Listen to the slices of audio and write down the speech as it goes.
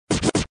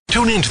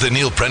Tune in to the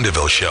Neil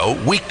Prendeville Show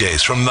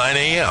weekdays from 9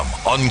 a.m.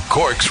 on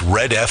Cork's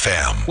Red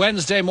FM.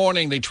 Wednesday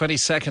morning, the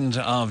 22nd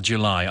of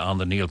July on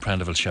the Neil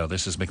Prendeville Show.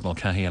 This is Mick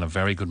Mulcahy and a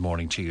very good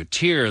morning to you.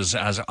 Tears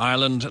as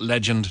Ireland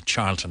legend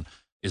Charlton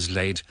is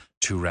laid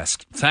to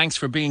rest. Thanks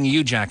for being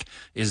you, Jack,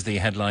 is the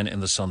headline in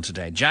the Sun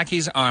today.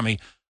 Jackie's army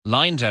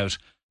lined out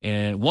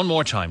one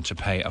more time to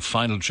pay a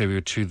final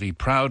tribute to the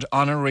proud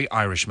honorary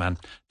Irishman,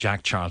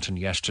 Jack Charlton,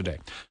 yesterday.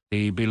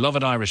 The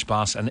beloved Irish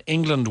boss, an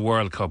England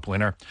World Cup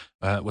winner,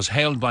 was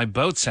hailed by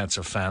both sets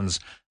of fans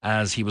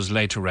as he was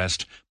laid to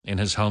rest in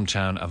his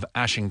hometown of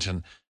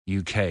Ashington,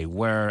 UK,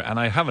 where, and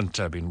I haven't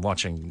been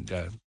watching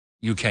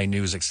UK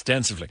news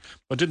extensively,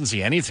 but didn't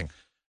see anything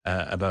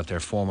about their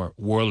former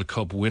World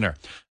Cup winner.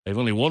 They've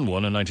only won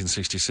one in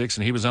 1966,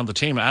 and he was on the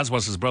team, as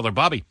was his brother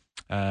Bobby.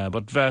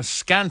 But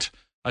scant,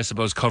 I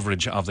suppose,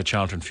 coverage of the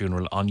Charlton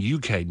funeral on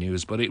UK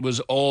news, but it was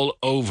all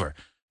over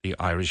the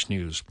Irish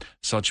news.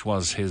 Such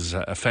was his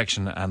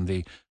affection and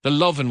the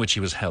love in which he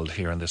was held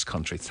here in this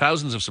country.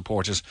 Thousands of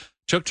supporters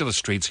took to the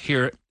streets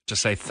here to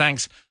say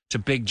thanks to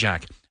Big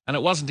Jack. And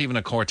it wasn't even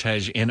a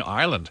cortege in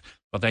Ireland,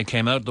 but they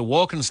came out. The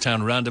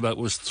Walkinstown roundabout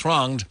was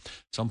thronged.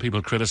 Some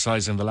people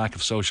criticising the lack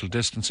of social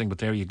distancing, but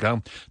there you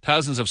go.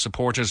 Thousands of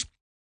supporters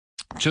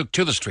took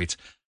to the streets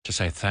to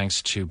say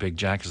thanks to Big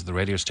Jack as the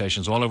radio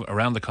stations all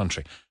around the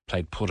country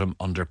played Put Him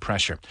Under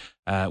Pressure.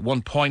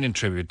 One poignant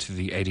tribute to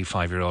the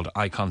 85-year-old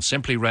icon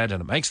simply read,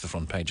 and it makes the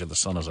front page of the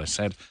Sun, as I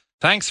said,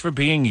 "Thanks for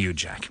being you,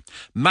 Jack."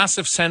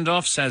 Massive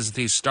send-off, says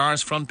the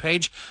Star's front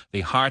page.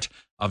 The heart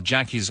of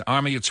Jackie's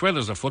army. You'd swear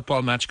there's a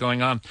football match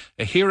going on.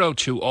 A hero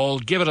to all.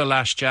 Give it a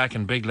lash, Jack,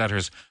 in big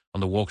letters on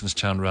the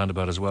Walkinstown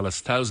roundabout, as well as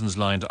thousands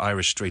lined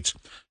Irish streets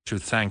to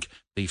thank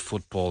the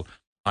football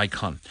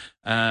icon.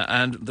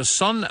 And the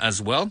Sun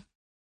as well.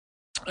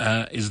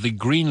 Is the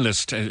green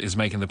list is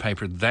making the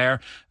paper there.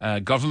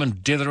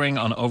 Government dithering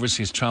on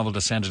overseas travel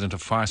descended into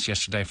farce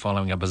yesterday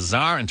following a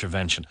bizarre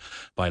intervention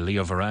by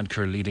Leo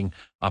Varadkar, leading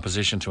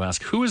opposition to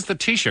ask, who is the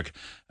Taoiseach?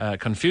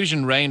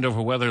 Confusion reigned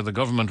over whether the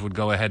government would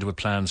go ahead with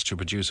plans to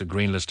produce a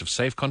green list of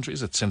safe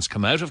countries. It's since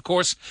come out, of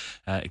course.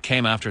 It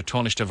came after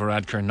Taoiseach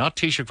Varadkar, not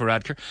Taoiseach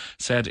Varadkar,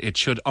 said it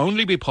should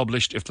only be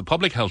published if the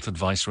public health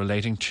advice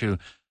relating to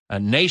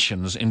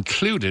nations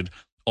included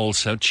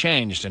also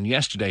changed. And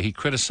yesterday he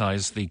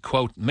criticised the,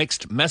 quote,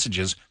 mixed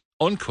messages,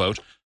 unquote,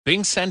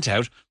 being sent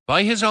out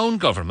by his own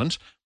government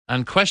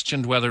and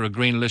questioned whether a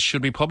green list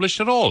should be published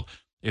at all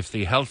if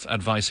the health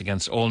advice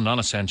against all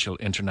non-essential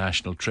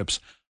international trips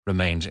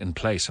remained in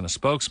place. And a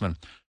spokesman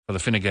for the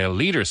Fine Gael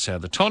leader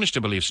said the Taoiseach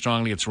believes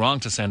strongly it's wrong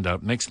to send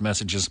out mixed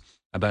messages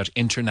about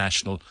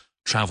international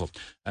travel.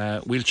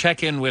 We'll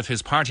check in with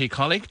his party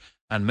colleague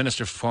and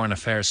Minister for Foreign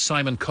Affairs,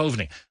 Simon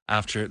Coveney,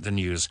 after the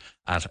news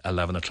at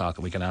 11 o'clock,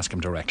 and we can ask him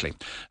directly.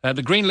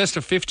 The green list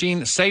of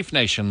 15 safe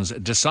nations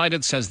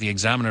decided, says the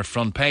Examiner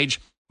front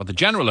page, but the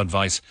general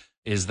advice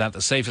is that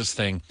the safest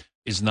thing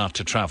is not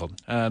to travel.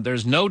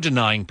 There's no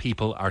denying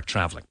people are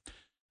travelling.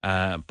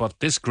 But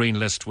this green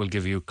list will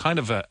give you kind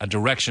of a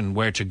direction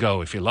where to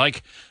go, if you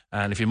like.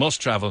 And if you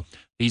must travel,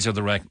 these are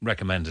the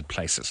recommended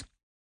places.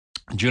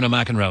 Juna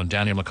McEnroe and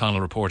Daniel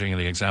McConnell reporting in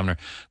the Examiner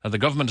that the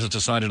government has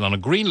decided on a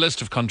green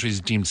list of countries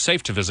deemed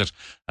safe to visit,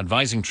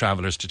 advising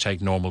travellers to take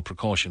normal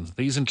precautions.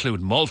 These include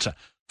Malta,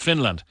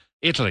 Finland,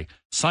 Italy,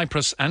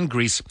 Cyprus and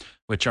Greece,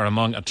 which are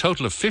among a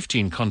total of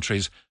 15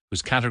 countries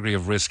whose category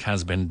of risk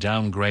has been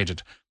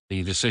downgraded.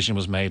 The decision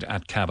was made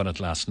at Cabinet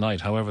last night.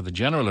 However, the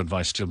general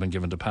advice still been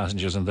given to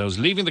passengers and those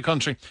leaving the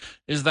country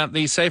is that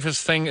the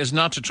safest thing is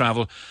not to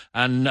travel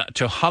and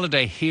to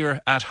holiday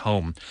here at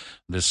home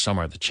this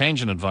summer. The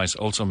change in advice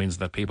also means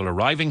that people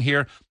arriving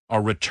here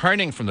or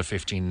returning from the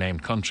 15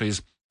 named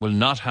countries will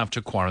not have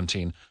to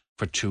quarantine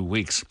for 2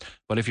 weeks.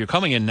 But if you're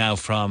coming in now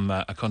from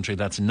a country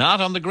that's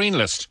not on the green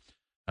list,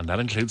 and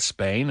that includes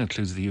Spain,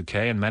 includes the UK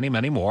and many,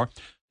 many more,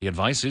 the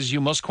advice is you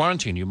must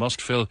quarantine. You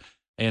must fill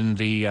in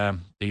the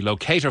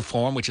locator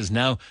form, which is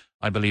now,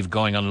 I believe,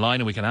 going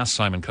online, and we can ask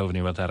Simon Coveney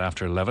about that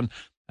after 11.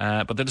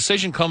 But the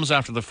decision comes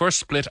after the first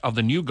split of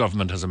the new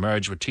government has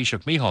emerged, with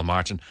Taoiseach Micheál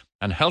Martin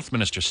and Health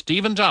Minister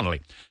Stephen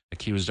Donnelly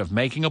accused of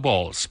making a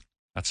balls.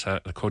 That's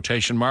a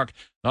quotation mark,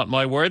 not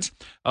my words,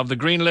 of the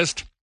green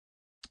list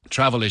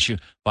travel issue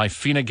by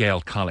Fine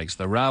Gael colleagues.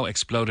 The row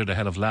exploded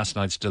ahead of last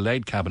night's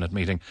delayed cabinet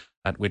meeting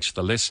at which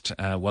the list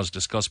was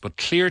discussed, but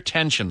clear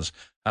tensions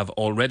have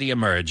already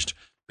emerged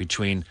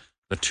between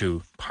the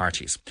two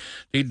parties.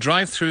 The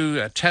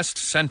drive-through test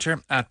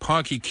centre at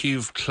Páirc Uí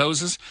Chaoimh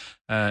closes.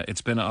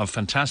 It's been of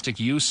fantastic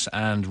use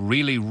and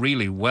really,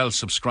 really well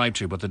subscribed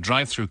to, but the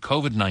drive-through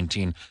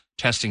COVID-19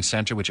 testing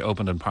centre, which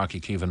opened in Páirc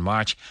Uí Chaoimh in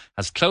March,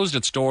 has closed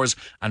its doors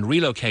and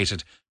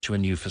relocated to a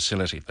new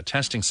facility. The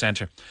testing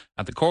centre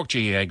at the Cork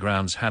GAA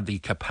grounds had the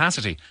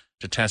capacity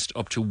to test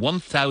up to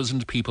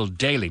 1,000 people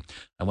daily,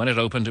 and when it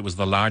opened it was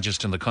the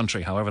largest in the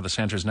country. However, the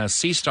centre has now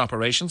ceased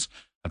operations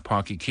at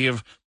Páirc Uí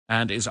Chaoimh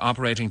and is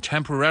operating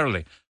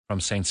temporarily from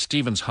St.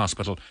 Stephen's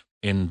Hospital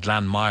in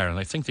Glanmire, and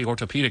I think the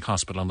orthopaedic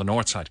hospital on the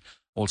north side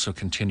also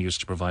continues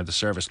to provide the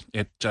service.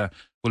 It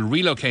will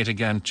relocate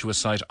again to a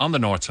site on the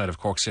north side of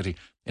Cork City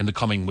in the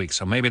coming weeks.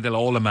 So maybe they'll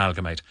all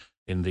amalgamate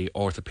in the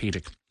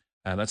orthopaedic.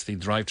 That's the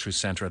drive-through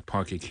centre at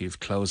Páirc Uí Chaoimh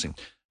closing.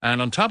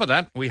 And on top of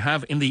that, we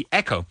have in the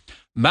Echo,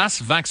 mass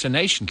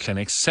vaccination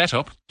clinics set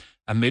up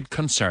amid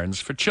concerns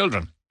for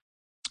children.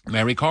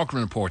 Mary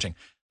Corcoran reporting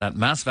that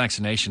mass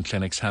vaccination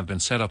clinics have been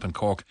set up in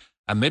Cork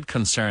amid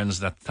concerns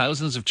that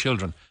thousands of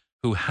children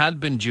who had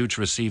been due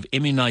to receive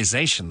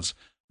immunisations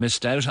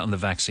missed out on the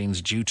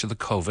vaccines due to the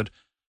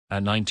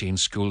COVID-19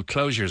 school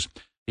closures.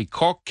 The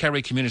Cork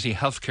Kerry Community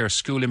Healthcare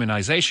School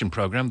Immunisation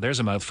Programme, there's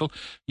a mouthful,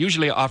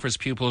 usually offers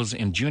pupils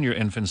in junior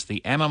infants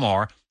the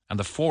MMR and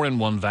the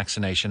 4-in-1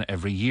 vaccination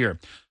every year,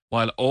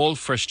 while all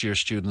first-year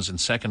students in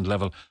second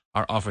level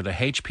are offered the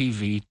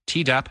HPV,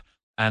 Tdap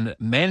and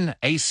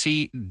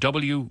MenACWY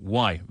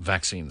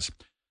vaccines.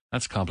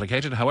 That's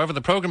complicated. However,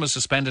 the programme was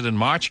suspended in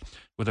March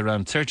with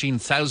around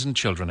 13,000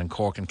 children in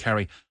Cork and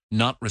Kerry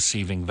not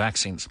receiving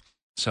vaccines.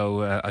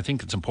 So I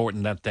think it's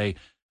important that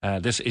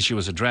this issue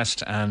is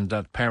addressed and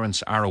that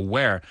parents are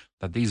aware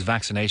that these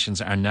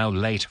vaccinations are now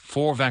late.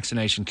 4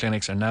 vaccination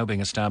clinics are now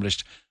being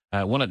established.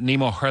 One at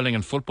Nemo Hurling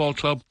and Football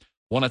Club,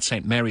 one at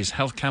St Mary's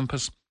Health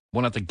Campus,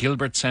 one at the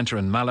Gilbert Centre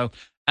in Mallow,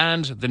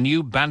 and the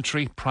new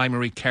Bantry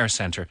Primary Care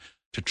Centre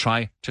to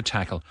try to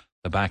tackle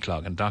the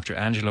backlog. And Dr.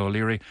 Angela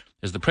O'Leary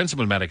is the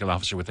Principal Medical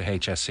Officer with the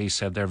HSC,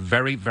 said they're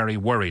very, very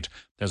worried.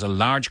 There's a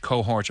large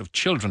cohort of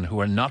children who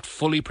are not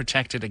fully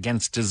protected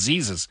against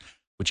diseases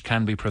which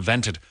can be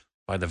prevented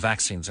by the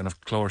vaccines. And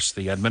of course,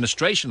 the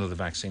administration of the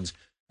vaccines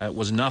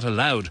was not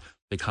allowed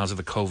because of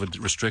the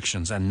COVID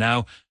restrictions. And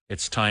now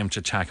it's time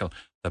to tackle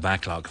the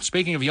backlog.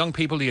 Speaking of young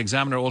people, the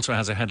Examiner also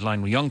has a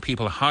headline, Young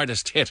People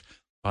Hardest Hit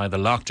by the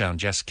Lockdown.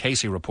 Jess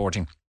Casey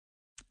reporting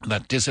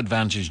that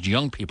disadvantaged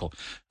young people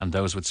and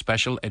those with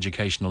special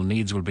educational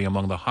needs will be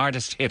among the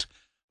hardest hit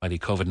by the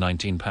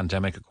COVID-19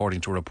 pandemic,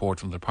 according to a report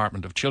from the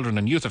Department of Children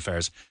and Youth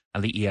Affairs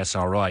and the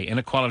ESRI.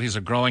 Inequalities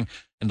are growing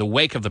in the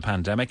wake of the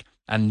pandemic,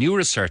 and new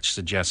research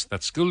suggests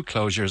that school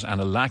closures and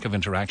a lack of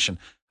interaction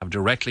have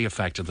directly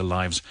affected the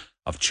lives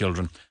of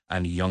children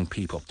and young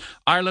people.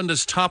 Ireland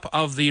is top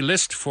of the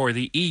list for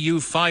the EU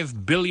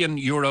 €5 billion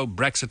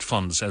Brexit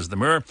fund, says the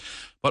Mirror,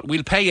 but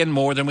we'll pay in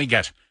more than we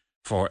get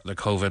for the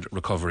COVID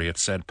recovery, it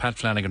said. Pat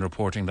Flanagan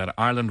reporting that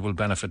Ireland will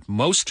benefit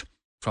most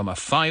from a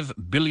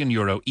 €5 billion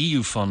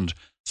EU fund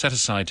set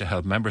aside to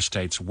help member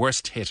states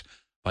worst hit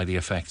by the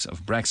effects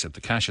of Brexit.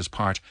 The cash is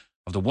part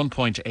of the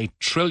 €1.8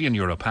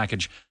 trillion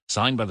package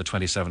signed by the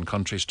 27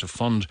 countries to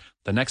fund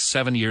the next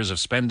 7 years of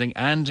spending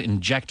and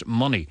inject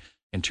money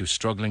into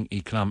struggling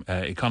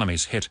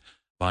economies hit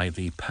by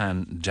the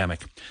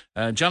pandemic.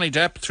 Johnny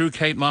Depp threw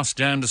Kate Moss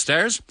down the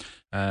stairs.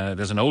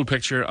 There's an old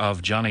picture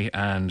of Johnny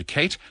and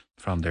Kate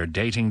from their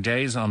dating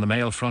days on the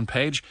Mail front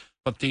page.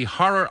 But the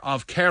horror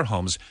of care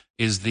homes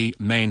is the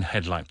main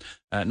headline.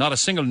 Not a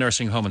single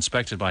nursing home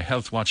inspected by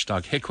health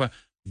watchdog HIQA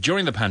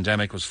during the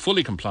pandemic was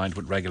fully compliant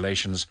with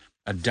regulations,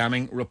 a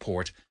damning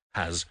report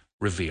has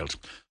revealed.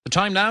 The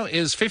time now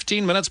is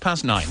 15 minutes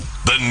past 9.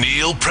 The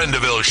Neil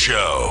Prendeville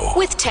Show.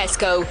 With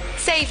Tesco.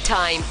 Save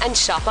time and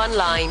shop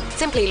online.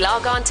 Simply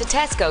log on to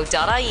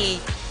tesco.ie.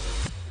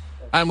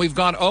 And we've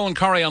got Eoghan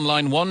Corry on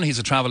line 1. He's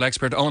a travel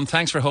expert. Eoghan,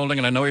 thanks for holding,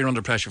 and I know you're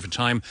under pressure for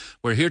time.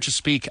 We're here to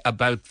speak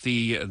about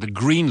the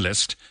green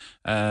list.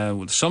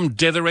 Some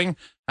dithering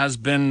has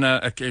been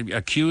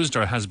accused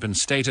or has been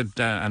stated,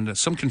 and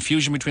some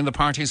confusion between the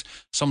parties,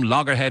 some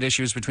loggerhead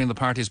issues between the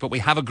parties, but we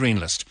have a green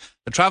list.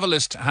 The travel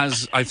list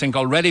has, I think,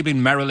 already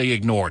been merrily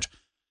ignored.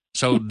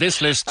 So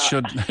this list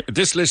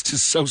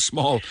is so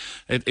small,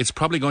 it's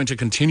probably going to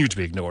continue to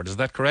be ignored. Is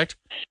that correct?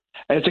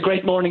 It's a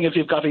great morning if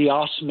you've got a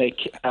yacht, Mick.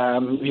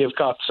 You've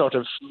got sort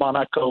of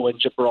Monaco and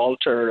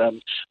Gibraltar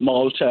and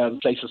Malta and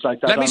places like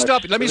that. Let me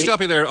stop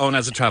you there, Eoghan,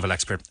 as a travel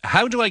expert.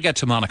 How do I get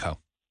to Monaco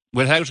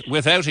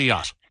without a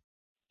yacht?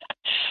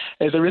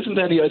 There isn't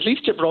any, at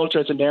least Gibraltar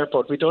is an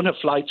airport. We don't have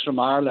flights from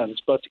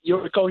Ireland, but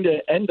you're going to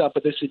end up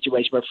with this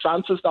situation where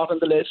France is not on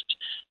the list,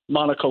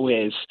 Monaco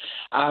is.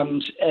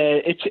 And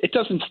it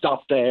doesn't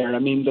stop there. I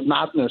mean, the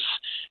madness,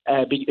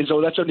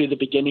 that's only the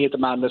beginning of the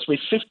madness. We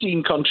have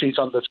 15 countries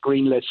on this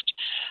green list.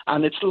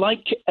 And it's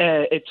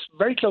it's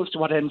very close to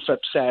what NFIP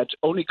said,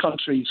 only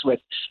countries with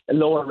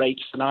lower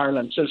rates than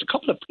Ireland. So there's a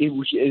couple of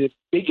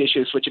big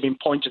issues which have been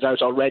pointed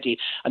out already.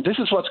 And this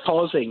is what's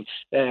causing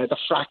the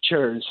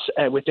fractures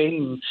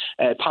within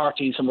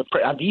parties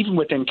and even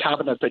within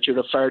cabinet that you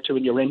referred to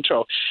in your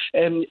intro.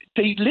 The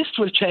list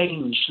will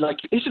change. Like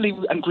Italy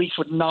and Greece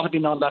would not have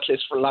been on that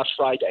list for last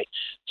Friday.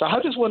 So how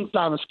does one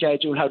plan a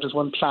schedule? How does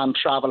one plan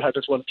travel? How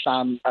does one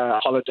plan a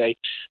holiday?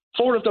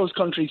 4 of those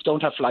countries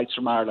don't have flights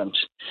from Ireland.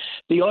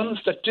 The ones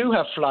that do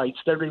have flights,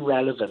 they're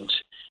irrelevant.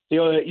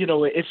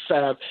 If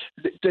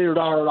there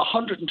are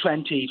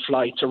 120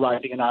 flights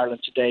arriving in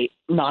Ireland today,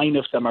 9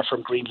 of them are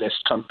from green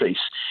list countries.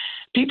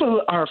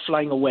 People are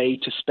flying away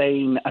to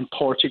Spain and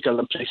Portugal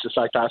and places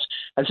like that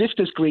as if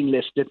this green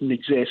list didn't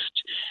exist,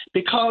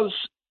 because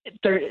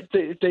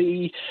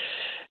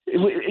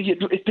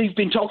They've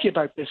been talking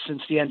about this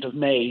since the end of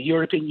May.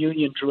 European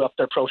Union drew up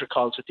their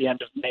protocols at the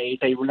end of May.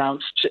 They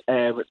announced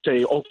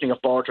the opening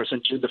of borders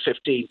on June the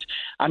 15th.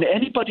 And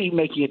anybody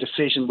making a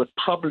decision would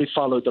probably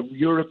follow the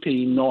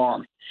European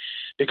norm,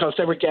 because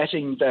they were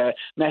getting the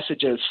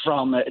messages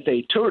from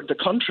the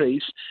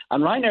countries.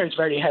 And Ryanair is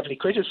very heavily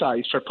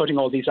criticised for putting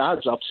all these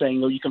ads up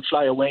saying, you can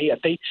fly away.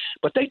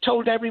 But they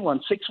told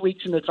everyone 6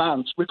 weeks in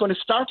advance, we're going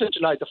to start on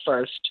July the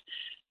 1st.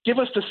 Give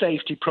us the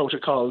safety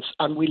protocols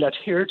and we'll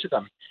adhere to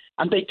them.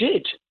 And they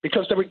did,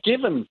 because they were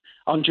given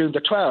on June the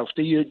 12th,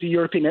 the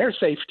European air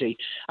safety,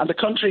 and the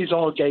countries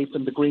all gave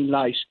them the green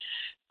light.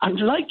 And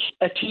like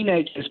a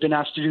teenager has been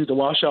asked to do the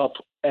wash-up,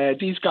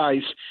 these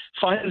guys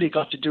finally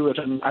got to do it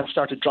and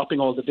started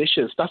dropping all the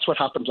dishes. That's what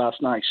happened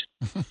last night.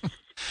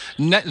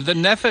 The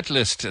NEFIT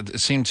list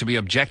seemed to be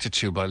objected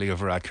to by Leo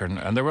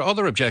Varadkar, and there were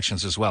other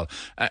objections as well.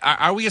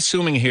 Are we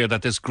assuming here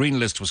that this green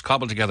list was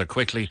cobbled together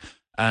quickly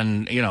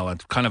and,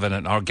 kind of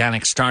an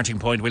organic starting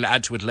point? We'll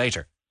add to it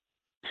later.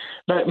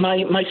 But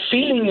my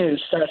feeling is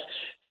that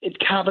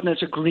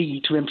Cabinet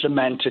agreed to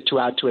implement it, to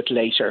add to it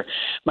later.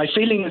 My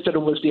feeling is that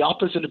it was the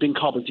opposite of being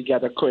cobbled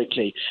together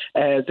quickly.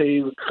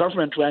 The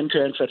government went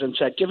to it and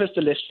said, give us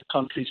the list of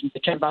countries, and they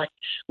came back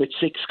with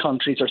 6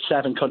 countries or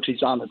 7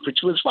 countries on it, which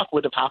was what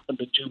would have happened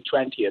on June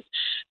 20th.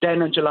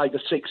 Then on July the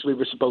 6th, we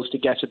were supposed to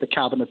get it. The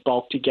Cabinet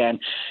balked again.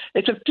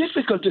 It's a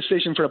difficult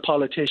decision for a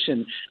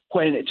politician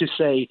to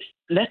say,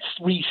 let's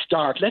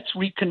restart, let's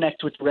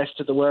reconnect with the rest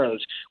of the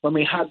world, when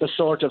we had the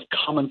sort of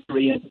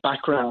commentary and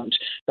background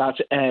that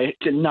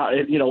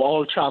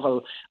all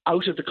travel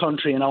out of the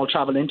country and all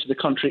travel into the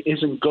country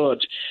isn't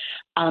good.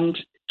 And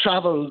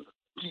travel,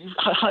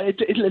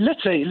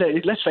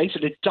 let's face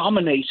it, it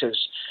dominated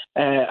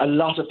a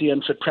lot of the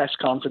unfit press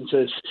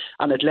conferences,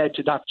 and it led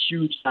to that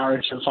huge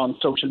narrative on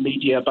social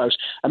media about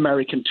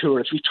American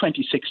tourists. We've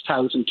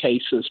 26,000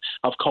 cases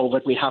of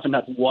COVID. We haven't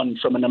had one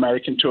from an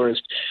American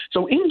tourist.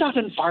 So in that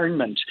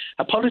environment,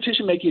 a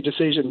politician making a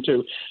decision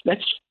to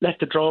let's let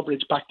the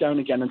drawbridge back down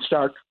again and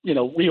start,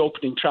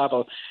 reopening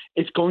travel,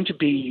 is going to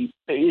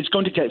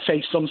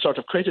face some sort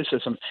of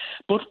criticism.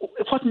 But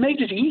what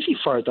made it easy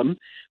for them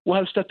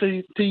was that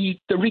the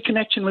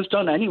reconnection was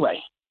done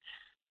anyway.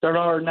 There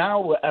are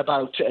now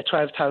about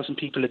 12,000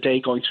 people a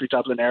day going through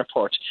Dublin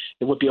Airport.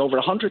 It would be over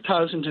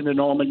 100,000 in a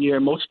normal year.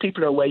 Most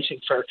people are waiting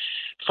for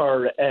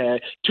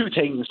 2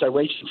 things. They're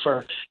waiting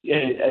for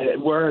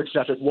words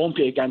that it won't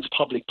be against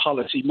public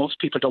policy. Most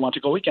people don't want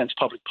to go against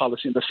public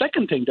policy. And the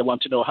second thing, they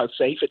want to know how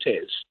safe it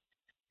is.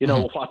 And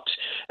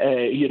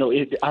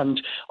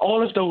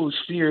all of those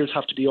fears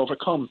have to be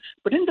overcome.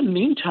 But in the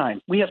meantime,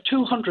 we have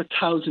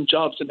 200,000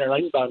 jobs in our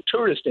inbound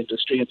tourist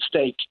industry at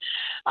stake.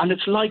 And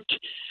it's like...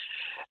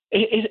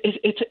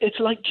 It's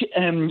like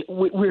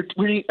we're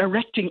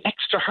erecting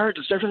extra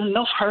hurdles. There are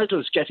enough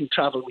hurdles getting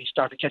travel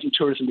restarted, getting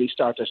tourism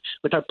restarted,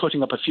 without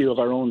putting up a few of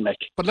our own, Mick.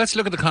 But let's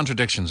look at the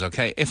contradictions,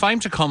 okay? If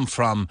I'm to come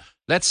from,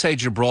 let's say,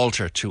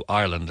 Gibraltar to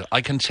Ireland, I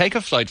can take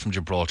a flight from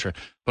Gibraltar,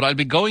 but I'll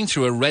be going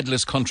through a red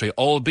list country,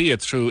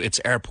 albeit through its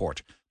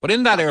airport. But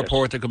in that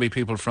airport, there could be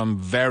people from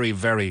very,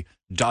 very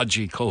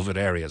dodgy COVID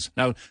areas.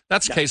 Now,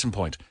 that's case in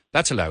point.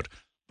 That's allowed.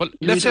 But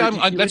let's say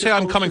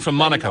I'm coming from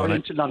Monaco.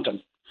 Into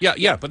London.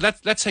 Yeah, but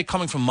let's say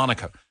coming from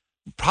Monaco,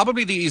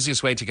 probably the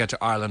easiest way to get to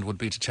Ireland would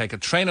be to take a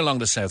train along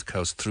the south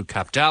coast through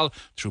Capdal,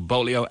 through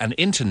Bolio and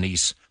into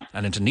Nice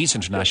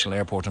International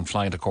Airport and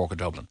fly into Cork or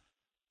Dublin.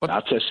 But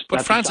that's it.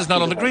 But France is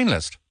not on the green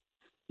list.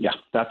 Yeah,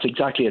 that's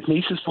exactly it.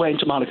 Nice is the way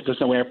into Monaco. There's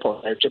no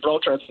airport there.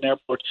 Gibraltar has an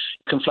airport.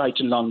 You can fly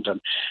to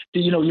London.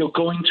 You're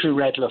going through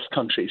red list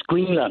countries.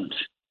 Greenland.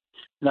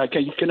 Like,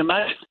 you can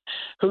imagine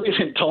who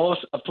even thought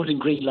of putting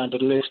Greenland on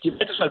the list. You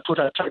might as well put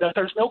Antarctica.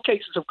 There's no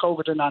cases of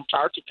COVID in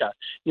Antarctica.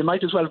 You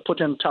might as well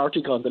put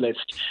Antarctica on the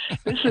list.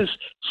 This is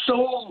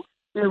so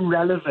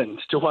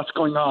irrelevant to what's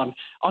going on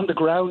the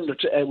ground.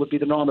 Would be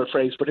the normal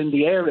phrase, but in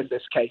the air in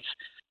this case,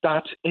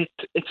 that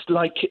it's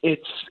like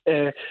it's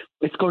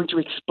going to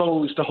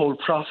expose the whole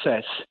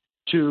process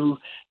to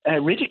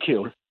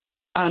ridicule.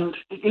 And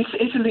if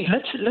Italy,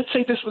 let's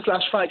say this was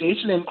last Friday,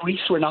 Italy and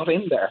Greece were not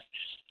in there.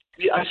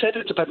 I said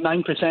it's about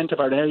 9% of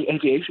our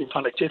aviation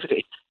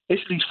connectivity.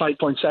 Italy's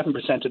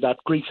 5.7% of that.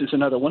 Greece is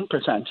another 1%.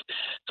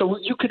 So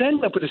you could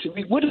end up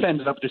we would have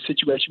ended up with a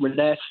situation where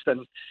less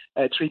than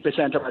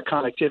 3% of our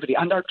connectivity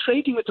and our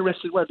trading with the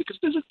rest of the world, because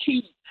this is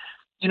key.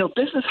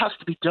 Business has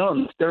to be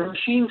done. There are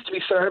machines to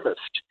be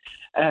serviced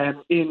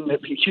in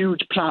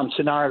huge plants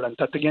in Ireland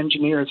that the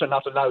engineers are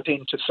not allowed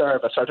in to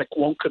service, or they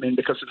won't come in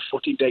because of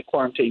the 14-day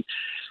quarantine.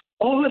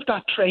 All of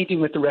that trading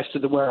with the rest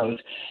of the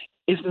world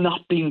is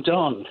not being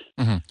done.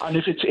 Mm-hmm. And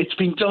if it's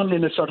being done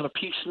in a sort of a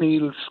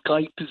piecemeal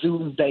Skype,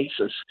 Zoom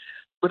basis,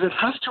 but it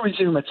has to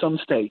resume at some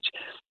stage.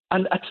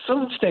 And at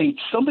some stage,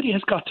 somebody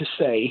has got to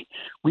say,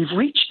 we've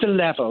reached a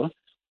level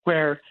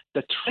where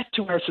the threat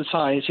to our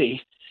society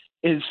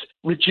is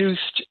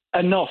reduced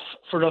enough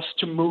for us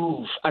to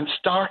move and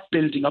start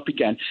building up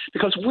again.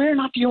 Because we're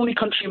not the only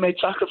country who made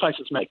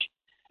sacrifices, Meg.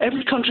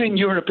 Every country in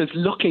Europe is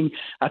looking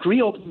at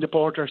reopening the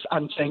borders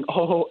and saying,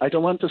 "Oh, I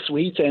don't want the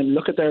Swedes in.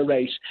 Look at their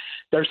rate."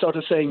 They're sort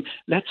of saying,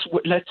 "Let's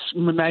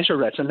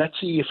measure it and let's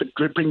see if it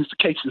brings the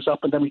cases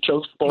up, and then we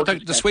close the borders."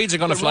 But the Swedes are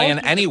going to fly in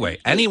anyway.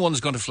 Anyone's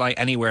going to fly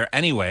anywhere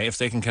anyway if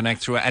they can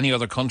connect through any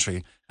other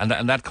country, and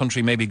that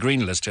country may be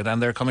green listed,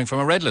 and they're coming from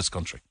a red list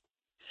country.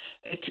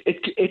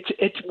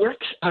 It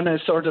works on a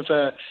sort of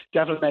a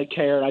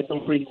devil-may-care. I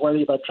don't really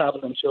worry about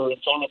travel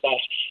insurance, all of that.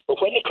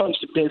 But when it comes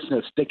to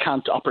business, they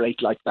can't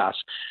operate like that.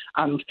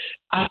 And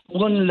at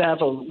one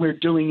level, we're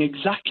doing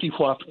exactly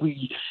what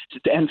the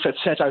NFIT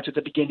set out at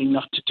the beginning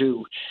not to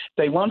do.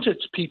 They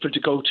wanted people to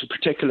go to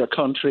particular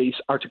countries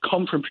or to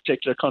come from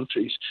particular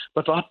countries,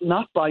 but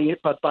not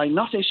by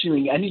not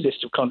issuing any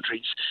list of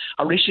countries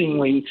or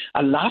issuing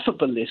a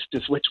laughable list,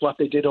 is what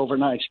they did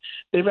overnight.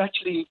 They've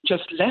actually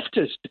just left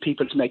it to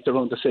people to make their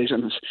own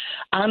decisions.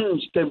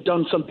 And they've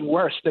done something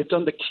worse. They've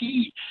done the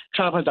key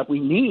travel that we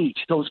need,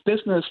 those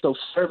business, those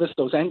service,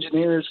 those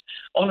engineers,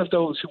 all of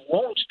those who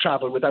won't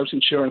travel without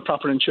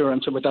proper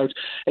insurance and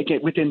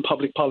within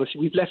public policy.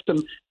 We've left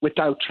them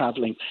without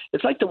travelling.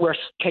 It's like the worst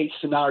case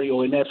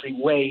scenario in every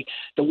way.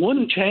 The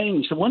one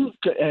change, the one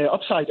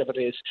upside of it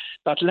is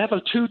that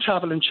level 2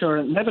 travel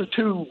insurance, level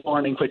 2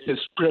 warning, which is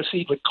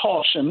proceed with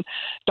caution,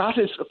 that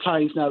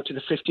applies now to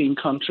the 15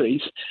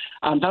 countries,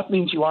 and that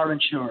means you are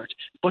insured.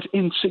 But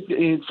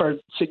for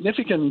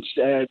significant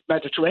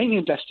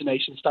Mediterranean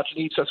destinations, that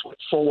leaves us with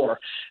 4,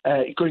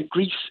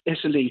 Greece,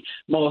 Italy,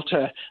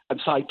 Malta and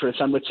Cyprus,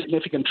 and with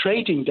significant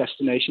trading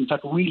destinations, that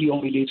really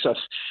only leaves us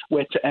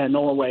with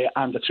Norway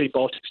and the 3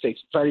 Baltic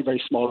states, very,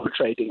 very small for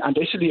trading. And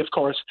Italy, of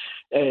course,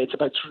 it's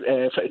about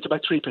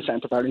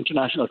 3% of our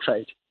international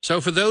trade.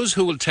 So for those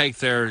who will take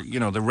their,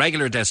 the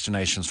regular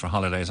destinations for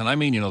holidays, and I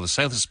mean, the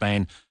south of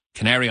Spain,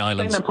 Canary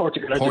Islands, Spain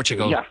and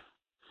Portugal. Yeah.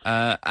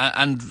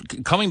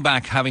 And coming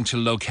back, having to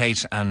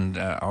locate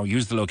or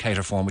use the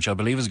locator form, which I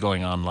believe is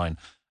going online,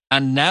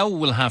 and now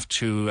we'll have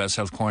to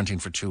self-quarantine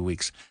for 2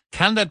 weeks.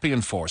 Can that be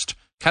enforced?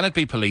 Can it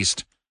be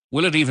policed?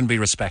 Will it even be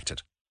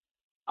respected?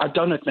 I've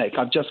done it, Nick.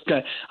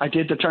 I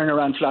did the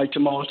turnaround flight to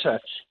Malta.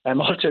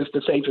 Malta is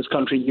the safest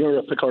country in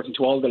Europe, according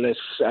to all the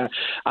lists.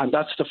 And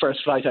that's the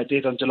first flight I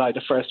did on July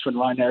the 1st when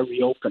Ryanair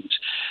reopened.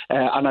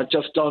 And I've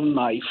just done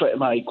my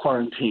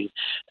quarantine.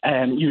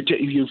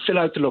 You fill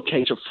out the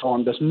locator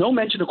form. There's no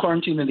mention of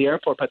quarantine in the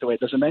airport, by the way.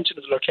 There's a mention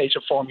of the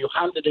locator form. You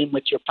hand it in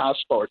with your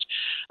passport.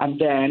 And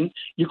then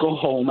you go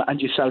home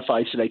and you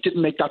self-isolate.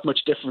 Didn't make that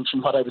much difference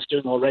from what I was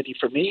doing already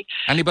for me.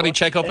 Anybody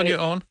check up on your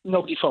own?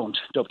 Nobody phoned.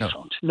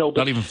 Nobody.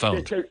 Not even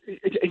phoned.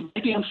 It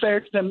may be unfair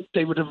to them.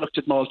 They would have looked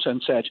at Malta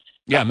and said,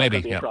 "Yeah,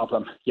 maybe, a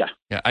problem." Yeah.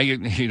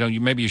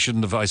 Maybe you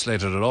shouldn't have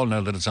isolated at all now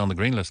that it's on the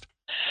green list.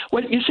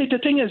 Well, you see, the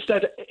thing is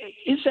that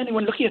is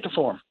anyone looking at the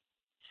form?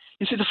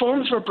 You see, the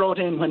forms were brought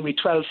in when we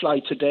 12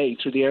 flights a day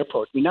through the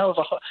airport. We now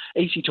have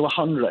 80 to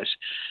 100,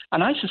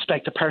 and I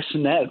suspect the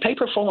personnel.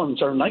 Paper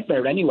forms are a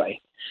nightmare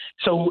anyway,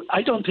 so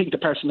I don't think the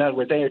personnel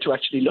were there to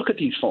actually look at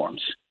these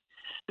forms.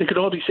 They could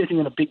all be sitting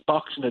in a big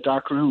box in a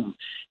dark room.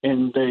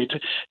 And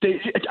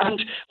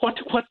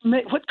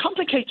what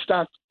complicates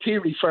that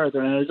theory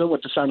further, and I don't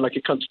want to sound like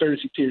a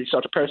conspiracy theory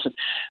sort of person,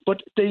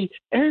 but the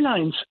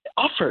airlines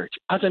offered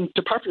at a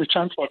Department of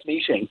Transport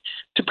meeting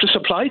to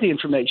supply the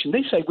information.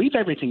 They say, we've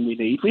everything we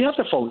need. We have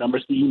the phone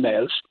numbers, the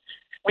emails.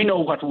 We know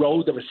what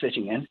row they were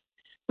sitting in.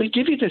 We'll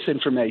give you this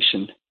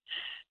information.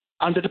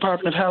 And the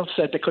Department of Health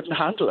said they couldn't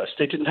handle it.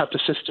 They didn't have the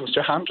systems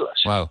to handle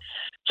it. Wow.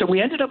 So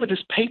we ended up with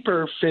this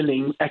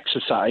paper-filling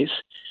exercise,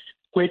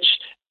 which,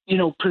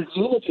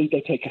 presumably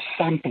they take a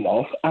sample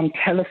of and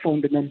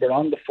telephone the number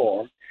on the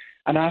form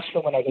and ask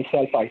them when are they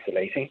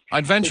self-isolating.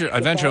 I'd venture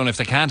on if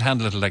they can't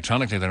handle it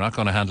electronically, they're not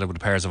going to handle it with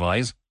pairs of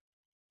eyes.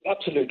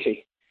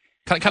 Absolutely.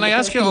 Can I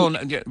ask you,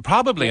 Eoghan,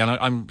 probably, and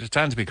I'm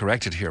trying to be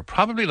corrected here,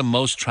 probably the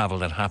most travel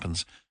that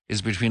happens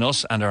is between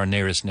us and our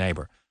nearest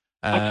neighbour.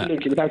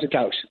 Absolutely, without a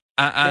doubt.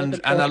 And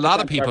a lot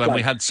of people, and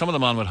we had some of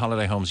them on with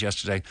holiday homes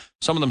yesterday,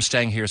 some of them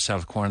staying here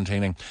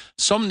self-quarantining.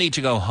 Some need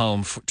to go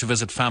home to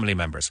visit family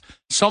members.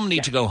 Some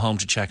need to go home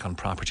to check on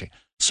property.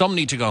 Some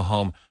need to go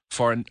home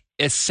for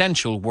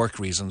essential work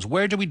reasons.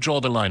 Where do we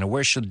draw the line, or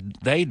where should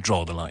they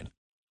draw the line?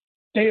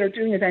 They are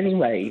doing it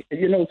anyway.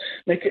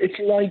 It's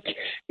like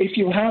if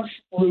you have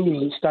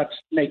rules that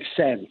make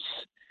sense,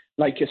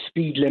 like a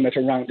speed limit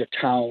around a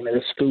town or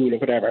a school or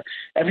whatever,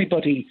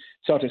 everybody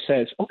sort of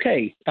says,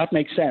 okay, that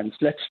makes sense.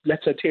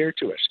 Let's adhere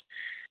to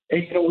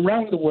it.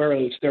 Around the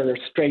world, there are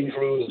strange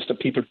rules that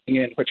people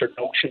bring in which are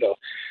notional,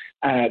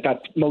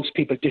 that most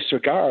people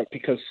disregard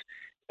because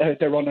they're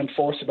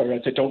unenforceable or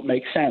they don't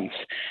make sense.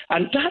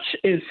 And that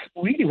is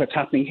really what's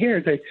happening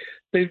here.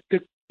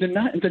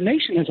 The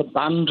nation has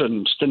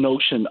abandoned the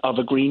notion of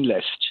a green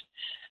list.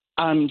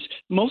 And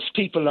most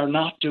people are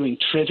not doing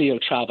trivial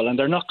travel, and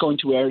they're not going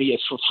to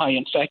areas with high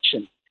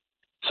infection.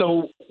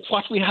 So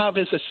what we have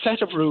is a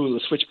set of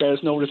rules which bears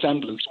no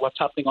resemblance to what's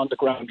happening on the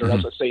ground, or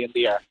as I say, in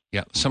the air.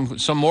 Yeah,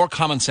 some more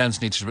common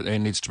sense needs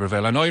to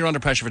prevail. I know you're under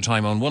pressure for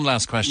time. On one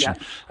last question.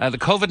 Yeah. The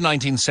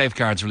COVID-19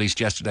 safeguards released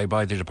yesterday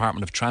by the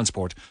Department of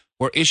Transport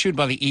were issued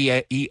by the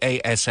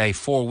EASA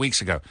 4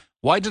 weeks ago.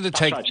 Why did it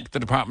take the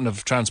Department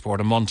of Transport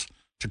a month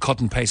to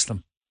cut and paste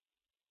them?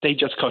 They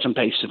just cut and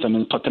pasted them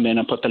and put them in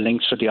and put the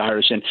links for the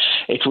Irish in.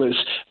 It was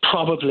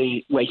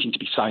probably waiting to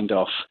be signed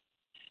off.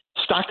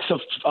 Stacks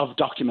of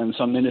documents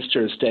on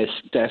ministers'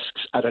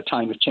 desks at a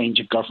time of change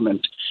of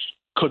government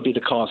could be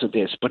the cause of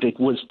this, but it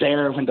was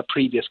there when the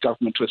previous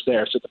government was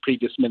there, so the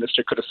previous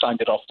minister could have signed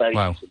it off very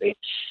easily.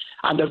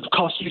 And they've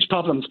caused huge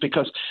problems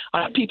because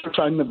I have people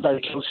around me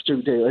very close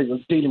to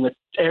dealing with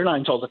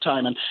airlines all the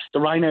time, and the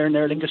Ryanair and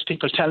Aer Lingus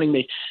people telling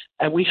me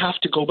we have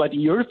to go by the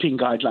European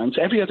guidelines.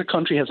 Every other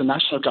country has a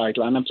national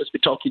guideline. I've just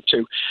been talking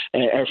to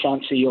Air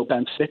France CEO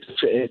Ben Smith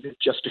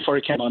just before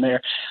he came on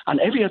air, and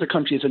every other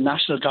country has a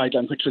national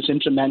guideline which was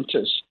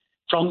implemented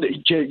from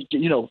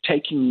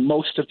taking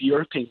most of the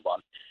European one.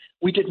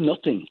 We did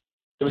nothing.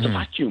 There was a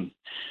vacuum.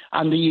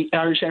 And the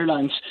Irish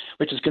Airlines,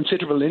 which is a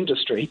considerable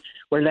industry,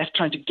 were left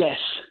trying to guess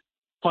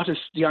what are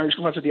the Irish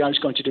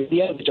going to do. In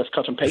the end, they just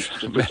cut and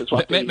pasted it, which is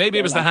what maybe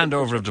it was the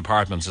handover of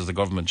departments as the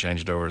government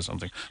changed over or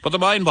something. But the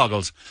mind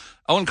boggles.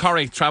 Eoghan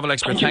Corry, travel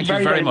expert, thank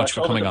you very much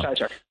for coming on.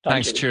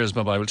 Thanks, cheers,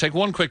 bye-bye. We'll take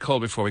one quick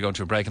call before we go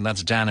to a break, and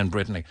that's Dan in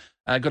Brittany.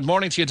 Good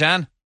morning to you,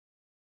 Dan.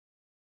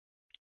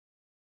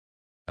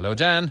 Hello,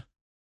 Dan.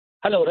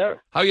 Hello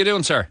there. How are you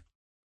doing, sir?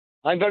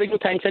 I'm very good,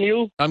 thanks. And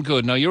you? I'm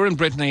good. Now, you're in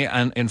Brittany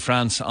and in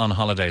France on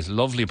holidays.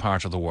 Lovely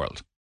part of the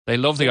world. They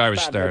love the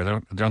Irish there,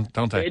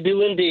 don't they? They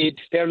do indeed.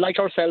 They're like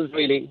ourselves,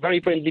 really.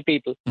 Very friendly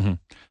people. Mm-hmm.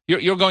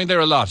 You're going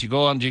there a lot. Do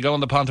you go on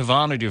the Pont of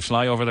Vaughan, or do you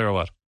fly over there, or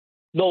what?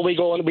 No, we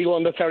go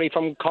on the ferry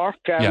from Cork.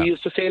 We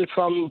used to sail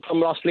from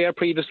Rosslare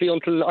previously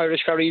until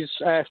Irish ferries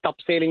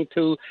stopped sailing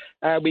to.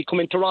 We come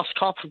into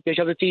Roscoff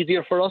because it's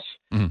easier for us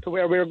to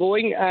where we're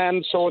going.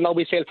 So now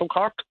we sail from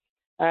Cork.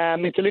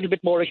 It's a little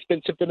bit more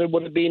expensive than it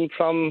would have been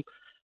from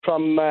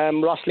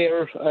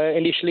Rosslare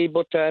initially,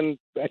 but I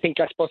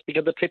suppose because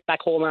of the trip back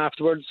home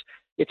afterwards,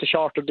 it's a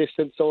shorter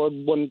distance, so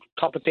one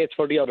compensates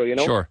for the other, you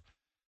know? Sure.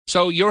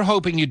 So you're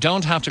hoping you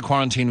don't have to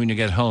quarantine when you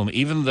get home,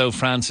 even though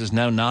France is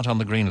now not on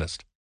the green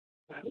list?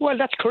 Well,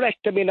 that's correct.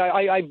 I mean,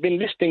 I've been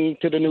listening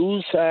to the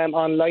news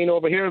online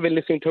over here. I've been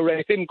listening to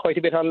RedFM quite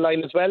a bit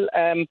online as well.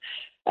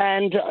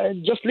 And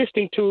just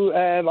listening to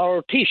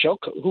our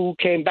Taoiseach, who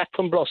came back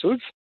from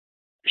Brussels.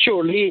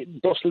 Surely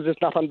Brussels is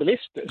not on the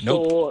list.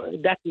 Nope. So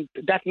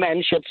that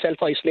man should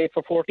self-isolate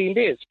for 14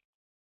 days.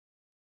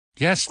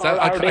 Yes,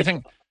 I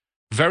think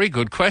very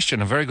good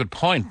question, a very good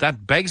point.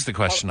 That begs the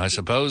question, I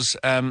suppose.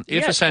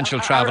 If essential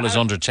travel is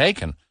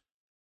undertaken,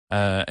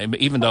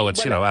 even though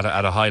it's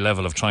at a high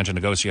level of trying to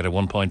negotiate a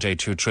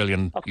 1.82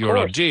 trillion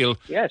euro deal,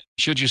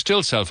 should you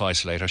still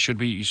self-isolate, or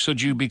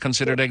should you be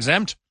considered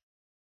exempt?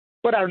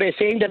 But are they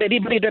saying that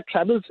anybody that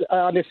travels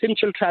on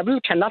essential travel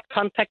cannot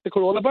contact the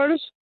coronavirus?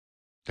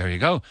 There you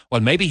go.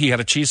 Well, maybe he had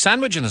a cheese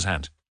sandwich in his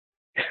hand.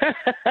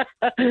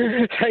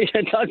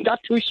 I'm not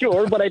too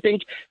sure, but I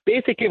think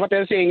basically what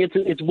they're saying is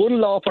it's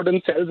one law for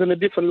themselves and a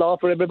different law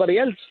for everybody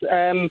else.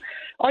 I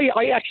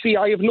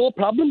have no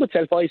problem with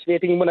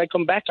self-isolating when I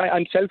come back.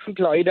 I'm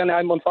self-employed and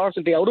I'm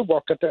unfortunately out of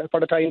work for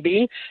the time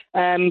being.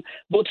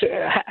 But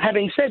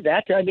having said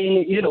that, I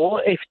mean,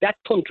 if that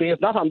country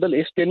is not on the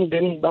list, then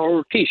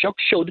our Taoiseach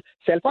should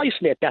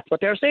self-isolate. That's what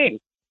they're saying.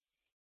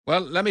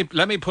 Well, let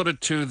me put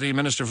it to the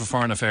Minister for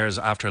Foreign Affairs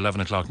after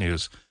 11 o'clock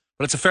news.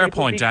 But it's a fair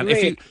point, Dan.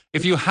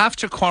 If you have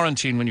to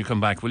quarantine when you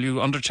come back, will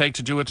you undertake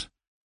to do it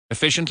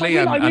efficiently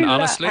and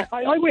honestly?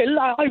 I will.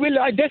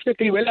 I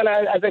definitely will. And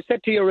as I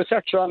said to your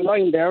researcher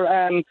online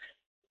there,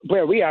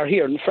 where we are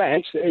here in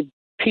France,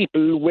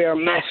 people wear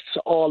masks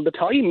all the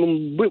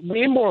time,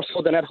 way more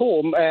so than at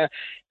home.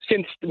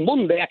 Since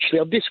Monday, actually,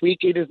 of this week,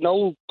 it is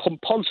now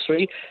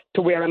compulsory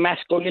to wear a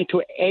mask going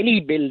into any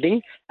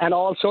building, and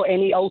also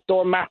any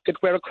outdoor market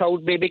where a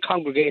crowd may be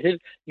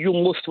congregated, you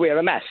must wear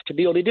a mask.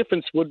 The only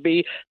difference would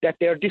be that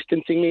their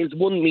distancing is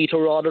 1 metre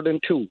rather than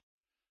 2.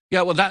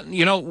 Yeah, well,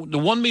 the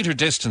 1 metre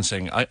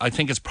distancing, I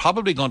think is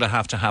probably going to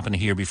have to happen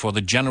here before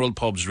the general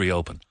pubs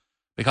reopen,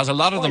 because a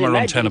lot of them are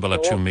untenable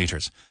at 2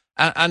 metres.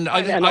 And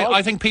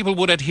I think people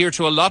would adhere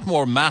to a lot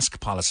more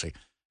mask policy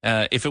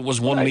if it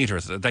was 1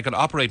 metre. They could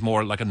operate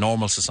more like a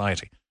normal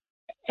society.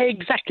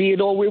 Exactly.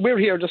 We're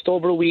here just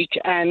over a week,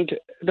 and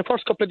the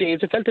first couple of days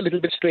it felt a little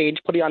bit strange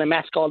putting on a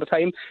mask all the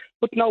time,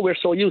 but now we're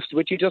so used to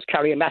it, you just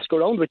carry a mask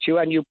around with you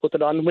and you put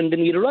it on when the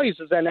need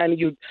arises, and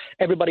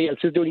everybody else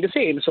is doing the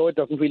same, so it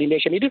doesn't really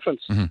make any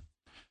difference. Mm-hmm.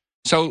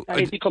 So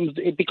and it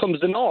becomes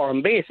the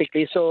norm,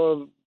 basically.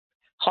 So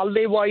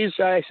holiday-wise,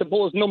 I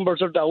suppose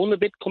numbers are down a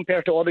bit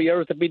compared to other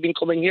years that we've been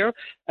coming here.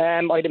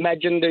 I'd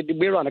imagine that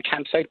we're on a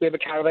campsite. We have a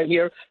caravan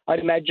here. I'd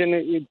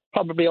imagine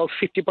probably about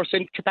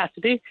 50%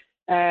 capacity.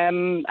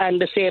 And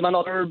the same on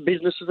other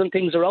businesses and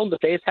things around the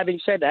place.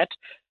 Having said that,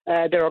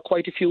 there are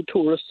quite a few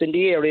tourists in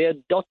the area,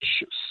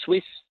 Dutch,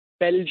 Swiss,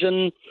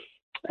 Belgian,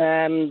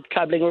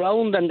 travelling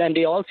around, and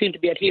they all seem to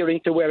be adhering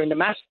to wearing the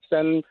masks,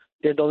 and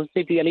there doesn't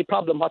seem to be any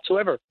problem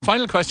whatsoever.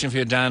 Final question for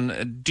you,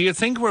 Dan. Do you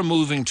think we're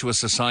moving to a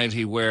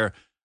society where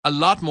a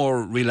lot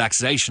more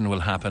relaxation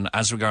will happen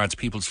as regards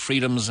people's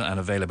freedoms and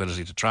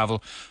availability to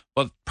travel,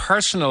 but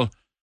personal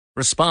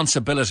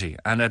responsibility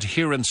and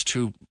adherence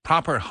to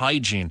proper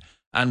hygiene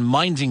and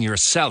minding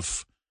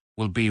yourself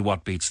will be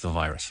what beats the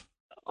virus.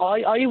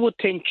 I would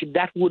think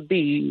that would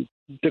be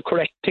the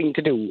correct thing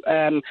to do.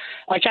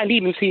 I can't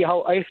even see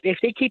how, if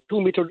they keep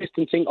 2 metre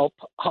distancing up,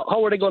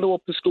 how are they going to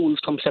open schools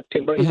come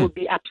September? It would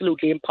be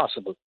absolutely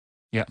impossible.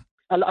 Yeah.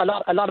 A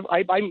lot of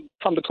I'm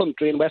from the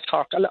country in West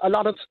Cork. A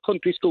lot of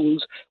country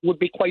schools would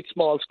be quite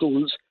small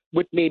schools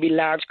with maybe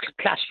large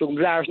classrooms,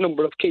 large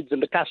number of kids in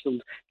the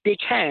classrooms. They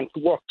can't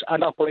work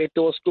and operate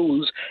those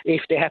schools if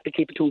they have to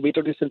keep a 2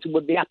 metre distance. It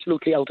would be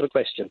absolutely out of the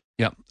question.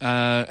 Yeah.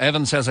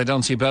 Evan says, I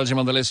don't see Belgium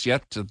on the list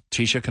yet.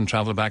 Taoiseach can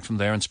travel back from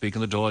there and speak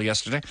in the Dáil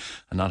yesterday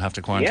and not have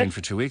to quarantine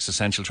for 2 weeks,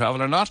 essential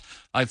travel or not.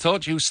 I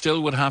thought you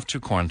still would have to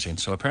quarantine.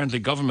 So apparently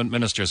government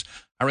ministers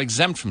are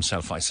exempt from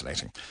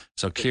self-isolating.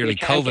 So clearly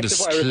COVID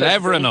is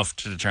clever enough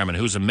to determine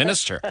who's a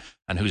minister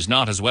and who's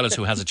not, as well as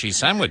who has a cheese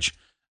sandwich.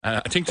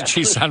 I think the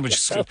cheese sandwich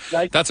is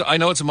I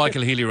know it's a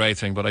Michael Healy-Rae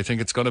thing, but I think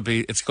it's going to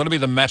be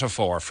the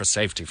metaphor for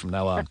safety from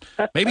now on.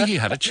 Maybe he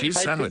had a cheese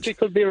sandwich. I think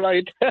he could be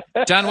right.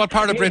 Dan, what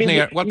part of Brittany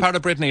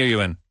are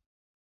you in?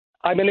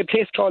 I'm in a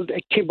place called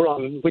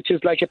Kibron, which is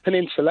like a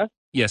peninsula.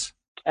 Yes.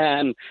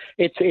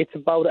 It's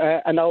about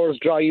an hour's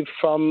drive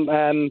from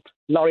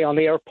Lorient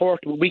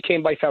Airport. We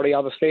came by ferry,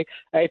 obviously.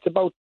 It's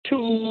about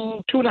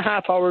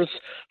 2.5 hours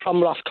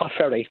from Roscoff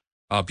Ferry.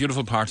 Oh,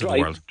 beautiful part of the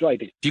world.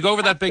 Driving. Do you go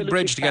over that big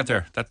bridge to get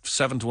there? That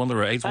 7th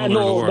wonder or 8th wonder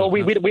of the world? No,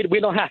 we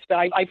don't have to.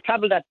 I've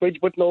travelled that bridge,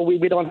 but no,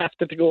 we don't have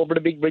to go over the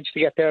big bridge to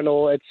get there.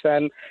 No, it's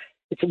a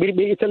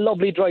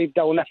lovely drive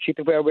down actually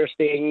to where we're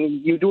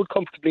staying. You do it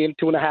comfortably in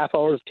 2.5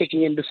 hours,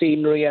 taking in the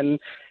scenery and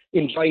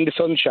enjoying the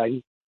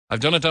sunshine. I've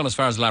done it down as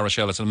far as La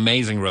Rochelle. It's an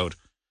amazing road.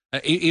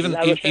 Even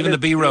the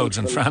B roads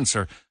in France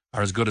are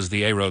as good as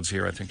the A roads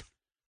here, I think.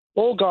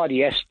 Oh, God,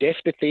 yes,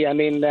 definitely. I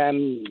mean,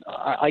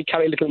 I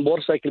carry a little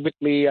motorcycle with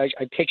me. I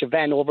take a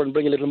van over and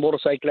bring a little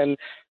motorcycle, and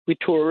we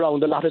tour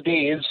around a lot of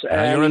days.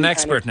 You're an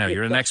expert now.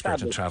 You're an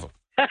expert in travel.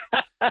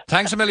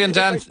 Thanks a million,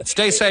 Dan.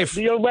 Stay safe.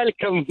 You're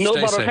welcome. No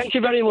bother. Thank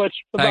you very much.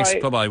 Bye-bye.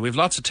 Thanks. Bye-bye. We've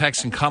lots of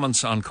texts and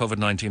comments on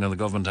COVID-19 and the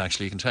government,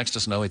 actually. You can text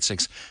us on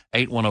 086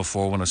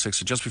 8104 106.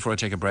 So just before I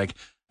take a break,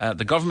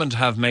 the government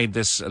have made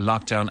this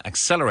lockdown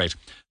accelerate.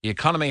 The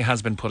economy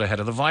has been put ahead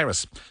of the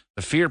virus.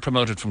 The fear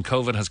promoted from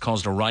COVID has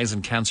caused a rise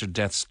in cancer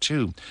deaths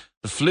too.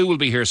 The flu will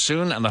be here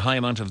soon, and the high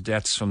amount of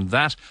deaths from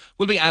that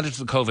will be added to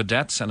the COVID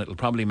deaths, and it'll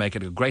probably make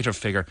it a greater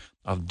figure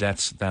of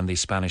deaths than the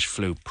Spanish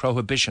flu.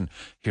 Prohibition,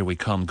 here we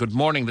come. Good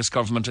morning. This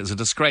government is a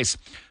disgrace.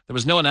 There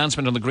was no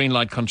announcement on the green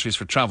light countries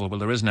for travel. Well,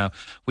 there is now.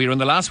 We are in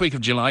the last week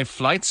of July.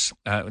 Flights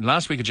are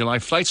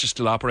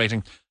still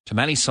operating to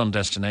many sun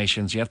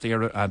destinations, yet they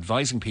are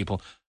advising people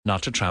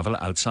not to travel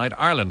outside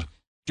Ireland.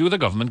 Do the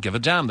government give a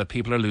damn that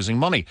people are losing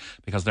money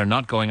because they're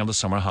not going on the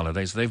summer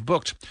holidays they've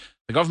booked?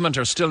 The government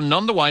are still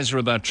none the wiser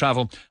about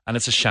travel, and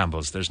it's a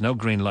shambles. There's no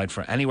green light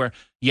for anywhere.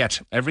 Yet,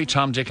 every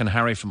Tom, Dick and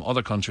Harry from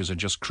other countries are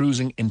just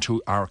cruising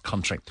into our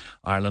country.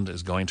 Ireland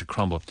is going to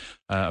crumble.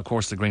 Of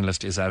course, the green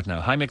list is out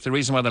now. Hi, Mick, the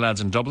reason why the lads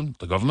in Dublin,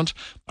 the government,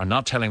 are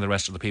not telling the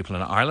rest of the people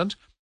in Ireland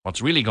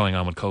what's really going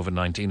on with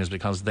COVID-19 is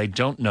because they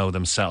don't know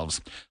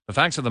themselves. The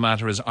facts of the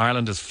matter is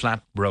Ireland is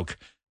flat broke.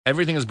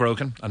 Everything is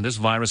broken, and this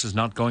virus is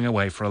not going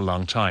away for a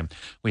long time.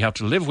 We have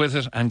to live with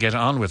it and get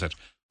on with it.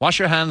 Wash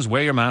your hands,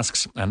 wear your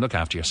masks, and look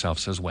after yourself,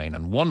 says Wayne.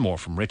 And one more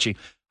from Richie.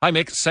 Hi,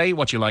 Mick. Say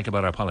what you like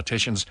about our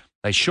politicians.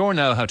 They sure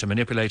know how to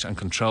manipulate and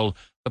control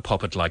the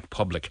puppet-like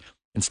public.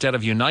 Instead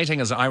of uniting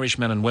as Irish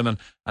men and women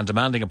and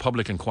demanding a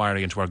public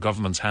inquiry into our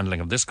government's handling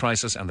of this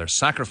crisis and their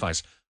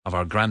sacrifice of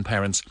our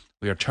grandparents,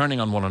 we are turning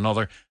on one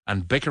another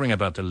and bickering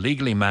about the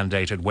legally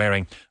mandated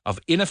wearing of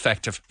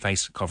ineffective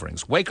face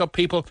coverings. Wake up,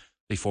 people,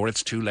 before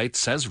it's too late,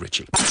 says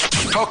Richie.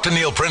 Talk to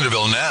Neil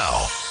Prendeville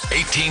now.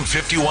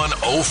 1851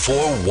 04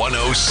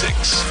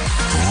 106.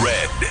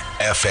 Red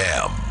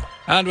FM.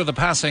 And with the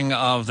passing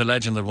of the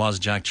legend that was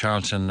Jack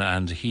Charlton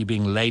and he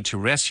being laid to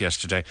rest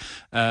yesterday,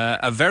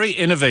 a very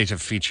innovative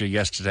feature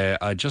yesterday.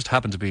 I just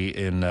happened to be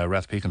in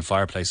Rathpeacon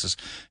Fireplaces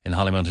in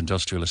Hollymount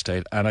Industrial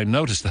Estate, and I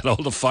noticed that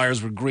all the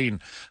fires were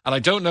green. And I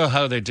don't know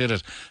how they did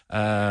it,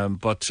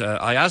 but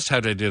I asked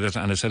how they did it,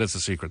 and they said it's a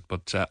secret.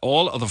 But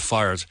all of the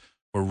fires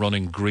were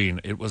running green.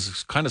 It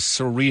was kind of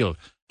surreal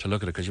to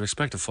look at it, because you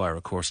expect a fire,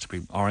 of course, to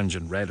be orange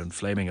and red and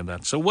flaming and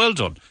that. So well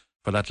done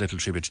for that little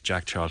tribute to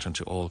Jack Charlton,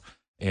 to all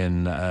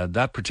in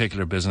that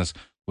particular business,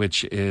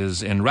 which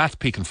is in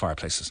Rathpeacon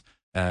Fireplaces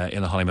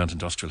in the Hollymount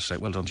Industrial Estate.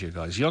 Well done to you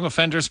guys. Young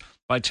Offenders,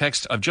 by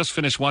text, I've just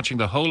finished watching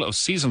the whole of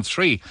season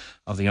 3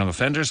 of The Young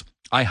Offenders.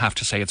 I have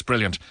to say it's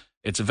brilliant.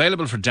 It's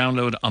available for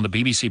download on the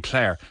BBC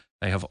Player.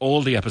 They have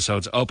all the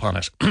episodes up on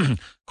it.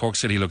 Cork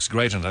City looks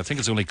great, and I think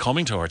it's only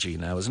coming to RG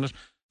now, isn't it?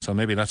 So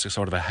maybe that's a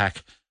sort of a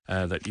hack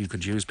that you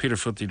could use. Peter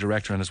Foote, the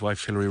director, and his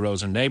wife Hilary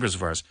Rose are neighbours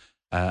of ours,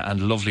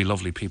 and lovely,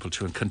 lovely people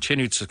too, and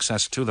continued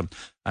success to them,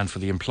 and for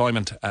the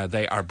employment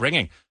they are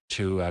bringing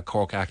to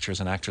Cork actors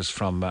and actors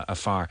from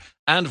afar,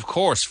 and of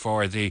course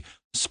for the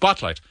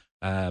spotlight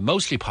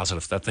mostly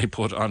positive that they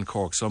put on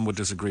Cork. Some would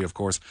disagree, of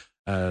course,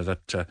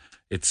 that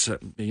it's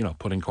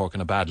putting Cork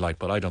in a bad light,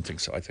 but I don't think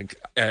so. I think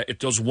it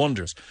does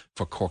wonders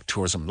for Cork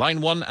tourism.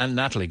 Line 1 and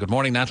Natalie. Good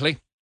morning, Natalie.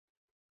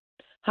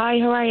 Hi,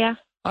 how are you?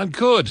 I'm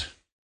good.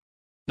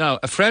 Now,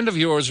 a friend of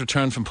yours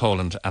returned from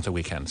Poland at the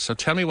weekend, so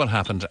tell me what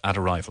happened at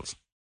arrivals.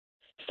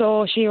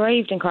 So she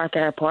arrived in Cork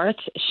Airport.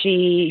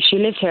 She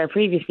lived here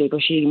previously,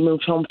 but she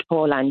moved home to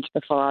Poland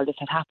before all this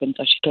had happened.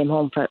 So she came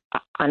home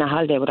on a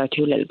holiday with her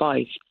 2 little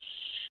boys.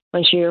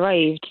 When she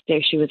arrived,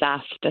 she was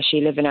asked, does she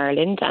live in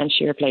Ireland? And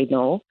she replied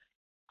no.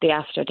 They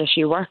asked her, does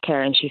she work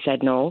here? And she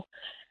said no.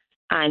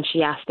 And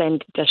she asked them,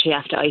 does she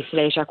have to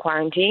isolate or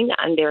quarantine?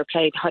 And they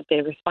replied,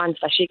 the response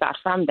that she got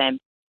from them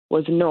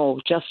was no,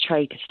 just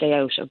try to stay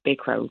out of big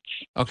crowds.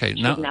 Okay,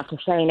 she didn't have to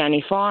sign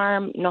any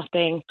form,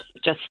 nothing.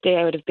 Just stay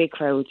out of big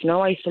crowds.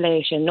 No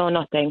isolation, no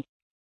nothing.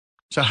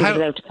 So she was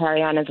allowed to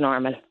carry on as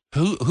normal.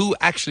 Who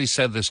actually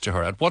said this to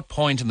her? At what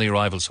point in the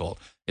arrivals hall?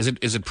 Is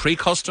it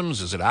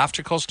pre-customs? Is it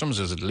after customs?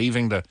 Is it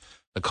leaving the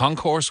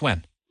concourse?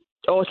 When?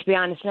 Oh, to be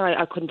honest, no,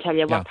 I couldn't tell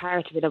you what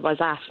part of it was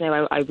at.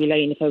 Now, I'd be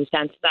lying if I was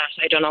down to that.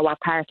 I don't know what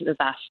part it was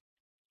at.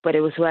 But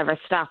it was whoever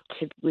stopped,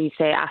 we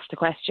say, asked the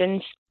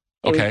questions.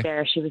 It was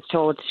there. She was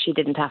told she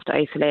didn't have to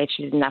isolate,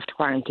 she didn't have to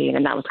quarantine,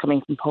 and that was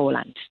coming from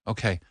Poland.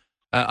 Okay.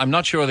 I'm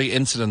not sure the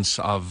incidence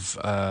of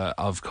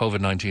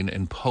COVID-19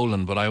 in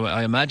Poland, but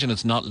I imagine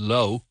it's not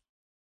low.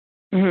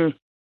 Mm-hmm.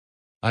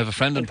 I have a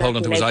friend in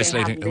Poland who was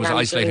isolating.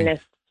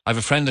 I have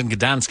a friend in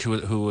Gdansk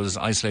who was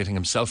isolating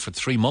himself for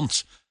 3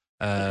 months.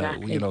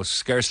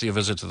 Scarcely a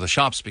visit to the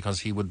shops because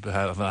he would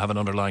have an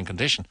underlying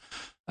condition.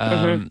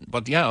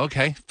 But yeah,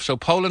 okay. So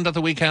Poland at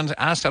the weekend,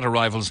 asked at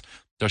arrivals,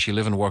 does she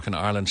live and work in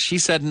Ireland? She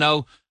said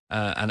no,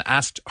 and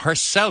asked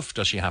herself,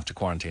 does she have to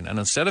quarantine? And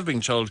instead of being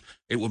told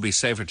it would be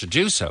safer to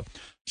do so,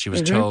 she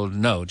was told,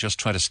 no, just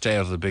try to stay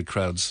out of the big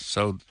crowds.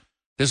 So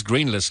this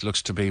green list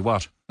looks to be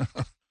what?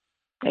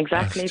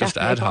 Exactly. Just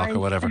ad hoc or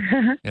whatever.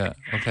 Yeah,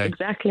 okay.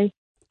 Exactly.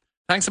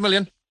 Thanks a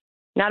million.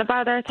 Not a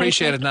bother.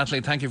 Appreciate it,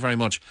 Natalie. Thank you very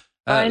much.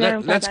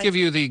 Let's give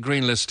you the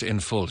green list in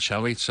full,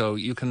 shall we? So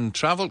you can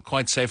travel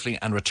quite safely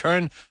and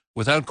return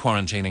without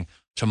quarantining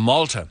to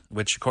Malta,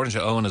 which, according to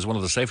Eoghan, is one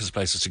of the safest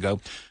places to go.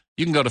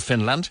 You can go to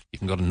Finland. You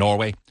can go to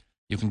Norway.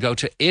 You can go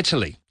to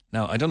Italy.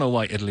 Now, I don't know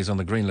why Italy's on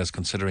the green list,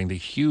 considering the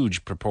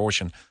huge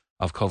proportion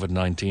of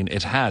COVID-19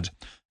 it had.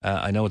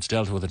 I know it's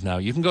dealt with it now.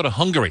 You can go to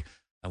Hungary,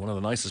 one of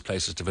the nicest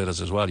places to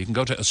visit as well. You can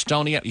go to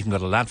Estonia. You can go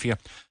to Latvia.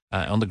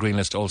 On the green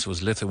list also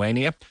is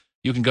Lithuania.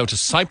 You can go to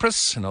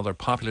Cyprus, another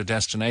popular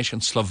destination,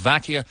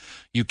 Slovakia.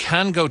 You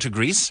can go to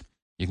Greece.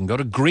 You can go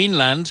to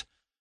Greenland,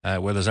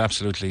 where there's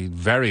absolutely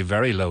very,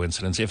 very low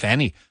incidence, if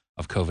any,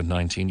 of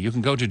COVID-19. You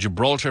can go to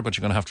Gibraltar, but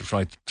you're going to have to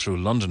fly through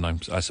London,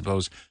 I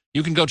suppose.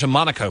 You can go to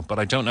Monaco, but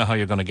I don't know how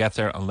you're going to get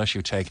there unless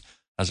you take,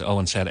 as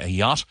Eoghan said, a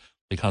yacht,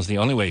 because the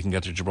only way you can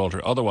get to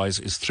Gibraltar otherwise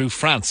is through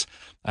France.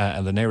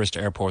 And the nearest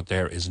airport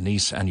there is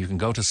Nice, and you can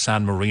go to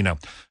San Marino.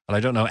 And I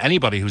don't know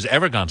anybody who's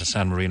ever gone to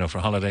San Marino for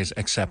holidays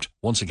except,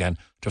 once again,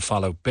 to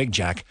follow Big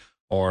Jack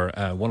or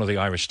one of the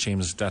Irish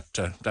teams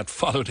that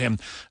followed him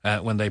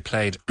when they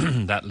played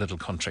that little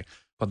country.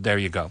 But there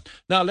you go.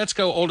 Now let's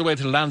go all the way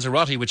to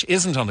Lanzarote, which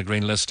isn't on the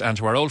green list, and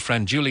to our old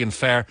friend Julian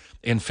Fair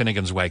in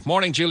Finnegan's Wake.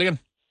 Morning, Julian.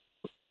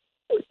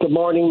 Good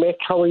morning, Mick.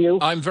 How are you?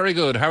 I'm very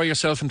good. How are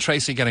yourself and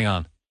Tracy getting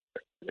on?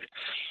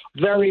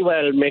 Very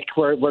well, Mick.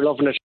 We're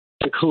loving it.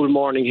 A cool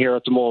morning here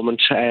at the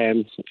moment,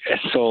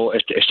 so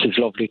it is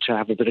lovely to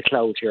have a bit of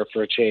cloud here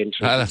for a change.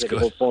 That's good.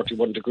 About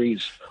 41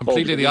 degrees.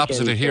 Completely the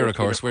opposite of here, of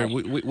course.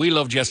 We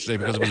loved yesterday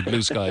because it was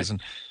blue skies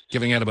and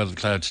giving out about the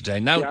cloud today.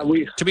 Now,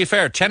 to be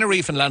fair,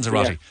 Tenerife and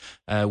Lanzarote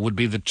would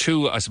be the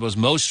two, I suppose,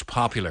 most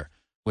popular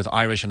with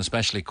Irish and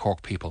especially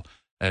Cork people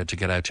to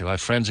get out to. I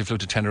have friends who flew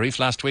to Tenerife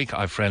last week.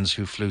 I have friends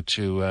who flew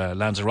to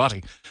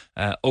Lanzarote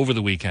over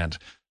the weekend.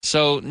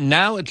 So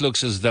now it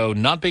looks as though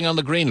not being on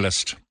the green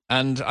list,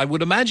 and I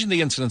would imagine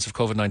the incidence of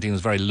COVID-19 is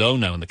very low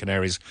now in the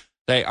Canaries,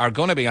 they are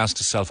going to be asked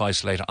to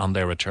self-isolate on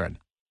their return.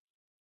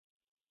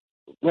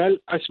 Well,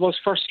 I suppose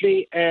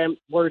firstly,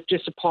 we're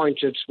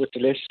disappointed with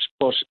the list,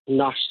 but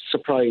not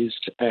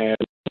surprised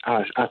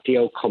at the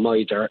outcome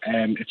either.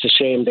 It's a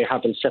shame they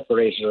haven't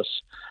separated us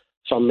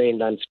from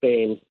mainland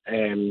Spain,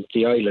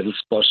 the islands,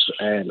 but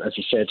as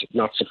I said,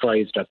 not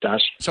surprised at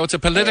that. So it's a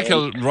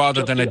political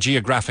rather than a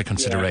geographic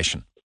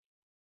consideration.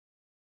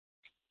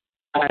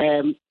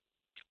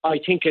 I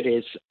think it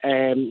is.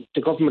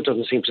 The government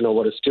doesn't seem to know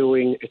what it's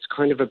doing. It's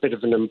kind of a bit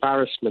of an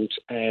embarrassment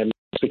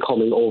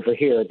becoming over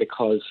here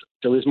because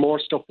there is more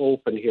stuff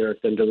open here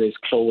than there is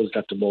closed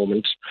at the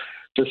moment.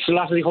 There's a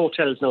lot of the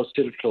hotels now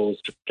still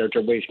closed. They're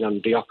waiting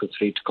on the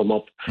occupancy to come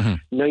up.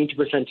 90%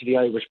 of the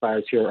Irish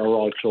bars here are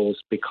all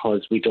closed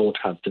because we don't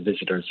have the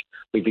visitors.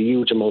 We have a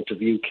huge amount of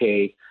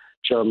UK,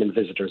 German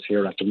visitors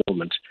here at the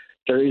moment.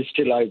 There is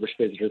still Irish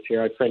visitors here.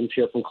 I have friends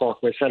here from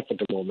Cork myself at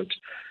the moment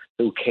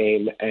who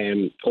came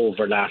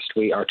over last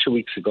week or 2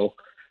 weeks ago.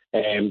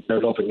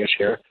 They're loving it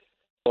here.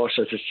 But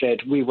as I said,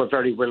 we were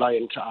very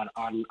reliant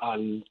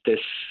on this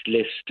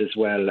list as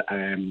well,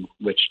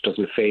 which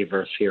doesn't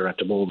favour us here at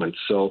the moment.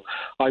 So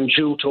I'm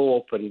due to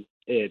open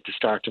the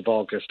start of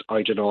August,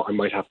 I don't know, I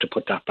might have to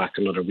put that back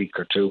another week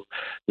or two.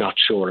 Not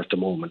sure at the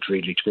moment,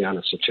 really, to be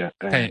honest with you.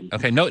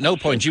 Okay. No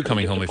point you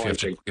coming home if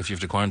you have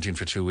to quarantine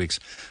for 2 weeks.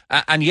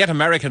 And yet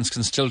Americans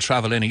can still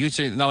travel in.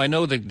 Now, I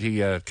know that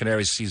the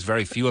Canaries sees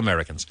very few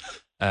Americans,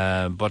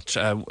 but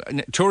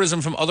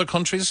tourism from other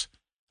countries,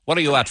 what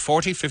are you at,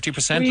 40,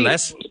 50%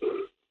 less?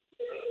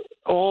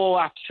 Oh,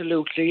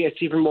 absolutely.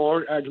 It's even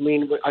more. I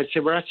mean, I'd say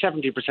we're at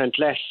 70%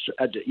 less.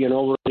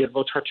 We're at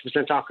about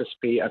 30%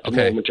 occupancy at the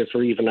moment, if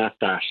we're even at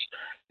that.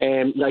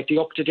 Like the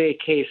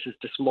up-to-date cases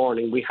this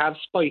morning, we have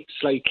spiked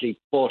slightly,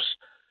 but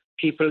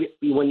people,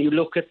 when you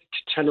look at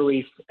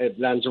Tenerife,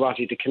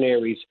 Lanzarote, the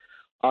Canaries,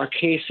 our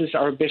cases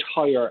are a bit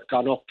higher,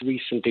 gone up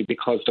recently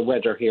because the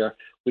weather here.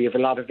 We have a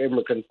lot of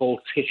immigrant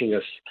boats hitting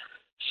us.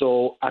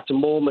 So at the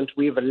moment,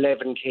 we have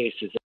 11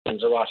 cases in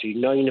Lanzarote.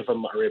 9 of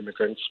them are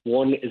immigrants.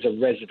 1 is a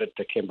resident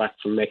that came back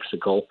from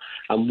Mexico,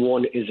 and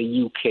 1 is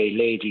a UK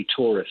lady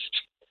tourist.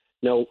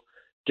 Now,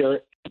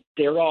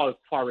 they're all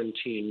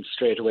quarantined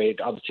straight away.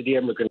 Obviously, the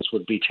immigrants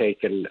would be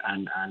taken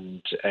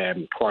and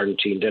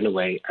quarantined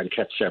anyway and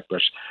kept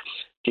separate.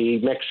 The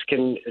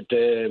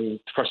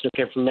person who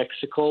came from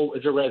Mexico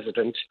is a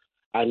resident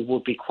and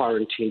would be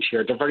quarantined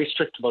here. They're very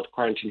strict about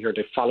quarantine here.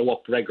 They follow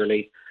up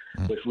regularly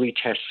with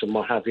retests and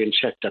what have you, and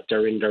check that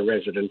they're in their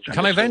residence.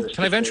 Can I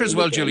venture as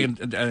well, Julian,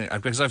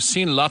 because I've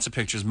seen lots of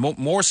pictures,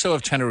 more so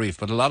of Tenerife,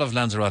 but a lot of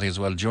Lanzarote as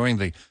well during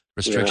the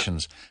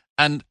restrictions. Yeah.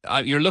 And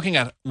you're looking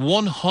at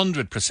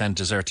 100%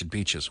 deserted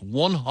beaches,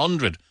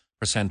 100%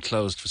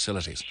 closed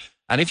facilities.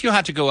 And if you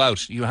had to go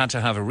out, you had to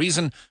have a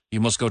reason.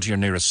 You must go to your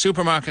nearest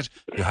supermarket.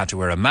 You had to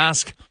wear a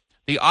mask.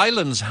 The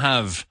islands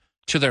have,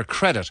 to their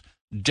credit,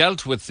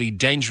 dealt with the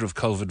danger of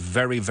COVID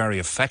very, very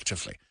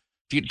effectively.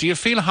 Do you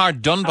feel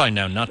hard done by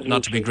now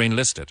not to be green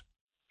listed?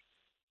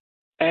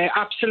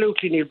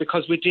 Absolutely, Neil,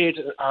 because we did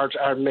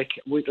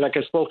like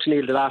I spoke to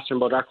Neil the last time,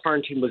 but our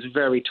quarantine was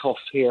very tough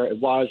here. It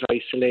was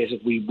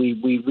isolated. We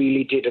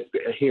really did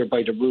adhere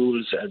by the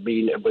rules. I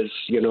mean, it was,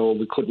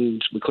 we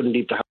couldn't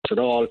leave the house at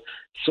all.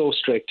 So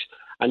strict.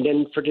 And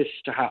then for this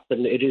to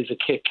happen, it is a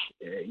kick.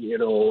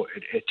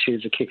 It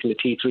is a kick in the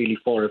teeth really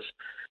for us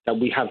that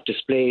we have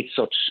displayed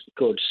such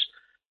good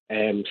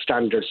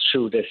standards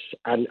through this,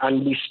 and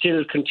we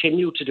still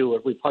continue to do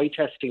it. We've high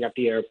testing at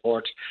the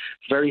airport,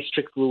 very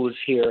strict rules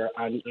here,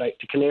 and like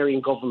the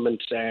Canarian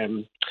government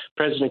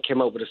president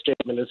came out with a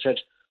statement and said,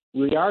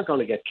 we are going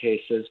to get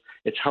cases,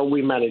 it's how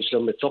we manage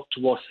them, it's up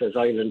to us as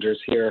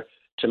islanders here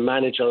to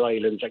manage our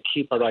islands and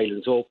keep our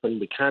islands open.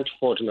 We can't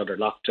afford another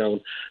lockdown,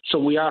 so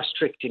we are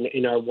strict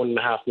in our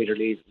 1.5 metre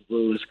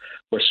rules.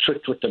 We're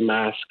strict with the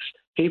masks.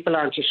 People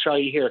aren't as shy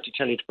here to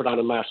tell you to put on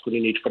a mask when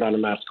you need to put on a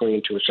mask going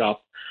into a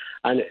shop.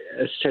 And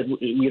as I said,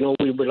 we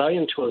rely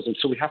on tourism,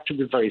 so we have to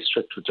be very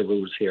strict with the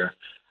rules here.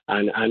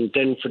 And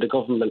then for the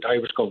government,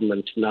 Irish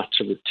government, not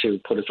to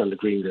put us on the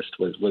green list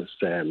was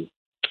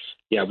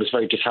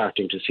very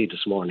disheartening to see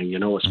this morning,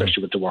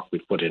 especially with the work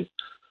we've put in.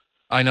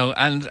 I know,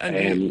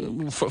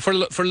 and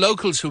for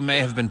locals who may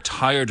have been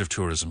tired of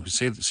tourism, who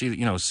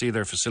see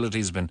their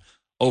facilities been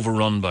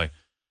overrun by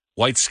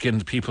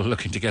white-skinned people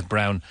looking to get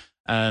brown,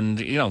 and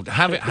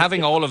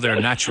having all of their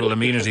natural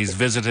amenities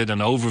visited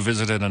and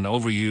over-visited and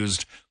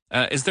overused.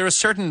 Is there a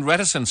certain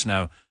reticence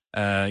now,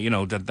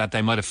 that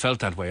they might have felt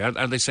that way?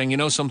 Are they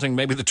saying, something,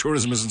 maybe the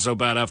tourism isn't so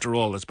bad after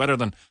all? It's better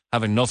than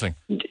having nothing.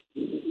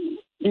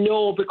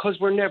 No, because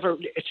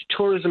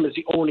tourism is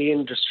the only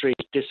industry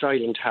this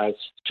island has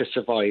to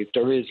survive.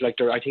 There is,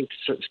 I think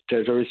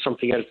there is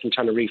something else in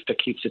Tenerife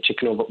that keeps it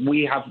ticking over.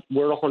 We're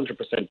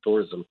 100%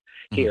 tourism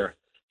here.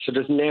 So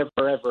there's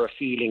never ever a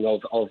feeling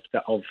of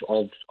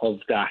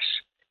that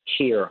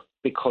here,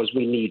 because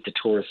we need the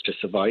tourists to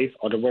survive.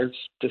 Otherwise,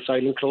 this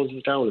island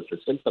closes down.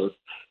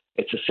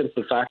 It's a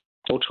simple fact.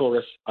 No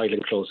tourists,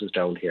 island closes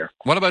down here.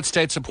 What about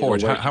state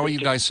support? How are you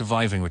guys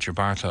surviving with your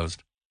bar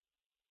closed?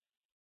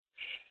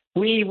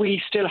 We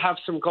still have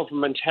some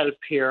government help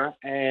here.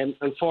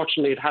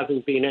 Unfortunately, it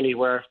hasn't been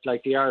anywhere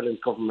like the Ireland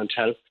government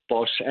help,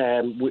 but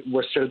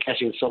we're still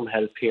getting some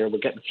help here. We're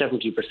getting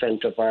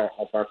 70% of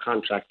our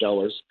contract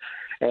hours.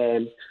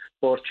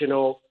 But, missing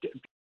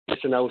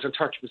out on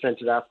 30%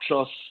 of that,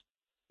 plus,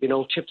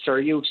 tips are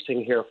a huge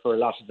thing here for a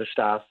lot of the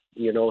staff,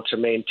 to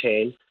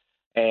maintain.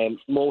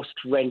 Most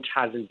rent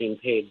hasn't been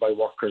paid by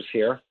workers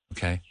here.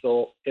 Okay.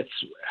 So it's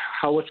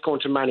how it's going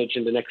to manage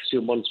in the next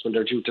few months when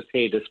they're due to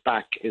pay this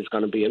back is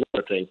going to be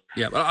another thing.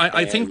 Yeah, well,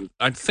 I think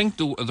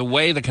the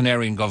way the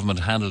Canarian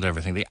government handled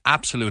everything, the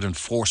absolute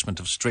enforcement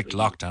of strict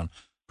lockdown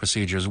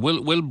procedures,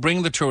 will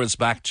bring the tourists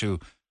back to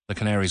the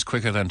Canaries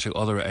quicker than to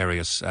other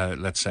areas,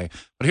 let's say.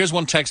 But here's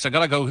one text. I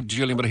gotta go,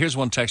 Julian. But here's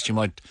one text you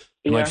might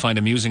find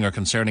amusing or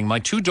concerning. My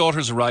 2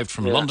 daughters arrived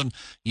from London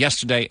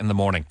yesterday in the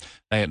morning.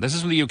 This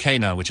is from the UK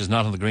now, which is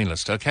not on the green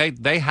list. Okay,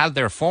 they had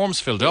their forms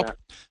filled up,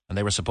 and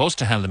they were supposed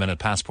to hand them in at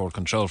passport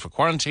control for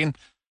quarantine,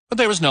 but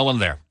there was no one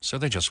there, so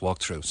they just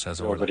walked through.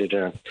 Says nobody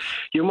there.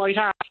 You might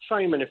ask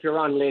Simon if you're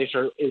on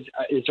later. Is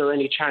there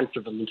any chance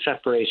of them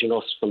separating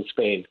us from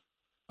Spain?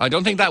 I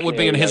don't think that would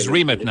be in his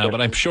remit now, but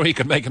I'm sure he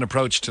could make an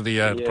approach to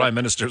the Prime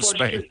Minister of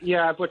Spain.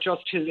 Yeah, but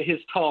just his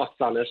thoughts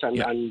on it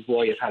and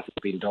why it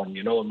hasn't been done,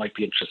 it might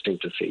be interesting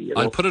to see.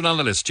 I'll put it on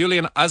the list.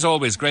 Julian, as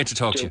always, great to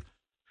talk to you.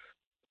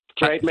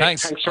 Great, mate.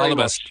 Thanks. Thanks all very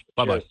the best. much.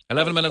 Bye-bye. Cheers.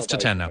 11 minutes to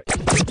 10 now.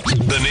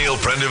 The Neil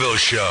Prendeville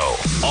Show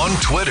on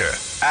Twitter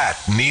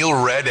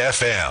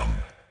 @NeilRedFM.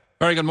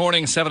 Very good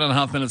morning,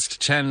 7.5 minutes to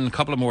 10. A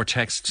couple of more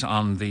texts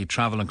on the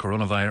travel and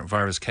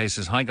coronavirus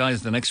cases. Hi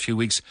guys, the next few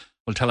weeks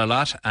will tell a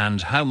lot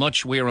and how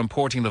much we are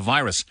importing the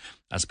virus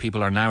as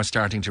people are now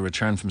starting to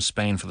return from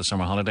Spain for the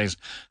summer holidays.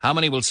 How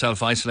many will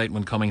self-isolate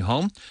when coming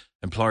home?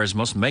 Employers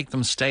must make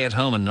them stay at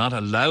home and not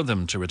allow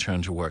them to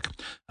return to work.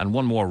 And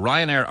one more,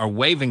 Ryanair are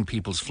waiving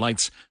people's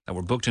flights that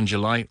were booked in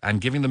July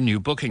and giving them new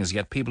bookings,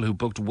 yet people who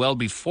booked well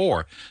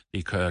before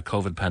the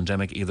COVID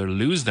pandemic either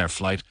lose their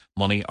flight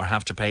money or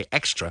have to pay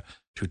extra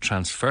to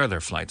transfer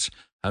their flights.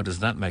 How does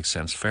that make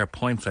sense? Fair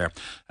point there.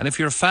 And if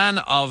you're a fan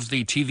of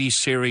the TV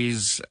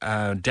series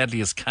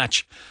Deadliest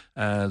Catch,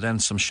 then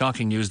some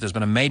shocking news. There's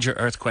been a major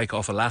earthquake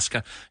off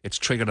Alaska. It's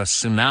triggered a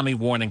tsunami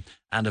warning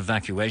and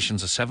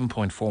evacuations. A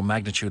 7.4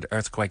 magnitude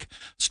earthquake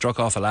struck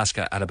off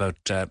Alaska at about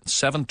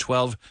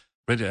 7:12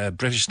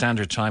 British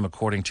Standard Time,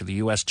 according to the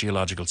U.S.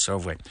 Geological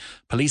Survey.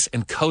 Police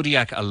in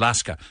Kodiak,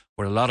 Alaska,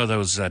 where a lot of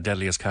those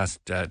Deadliest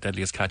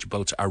Catch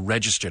boats are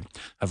registered,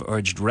 have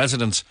urged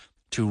residents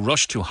to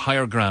rush to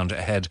higher ground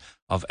ahead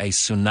of a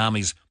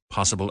tsunami's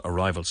possible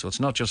arrival. So it's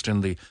not just in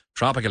the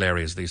tropical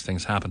areas these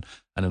things happen,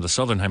 and in the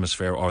southern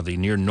hemisphere, or the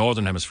near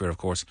northern hemisphere, of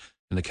course,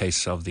 in the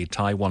case of the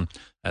Taiwan.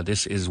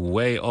 This is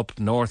way up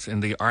north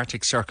in the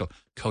Arctic Circle,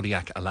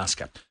 Kodiak,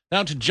 Alaska.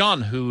 Now to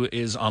John, who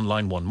is on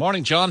line 1.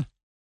 Morning, John.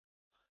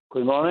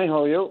 Good morning,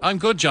 how are you? I'm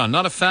good, John.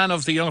 Not a fan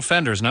of the young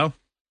offenders, no?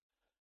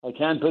 I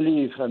can't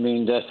believe,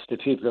 that the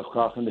people of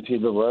Cork and the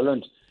people of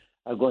Ireland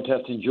are going to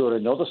have to endure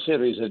another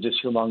series of this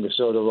humongous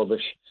load of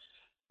rubbish.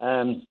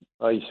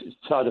 I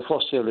saw the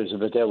first series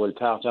of it there,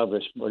 part of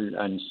it,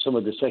 and some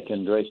of the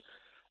second, right?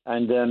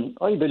 And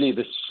I believe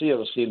it's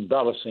seriously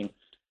embarrassing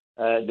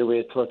the way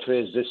it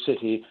portrays this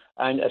city,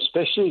 and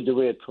especially the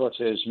way it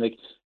portrays the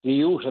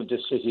youth of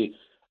this city.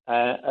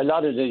 A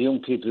lot of the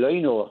young people I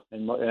know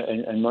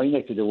in my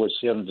neck of the woods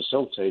here on the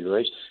south side,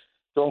 right,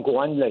 don't go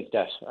on like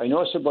that. I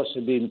know it's supposed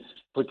to be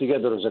put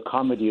together as a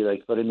comedy,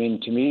 but to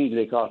me,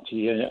 like RT,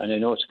 and I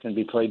know it can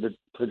be private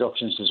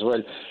productions as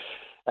well,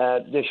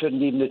 they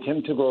shouldn't even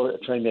attempt to go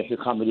try and make a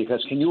comedy,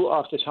 because can you,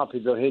 off the top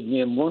of your head,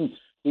 name one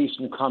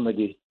decent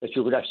comedy that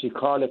you could actually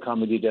call a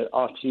comedy that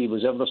RT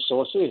was ever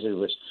associated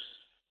with?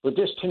 But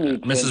this, to me...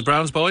 Mrs.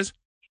 Brown's Boys?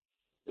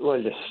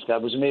 Well,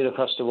 that was made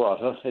across the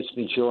water. It's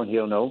been shown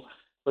here now.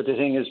 But the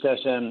thing is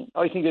that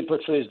I think it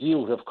portrays the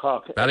youth of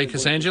Cork.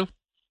 Ballykiss Angel?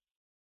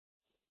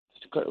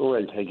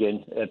 Well,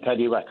 again,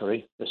 Paddy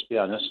Wackery, let's be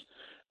honest.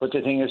 But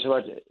the thing is,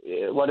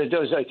 what it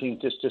does, I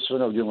think, this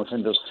one of young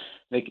offenders,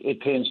 it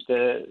paints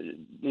the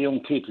young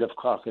people of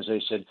Cork, as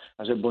I said,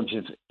 as a bunch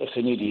of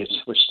effing idiots,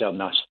 which they're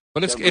not.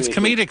 But it's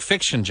comedic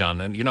fiction,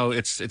 John, and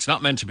it's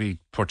not meant to be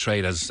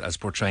portrayed as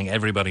portraying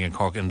everybody in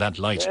Cork in that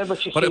light. Yeah,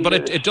 but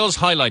it does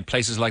highlight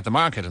places like the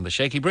Market and the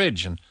Shaky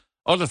Bridge and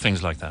other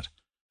things like that.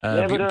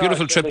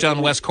 Beautiful trip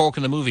down West Cork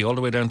in the movie, all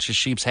the way down to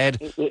Sheep's Head.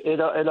 It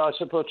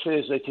also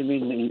portrays, the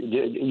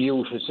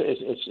youth.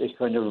 It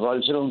kind of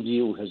revolves around the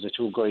youth as the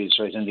two guys,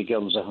 right, and the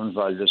girls are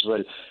involved as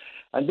well.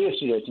 And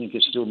basically, I think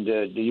it's doing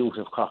the youth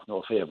of Cork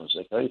no favours.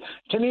 Right?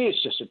 To me,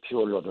 it's just a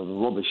pure load of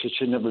rubbish. It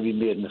should never be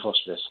made in the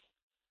first place.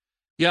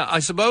 Yeah, I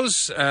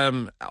suppose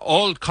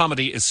all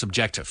comedy is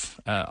subjective.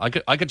 I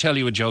could tell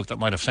you a joke that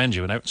might offend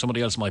you, and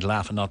somebody else might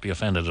laugh and not be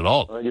offended at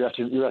all. Well, you have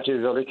to be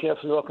very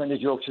careful what kind of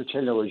jokes you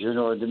tell now.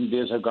 The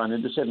days have gone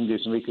in the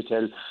 70s, and we could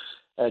tell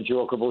a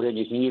joke about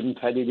anything. Even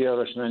Paddy the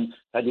Irishman,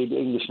 Paddy the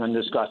Englishman,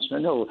 the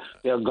Scotsman. No,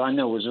 they're gone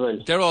now as well.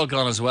 They're all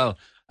gone as well.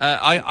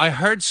 I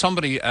heard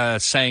somebody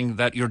saying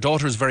that your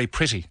daughter is very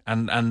pretty,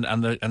 and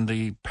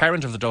the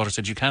parent of the daughter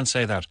said you can't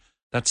say that.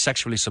 That's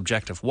sexually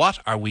subjective. What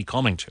are we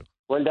coming to?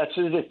 Well, that's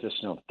ridiculous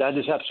now. That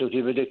is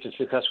absolutely ridiculous,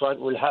 because what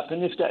will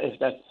happen if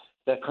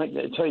that kind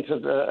of type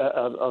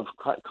of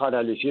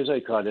cardiology, as I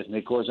call it, and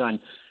it goes on,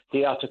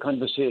 the art of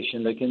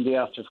conversation, like in the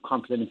art of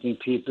complimenting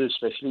people,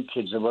 especially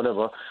kids or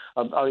whatever,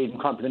 or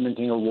even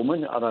complimenting a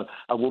woman, or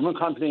a woman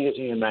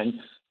complimenting a man,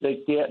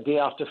 like the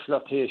art of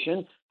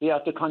flirtation, the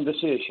art of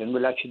conversation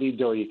will actually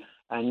die,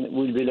 and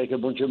we'll be like a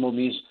bunch of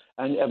mummies,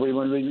 and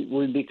everyone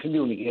will be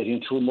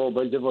communicating through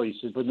mobile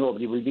devices, but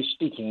nobody will be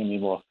speaking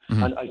anymore.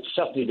 Mm-hmm. And I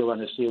certainly don't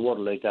want to see a world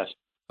like that.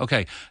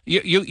 Okay,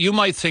 you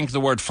might think the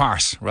word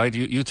farce, right?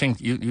 You think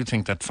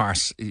that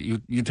farce.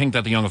 You think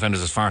that the Young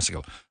Offenders is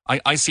farcical.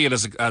 I see it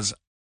as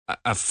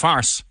a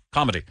farce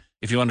comedy,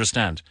 if you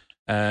understand.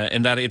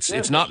 In that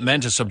it's not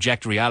meant to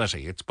subject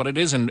reality, but it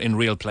is in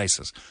real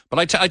places. But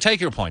I take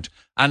your point,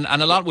 and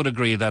a lot would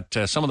agree that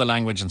some of the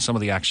language and some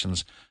of the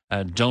actions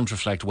don't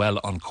reflect well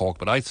on Cork.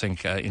 But I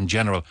think in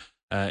general,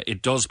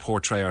 it does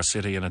portray our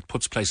city and it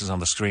puts places on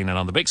the screen and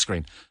on the big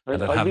screen that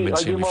haven't been I'd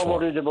seen be more before.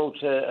 worried about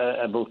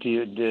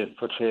the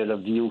portrayal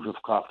of the youth of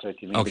Cork. Okay.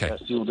 Because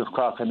the youth of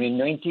Cork,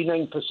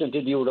 99% of the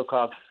youth of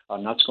Cork are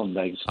not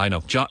scumbags. I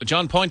know.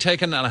 John, point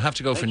taken, and I have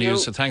to go for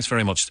news, so thanks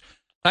very much.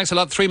 Thanks a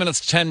lot. 3 minutes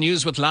to 10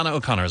 news with Lana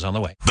O'Connor is on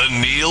the way. The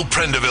Neil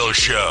Prendeville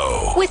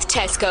Show. With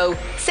Tesco.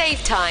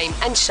 Save time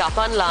and shop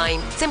online.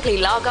 Simply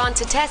log on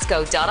to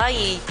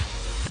tesco.ie.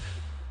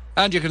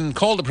 And you can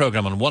call the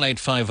programme on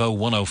 1850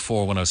 104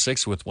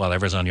 106 with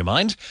whatever's on your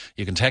mind.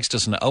 You can text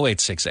us on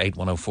 0868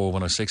 104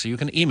 106, or you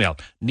can email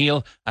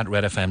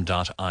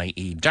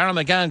neil@redfm.ie.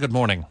 Darren McGann, good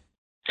morning.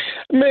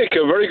 Mick,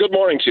 a very good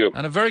morning to you.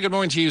 And a very good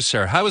morning to you,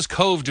 sir. How is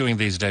Cove doing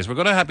these days? We're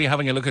going to be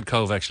having a look at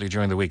Cove, actually,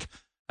 during the week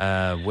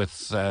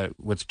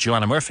with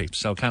Joanna Murphy.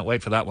 So can't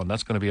wait for that one.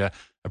 That's going to be a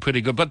pretty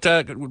good. But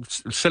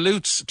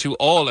salutes to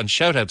all and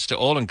shout-outs to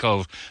all in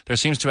Cove. There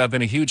seems to have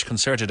been a huge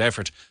concerted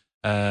effort.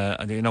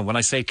 When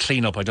I say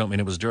clean up, I don't mean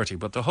it was dirty,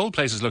 but the whole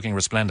place is looking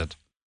resplendent.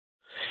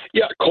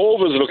 Yeah,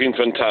 Cove is looking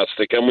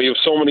fantastic, and we have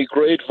so many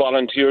great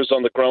volunteers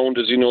on the ground,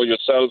 as you know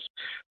yourself,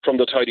 from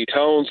the tidy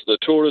towns, the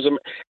tourism.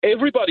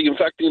 Everybody, in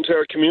fact, the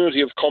entire community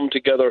have come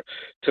together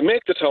to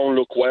make the town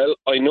look well.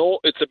 I know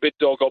it's a bit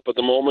dug up at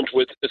the moment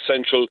with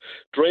essential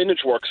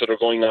drainage works that are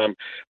going on,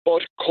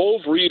 but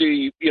Cove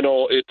really,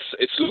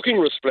 it's looking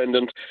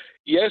resplendent.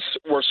 Yes,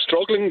 we're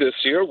struggling this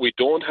year. We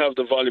don't have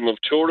the volume of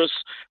tourists.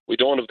 We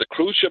don't have the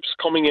cruise ships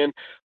coming in.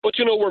 But,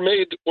 we're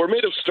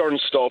made of stern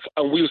stuff,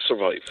 and we'll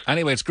survive.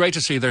 Anyway, it's great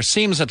to see. There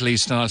seems at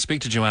least, and I'll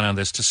speak to Joanna on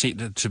this,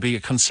 to be a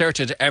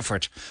concerted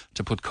effort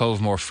to put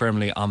Cove more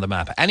firmly on the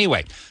map.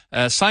 Anyway,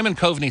 Simon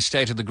Coveney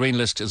stated the Green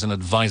List is an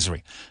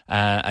advisory.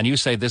 And you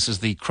say this is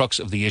the crux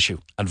of the issue,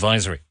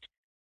 advisory.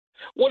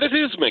 Well, it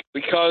is, Mick,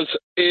 because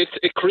it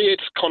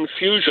creates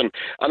confusion.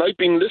 And I've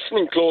been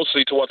listening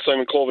closely to what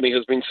Simon Coveney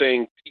has been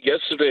saying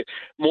yesterday,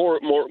 more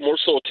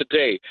so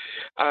today.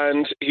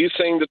 And he's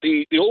saying that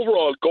the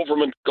overall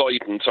government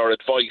guidance or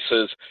advice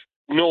is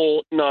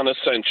no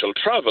non-essential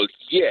travel.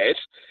 Yet,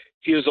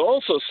 he is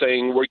also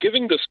saying we're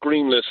giving this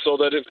green list so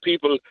that if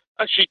people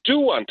actually do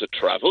want to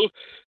travel,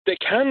 they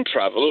can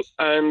travel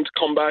and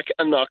come back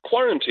and not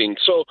quarantine.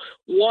 So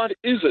what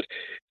is it?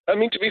 I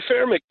mean, to be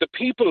fair, Mick, the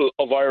people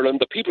of Ireland,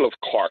 the people of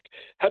Cork,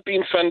 have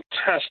been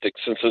fantastic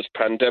since this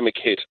pandemic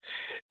hit.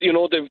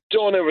 They've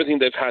done everything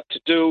they've had to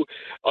do.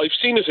 I've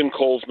seen it in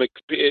Cove, Mick,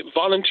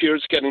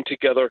 volunteers getting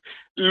together,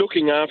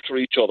 looking after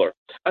each other.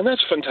 And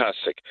that's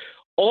fantastic.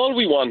 All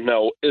we want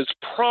now is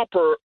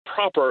proper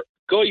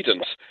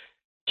guidance.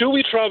 Do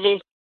we travel?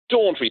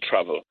 Don't we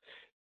travel?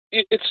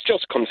 It's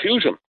just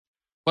confusion.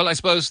 Well, I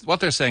suppose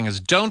what they're saying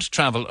is don't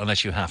travel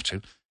unless you have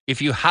to.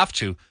 If you have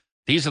to,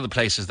 these are the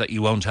places that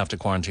you won't have to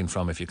quarantine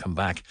from if you come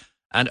back,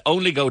 and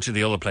only go to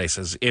the other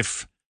places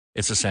if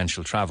it's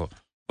essential travel.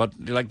 But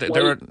there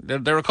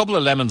are a couple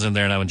of lemons in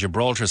there now in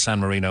Gibraltar, San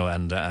Marino,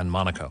 and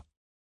Monaco.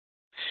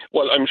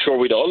 Well, I'm sure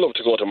we'd all love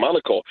to go to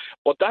Monaco,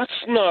 but that's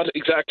not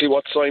exactly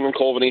what Simon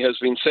Coveney has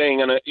been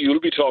saying, and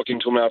you'll be talking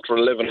to him after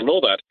 11 to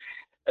know that.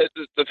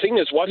 The thing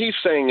is, what he's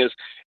saying is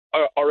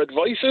our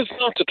advice is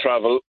not to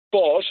travel,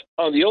 but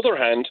on the other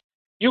hand,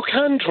 you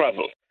can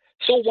travel.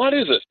 So what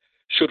is it?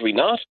 Should we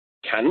not?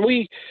 Can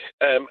we?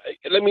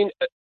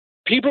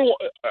 People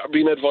are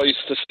being advised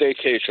to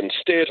staycation,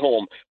 stay at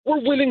home.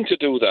 We're willing to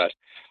do that.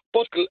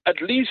 But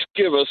at least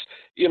give us,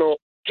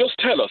 just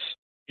tell us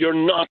you're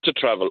not to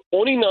travel.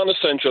 Only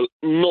non-essential,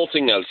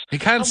 nothing else. He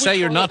can't say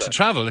you're not to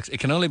travel. It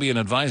can only be an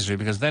advisory,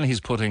 because then he's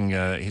putting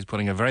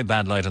a very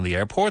bad light on the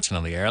airports and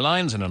on the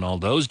airlines and on all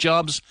those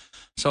jobs.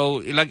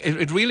 So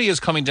it really is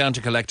coming down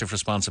to collective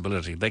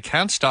responsibility. They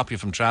can't stop you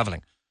from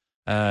travelling.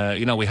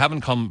 We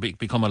haven't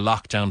become a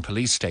lockdown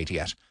police state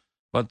yet.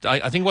 But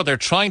I think what they're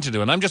trying to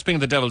do, and I'm just being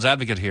the devil's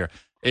advocate here,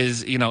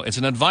 is, it's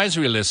an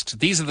advisory list.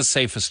 These are the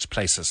safest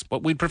places,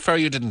 but we'd prefer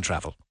you didn't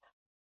travel.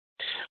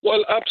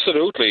 Well,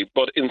 absolutely.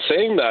 But in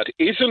saying that,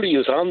 Italy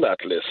is on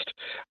that list.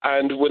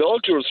 And with all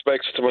due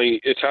respects to my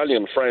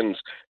Italian friends,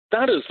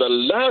 that is the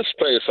last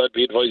place I'd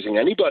be advising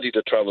anybody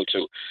to travel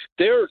to.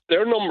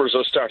 Their numbers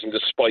are starting to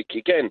spike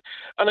again.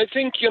 And I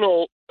think,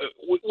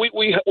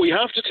 we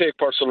have to take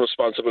personal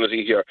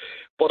responsibility here.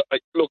 But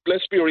look,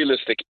 let's be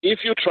realistic. If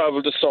you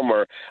travel this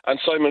summer, and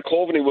Simon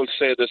Coveney will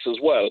say this as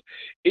well,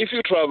 if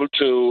you travel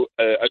to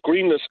a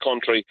green list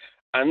country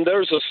and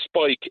there's a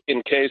spike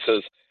in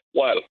cases,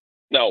 well,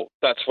 now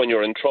that's when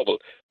you're in trouble.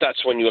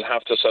 That's when you'll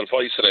have to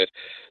self-isolate.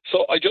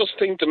 So I just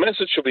think the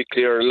message should be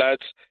clear,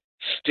 lads.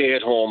 Stay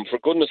at home. For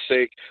goodness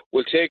sake,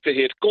 we'll take the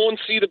hit. Go and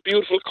see the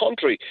beautiful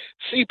country.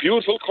 See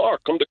beautiful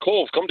Cork. Come to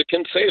Cove. Come to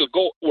Kinsale.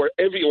 Go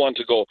wherever you want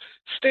to go.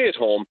 Stay at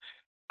home.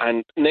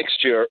 And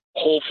next year,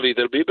 hopefully,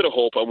 there'll be a bit of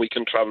hope and we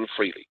can travel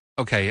freely.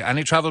 Okay.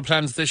 Any travel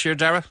plans this year,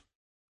 Dara?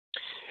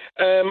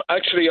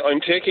 Actually,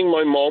 I'm taking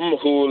my mum,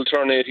 who will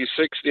turn 86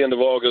 at the end of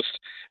August.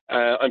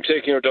 I'm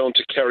taking her down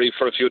to Corry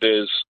for a few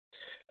days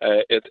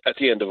at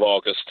the end of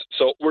August.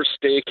 So we're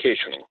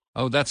staycationing.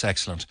 Oh, that's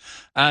excellent.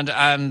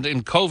 And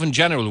in Cove in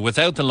general,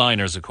 without the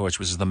liners, of course,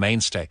 which is the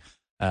mainstay,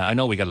 I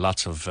know we get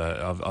lots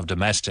of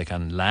domestic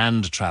and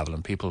land travel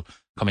and people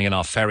coming in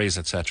off ferries,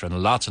 etc.,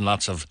 and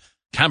lots of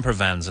camper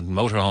vans and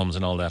motorhomes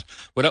and all that.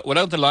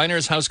 Without the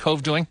liners, how's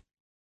Cove doing?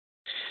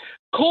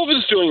 Cove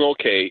is doing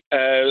okay.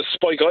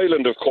 Spike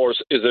Island, of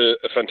course, is a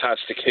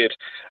fantastic hit,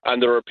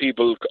 and there are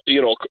people,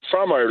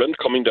 from Ireland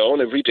coming down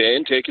every day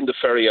and taking the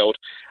ferry out.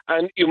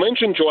 And you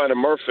mentioned Joanna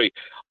Murphy.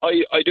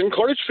 I'd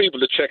encourage people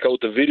to check out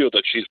the video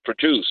that she's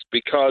produced,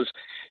 because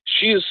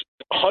she is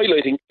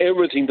highlighting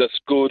everything that's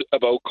good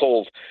about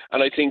Cove.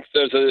 And I think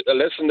there's a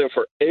lesson there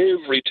for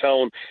every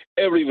town,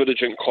 every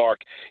village in Cork.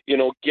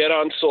 Get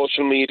on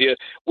social media.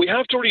 We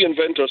have to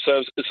reinvent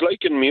ourselves. It's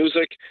like in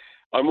music.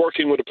 I'm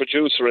working with a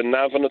producer in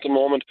Navan at the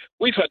moment.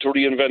 We've had to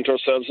reinvent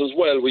ourselves as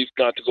well. We've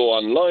got to go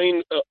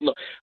online.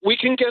 We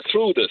can get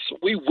through this.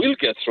 We will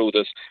get through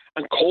this,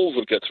 and Cove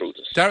will get through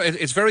this. Darragh,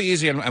 it's very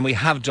easy, and we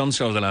have done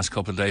so over the last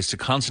couple of days, to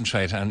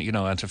concentrate and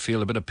to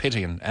feel a bit of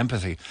pity and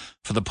empathy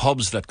for the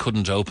pubs that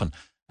couldn't open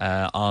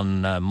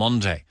on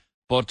Monday.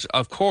 But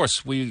of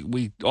course,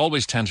 we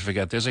always tend to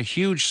forget there's a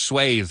huge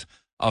swathe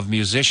of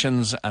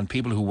musicians and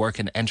people who work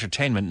in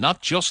entertainment,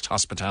 not just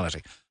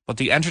hospitality, but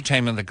the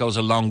entertainment that goes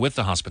along with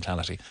the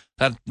hospitality,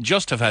 that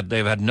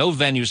they've had no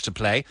venues to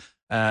play.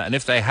 And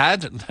if they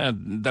had,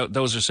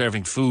 those are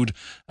serving food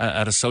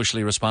at a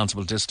socially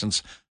responsible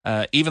distance.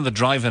 Even the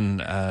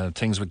drive-in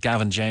things with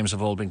Gavin James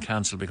have all been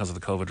cancelled because of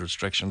the COVID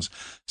restrictions.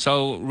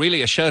 So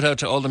really a shout out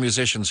to all the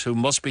musicians who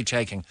must be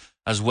taking,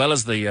 as well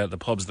as the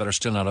pubs that are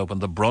still not open,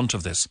 the brunt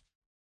of this.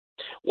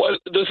 Well,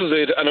 this is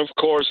it. And of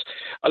course,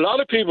 a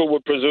lot of people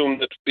would presume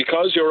that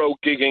because you're out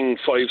gigging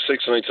 5-6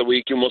 nights a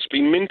week, you must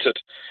be minted.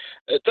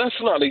 That's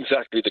not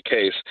exactly the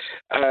case.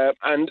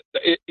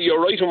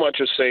 You're right in what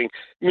you're saying.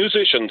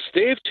 Musicians,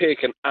 they've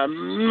taken a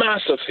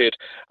massive hit.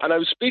 And I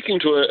was speaking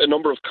to a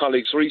number of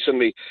colleagues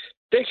recently.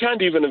 They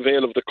can't even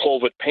avail of the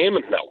COVID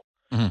payment now.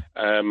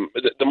 Mm-hmm.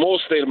 The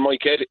most they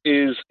might get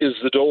is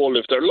the dole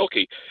if they're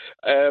lucky.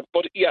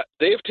 But yeah,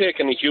 they've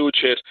taken a huge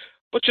hit.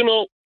 But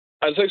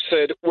as I've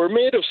said, we're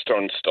made of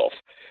stern stuff.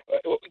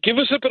 Give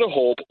us a bit of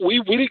hope. We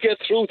will get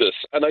through this.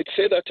 And I'd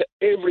say that to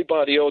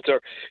everybody out there,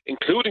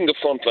 including the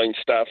frontline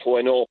staff who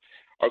I know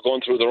are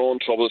going through their own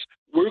troubles.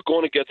 We're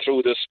going to get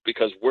through this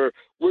because we're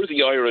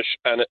the Irish.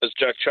 And as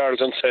Jack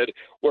Charlton said,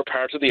 we're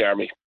part of the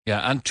army.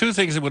 Yeah, and two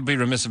things it would be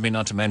remiss of me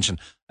not to mention.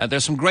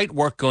 There's some great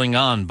work going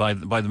on by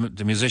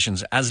the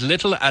musicians, as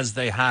little as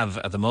they have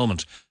at the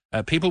moment.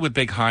 People with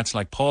big hearts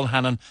like Paul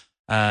Hannon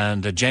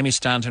and Jamie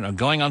Stanton are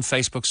going on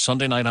Facebook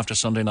Sunday night after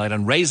Sunday night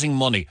and raising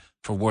money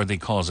for worthy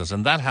causes,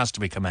 and that has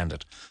to be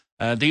commended.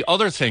 The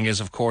other thing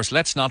is, of course,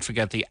 let's not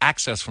forget the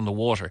access from the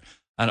water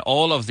and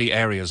all of the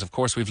areas. Of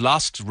course, we've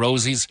lost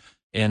Rosie's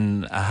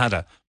in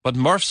Ahada, but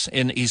Murph's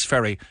in East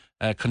Ferry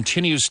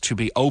continues to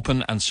be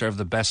open and serve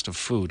the best of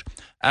food,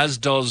 as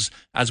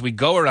we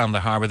go around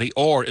the harbour, the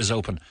Ore is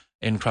open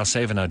in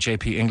Crosshaven now.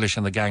 JP English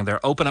and the gang,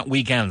 they're open at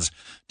weekends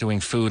doing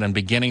food and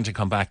beginning to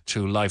come back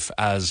to life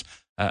as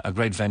a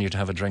great venue to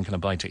have a drink and a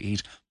bite to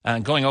eat.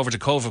 And going over to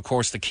Cove, of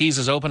course, the Quays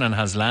is open and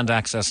has land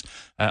access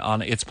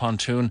on its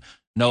pontoon.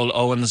 Noel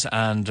Owens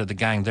and the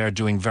gang, they're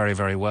doing very,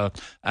 very well.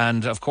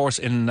 And of course,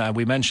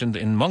 we mentioned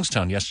in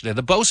Monkstown yesterday,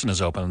 the Bosun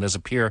is open and there's a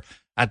pier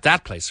at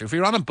that place. So if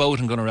you're on a boat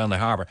and going around the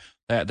harbour,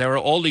 there are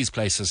all these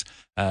places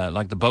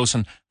like the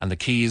Bosun and the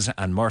Quays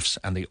and Murph's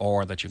and the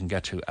Ore that you can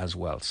get to as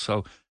well.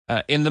 So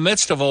in the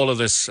midst of all of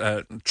this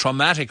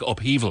traumatic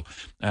upheaval,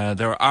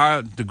 there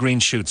are the green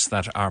shoots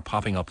that are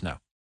popping up now.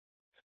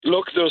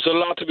 Look, there's a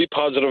lot to be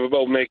positive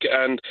about, Mick,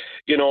 and,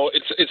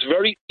 it's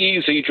very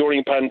easy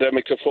during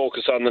pandemic to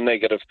focus on the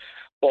negative.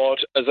 But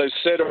as I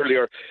said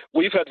earlier,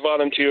 we've had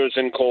volunteers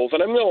in Cove,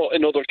 and I know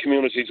in other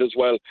communities as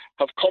well,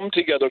 have come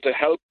together to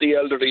help the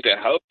elderly, to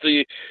help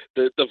the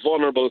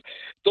vulnerable.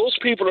 Those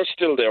people are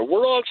still there.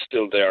 We're all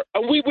still there,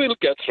 and we will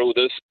get through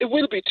this. It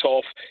will be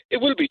tough.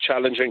 It will be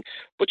challenging.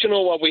 But you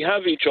know what? We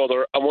have each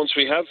other, and once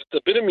we have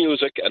the bit of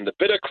music and the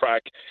bit of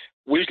crack,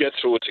 we'll get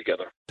through it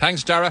together.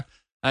 Thanks, Darragh.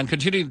 And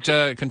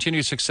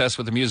continued success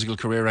with the musical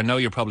career. I know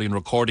you're probably in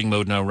recording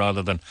mode now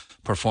rather than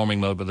performing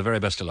mode, but the very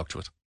best of luck to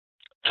it.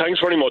 Thanks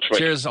very much, Mike.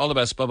 Cheers, all the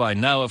best, bye-bye.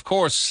 Now, of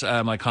course,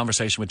 my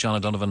conversation with John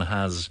O'Donovan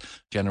has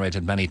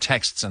generated many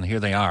texts, and here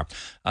they are.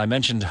 I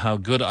mentioned how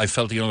good I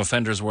felt the Young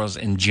Offenders was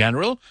in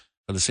general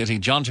for the city.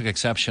 John took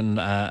exception,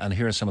 and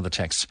here are some of the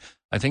texts.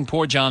 I think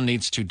poor John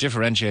needs to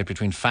differentiate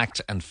between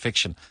fact and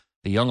fiction.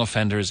 The Young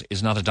Offenders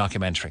is not a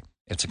documentary.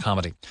 It's a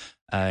comedy.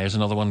 Here's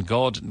another one.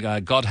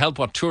 God help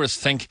what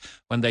tourists think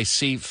when they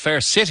see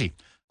Fair City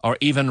or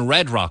even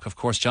Red Rock. Of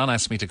course, John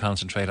asked me to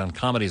concentrate on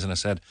comedies, and I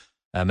said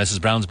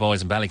Mrs. Brown's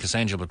Boys and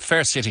Ballycasangel, but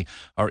Fair City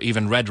or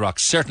even Red Rock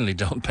certainly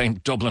don't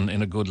paint Dublin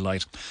in a good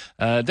light.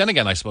 Then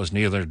again, I suppose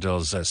neither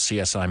does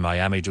CSI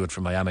Miami do it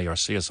for Miami or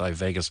CSI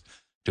Vegas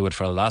do it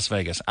for Las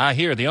Vegas.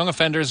 Here, the Young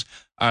Offenders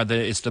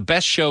it's the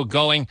best show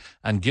going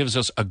and gives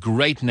us a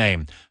great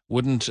name.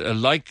 Wouldn't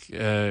like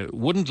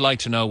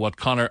to know what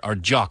Connor or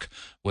Jock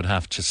would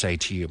have to say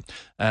to you.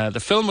 The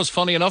film was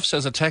funny enough,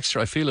 says a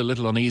texter. I feel a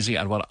little uneasy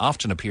at what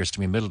often appears to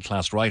be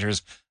middle-class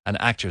writers and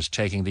actors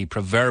taking the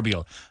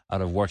proverbial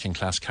out of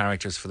working-class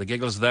characters for the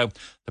giggles, though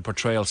the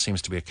portrayal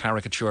seems to be a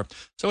caricature.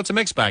 So it's a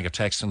mixed bag of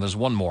text, and there's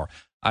one more.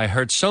 I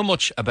heard so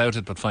much about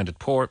it, but find it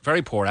poor,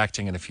 very poor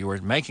acting. And if you were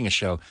making a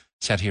show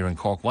set here in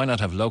Cork, why not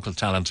have local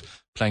talent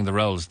playing the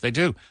roles? They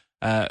do,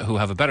 who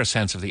have a better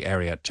sense of the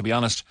area. To be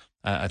honest,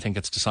 I think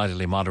it's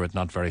decidedly moderate,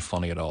 not very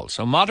funny at all.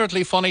 So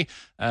moderately funny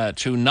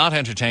to not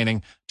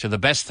entertaining to the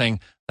best thing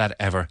that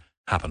ever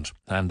happened.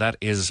 And that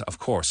is, of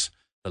course,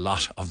 the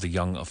lot of the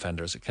young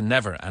offenders. It can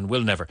never and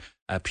will never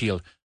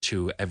appeal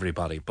to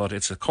everybody. But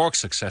it's a Cork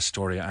success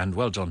story, and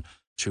well done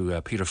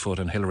to Peter Foote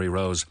and Hilary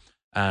Rose,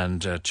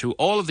 and to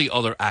all of the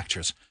other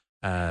actors,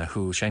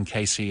 Shane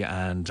Casey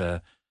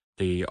and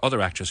the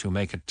other actors who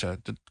make it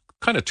the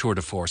kind of tour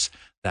de force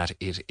that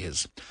it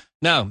is.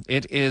 Now,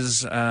 it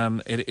is a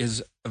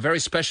very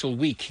special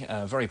week,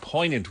 a very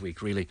poignant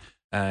week, really,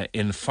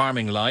 in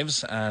farming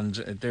lives, and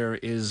there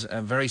is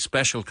a very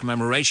special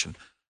commemoration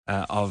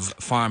of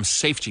Farm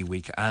Safety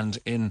Week. And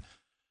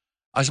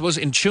I suppose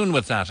in tune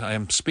with that, I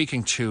am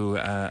speaking to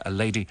a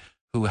lady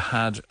who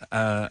had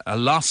a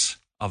loss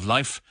of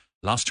life,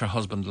 lost her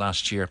husband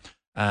last year,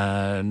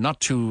 not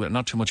too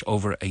much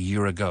over a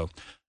year ago.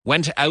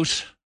 Went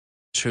out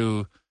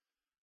to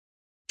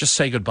just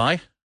say goodbye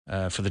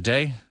for the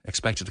day,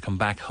 expected to come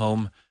back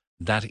home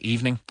that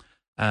evening.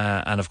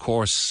 And of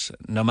course,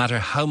 no matter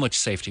how much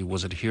safety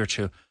was adhered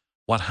to,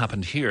 what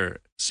happened here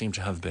seemed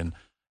to have been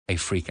a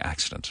freak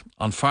accident.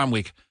 On Farm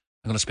Week,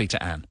 I'm going to speak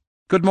to Anne.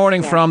 Good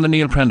morning from the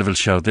Neil Prendeville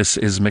Show. This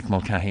is Mick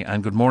Mulcahy,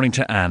 and good morning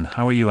to Anne.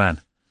 How are you,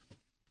 Anne?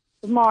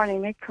 Good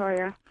morning, Mick. How are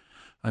you?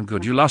 I'm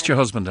good. You lost your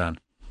husband, Anne?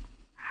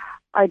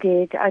 I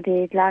did.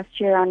 Last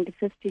year on the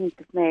 15th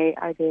of May,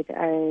 I did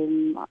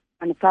on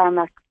a farm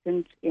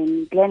accident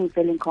in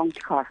Glenville in County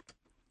Cork.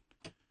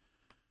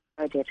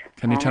 I did.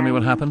 Can you tell me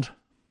what happened?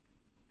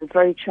 It was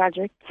very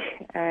tragic.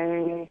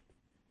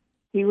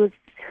 He was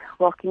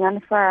working on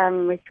a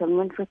farm. My son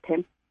went with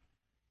him.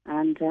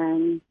 And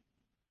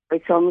my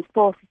son was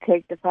supposed to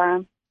take the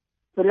farm.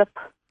 Philip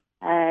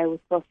was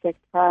supposed to take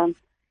the farm.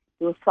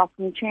 He was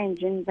swapping and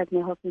changing, like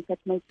my husband said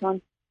to my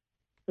son.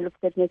 Philip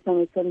said to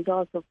my son is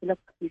also Philip.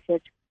 He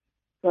said, do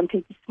you want to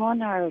take this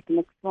one or the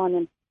next one?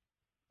 And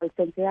I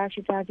said, yeah,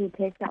 Dad, you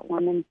take that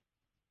one. And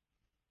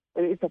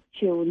it's up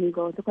to you. And he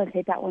goes, look, I'll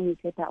take that one, you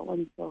take that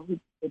one. So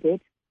they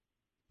did.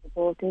 They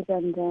both did.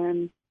 And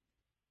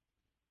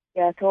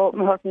so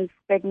my husband's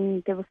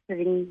bedding, they were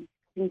sitting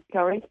in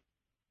Corry.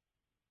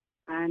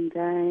 And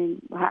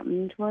what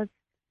happened was,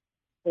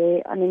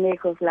 on an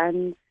acre of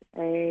land,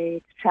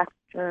 the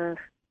tractor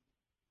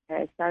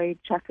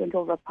went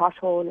over a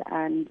pothole,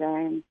 and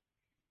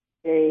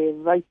the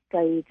right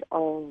side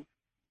of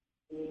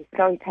the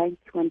slurry tank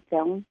went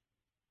down.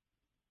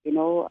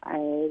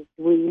 The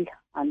wheel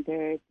on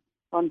the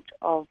front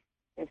of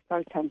the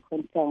slurry tank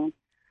went down,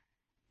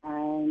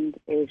 and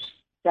it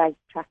dragged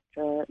the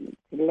tractor to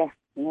the left,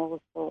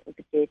 so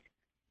it did.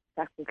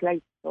 The tractor's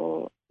light,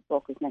 so it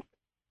broke his neck.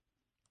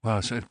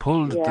 Wow, so it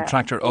pulled the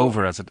tractor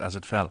over as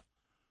it fell.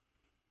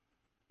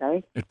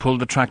 Sorry? It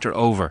pulled the tractor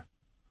over.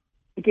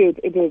 It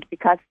did,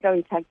 because the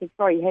slurry tank is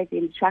very heavy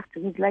and the tractor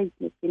was light,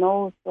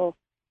 so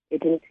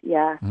it did,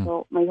 yeah.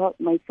 So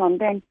my son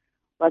then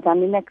was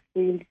on the next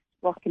field,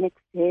 walking next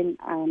to him,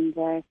 and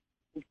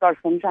his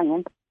girlfriend rang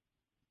him.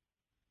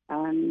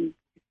 And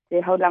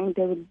say how long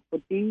they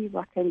would be,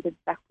 what time they'd be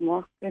back from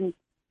work, and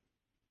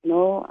he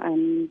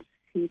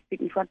was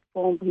speaking for the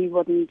phone, but he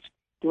wasn't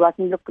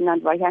looking on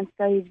the right-hand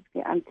side,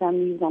 and Sam,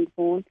 he was on the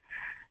phone,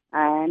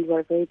 and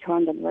wherever he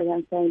turned on the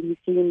right-hand side, he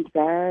seen the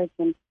guards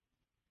and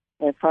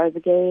the fire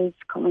brigades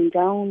coming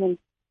down and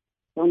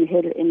down the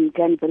hill in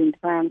Glenville in the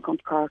farm,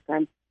 County Cork,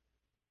 and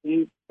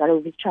he got out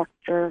of his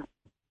tractor,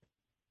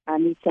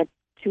 and he said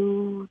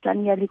to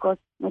Danielle, he goes,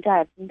 my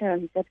dad, in there,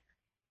 he said,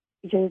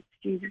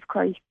 Jesus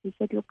Christ, he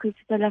said, look, he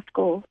said, let's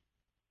go.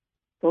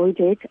 So he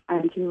did,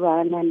 and he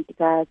ran, and the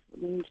guards,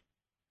 and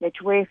they had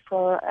to wait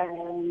for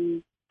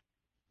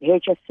the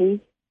HSC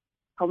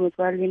come as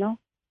well,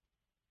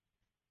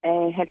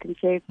 health and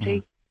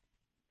safety.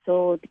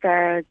 So the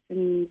guards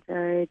and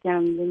the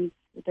ambulance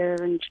were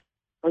there, and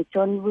my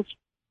son was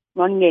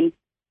running in,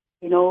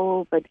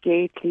 by the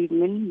gate,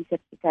 leaving in. He said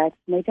to the guards,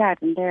 my dad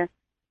in there,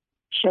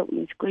 shouting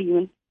and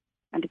screaming.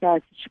 And the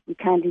guards said, we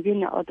can't leave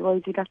in,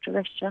 otherwise we'd have to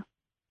arrest you.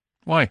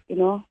 Why?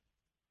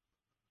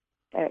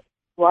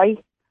 Why?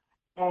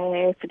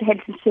 For the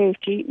health and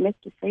safety, for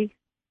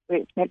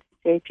the health and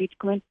safety to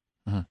come in.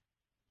 Mm-hmm.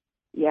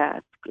 Yeah,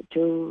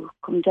 to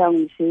come down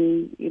and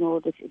see,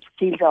 that it's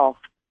sealed off.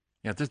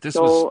 Yeah, this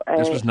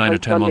was 9 or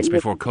 10 months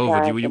before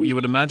COVID. You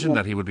would imagine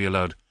that he would be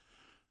allowed,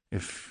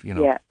 if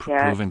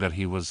proving that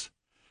he was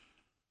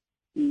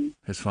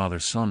his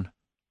father's son.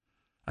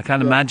 I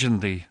can't imagine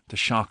the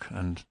shock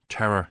and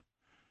terror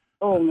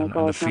and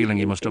the feeling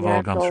you must have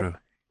all gone through.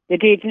 They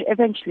did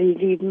eventually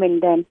leave him in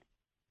then,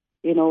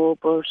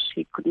 but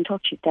he couldn't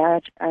touch his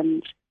dad,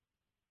 and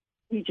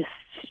he just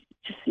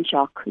in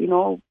shock,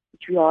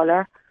 which we all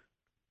are.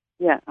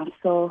 Yeah, and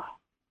so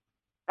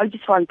I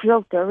just want to put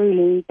out there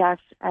really that,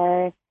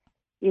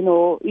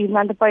 even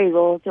on the by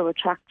road there were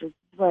tractors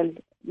as well,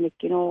 Nick,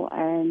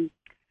 the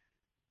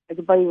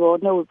by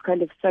road now is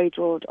kind of side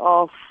road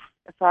off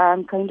a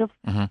farm, kind of.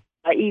 Mm-hmm.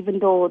 Even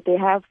though they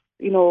have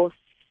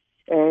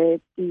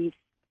these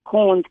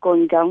cones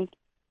going down,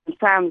 and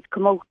farms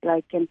come out,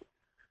 like, and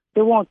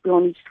there won't be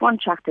only just one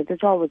tractor.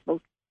 There's always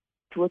about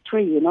 2 or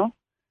 3,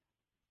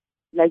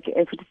 Like,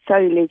 if it's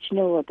silage,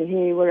 or the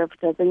hay, whatever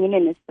they're bringing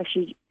in,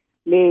 especially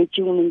May,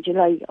 June and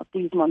July of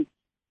these months.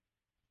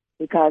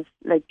 Because,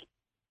 like,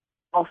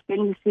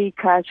 often you see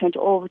cars trying to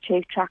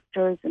overtake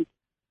tractors and,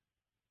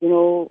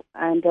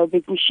 and they're a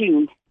big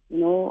machine,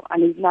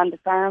 and even on the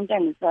farm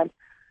then as well.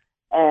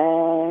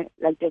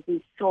 Like, there's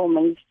been so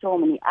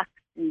many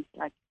accidents.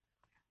 Like,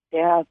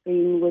 there have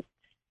been with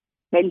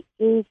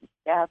fences,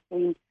 there have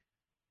been,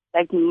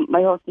 like,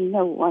 my husband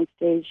now, one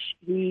stage,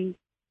 there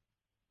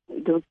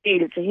was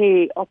bales of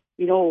hay up,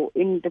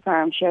 in the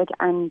farm shed,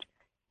 and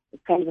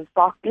it's kind of a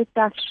forklift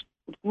that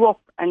would go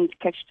up and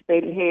catch the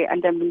bale of hay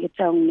and then bring it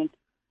down. And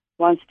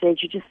one stage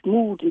you just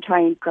moved in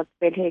time because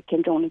the bale of hay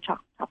came down and top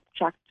the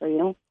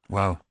tractor,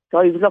 Wow. So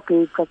I was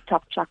lucky because the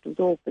top tractor was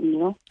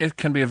open, It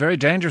can be a very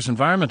dangerous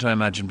environment, I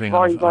imagine, being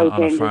very,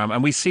 on a farm.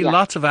 And we see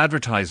lots of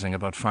advertising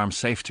about farm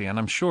safety, and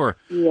I'm sure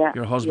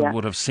your husband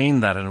would have seen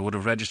that and would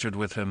have registered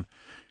with him.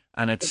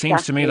 And it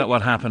seems to me that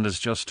what happened is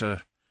just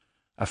a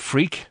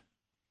freak,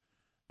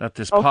 that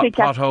this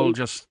pothole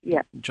just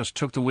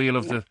took the wheel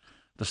of the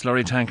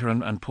slurry tanker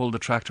and pulled the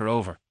tractor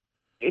over.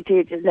 It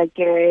did. Like,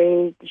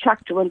 the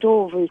tractor went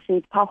over, you see,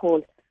 the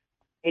pothole,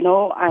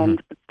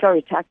 and the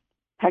slurry tank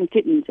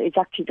didn't. It's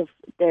actually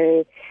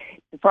the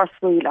first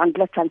wheel on the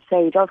left-hand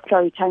side of the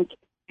slurry tank,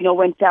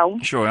 went down.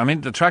 Sure. I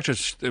mean, the tractor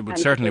would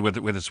certainly,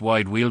 with its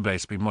wide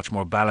wheelbase, be much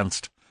more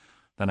balanced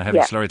than a heavy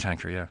slurry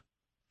tanker,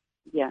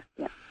 Yeah.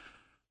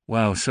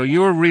 Wow. So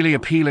you're really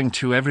appealing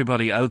to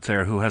everybody out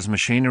there who has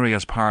machinery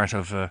as part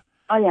of I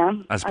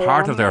am. As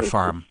part of their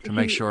farm, to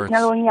make sure it's...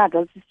 Not only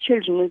adults, it's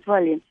children as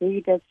well, you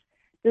see.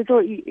 It's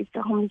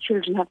how many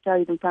children have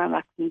died in farm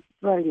accidents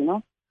as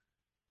well,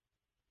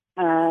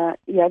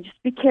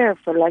 just be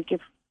careful. Like,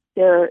 if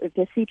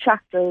they see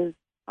tractors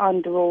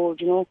on the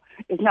road,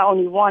 it's not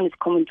only one is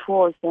coming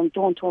towards them,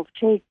 don't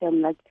overtake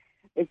them. Like,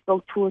 it's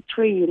about 2 or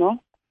 3,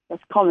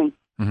 that's coming.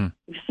 Mm-hmm.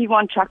 If you see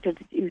one tractor,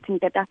 you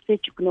think that's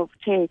it, you can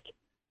overtake.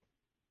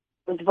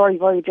 It's very,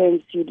 very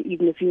dangerous,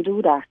 even if you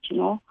do that,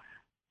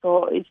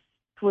 So it's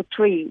 2 or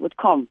 3 would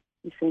come,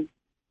 you see.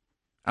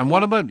 And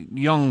what about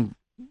young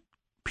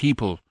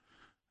people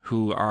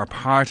who are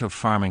part of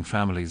farming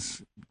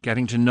families,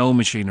 getting to know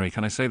machinery?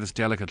 Can I say this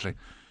delicately?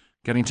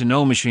 Getting to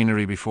know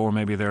machinery before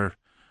maybe they're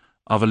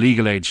of a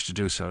legal age to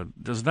do so.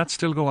 Does that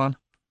still go on?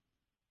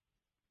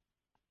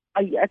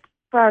 As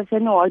far as I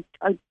know,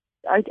 I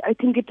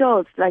think it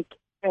does. Like,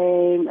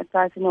 as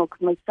far as I know,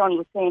 because my son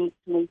was saying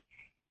to me,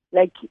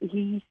 like,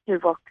 he still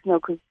works now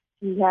because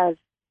he has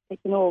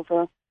taken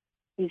over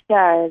his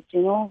dad,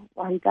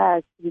 what his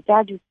dad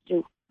used to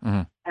do.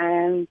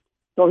 Mm-hmm.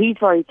 So he's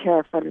very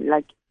careful.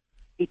 Like,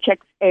 he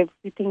checks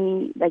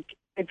everything, like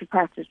every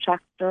part of the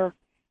tractor,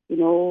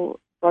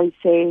 very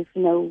safe,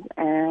 so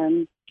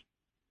I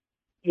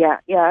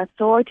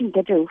think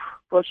they do.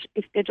 But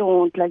if they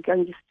don't, like,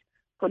 I'm just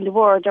putting the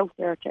word out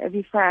there to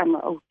every farmer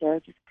out there,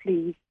 just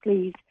please,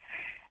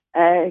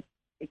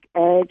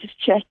 just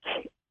check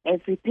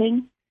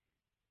everything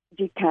if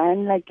you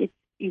can. Like, it's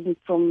even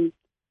from,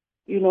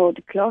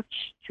 the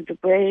clutch to the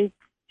brake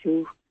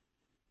to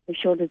make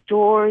sure the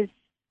doors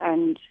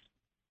and,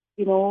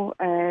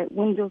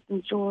 windows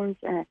and doors,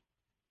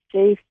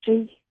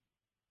 safety,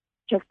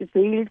 check the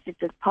fields, if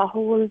there's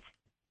potholes,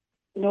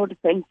 the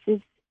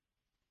fences.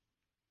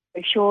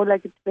 Make sure,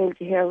 like, it's built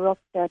to hear up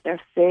that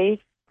they're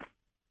safe.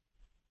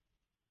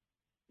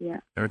 Yeah.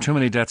 There are too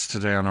many deaths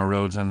today on our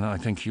roads, and I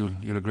think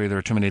you'll agree there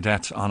are too many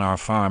deaths on our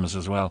farms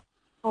as well.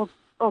 Oh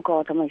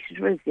God,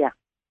 there is, yeah.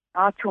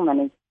 Too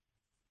many.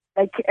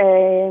 Like,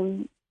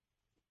 every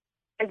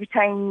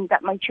time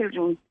that my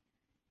children,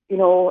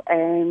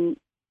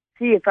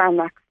 see a farm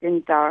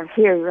accident or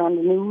hear on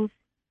the news,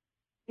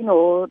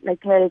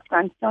 like my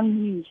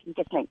grandson, he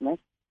gets nightmares.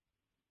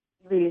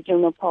 He really do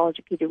know, Paul,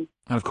 you do.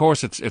 And of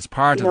course, it's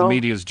part of the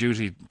media's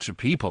duty to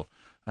people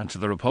and to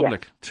the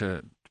Republic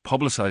to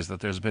publicise that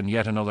there's been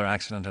yet another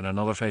accident and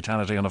another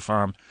fatality on a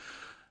farm.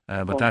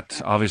 But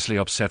that obviously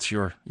upsets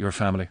your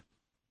family.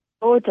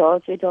 Oh, it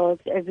does.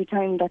 Every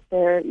time that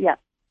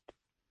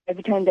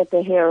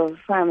they hear of a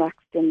farm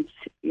accident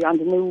on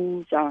the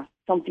news or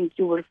something to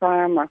do with a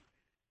farm or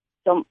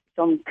some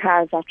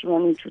cars after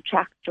running into a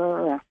tractor,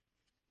 or,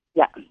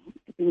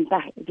 it's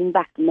been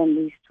back to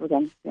memories for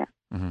them. Yeah.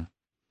 Mm-hmm.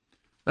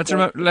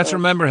 Let's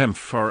remember him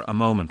for a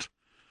moment,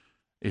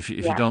 if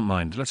you don't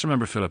mind. Let's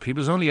remember Philip. He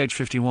was only age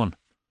 51.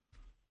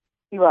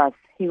 He was.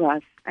 He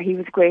was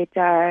a great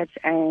dad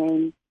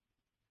and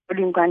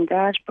brilliant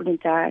granddad,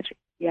 brilliant dad.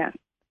 Yeah.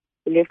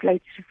 He lived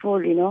life to the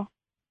full,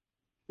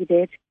 He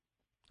did.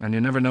 And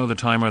you never know the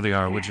time or the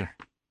hour, would you?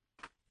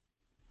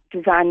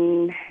 It was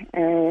on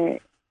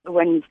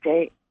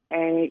Wednesday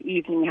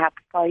evening,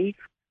 5:30,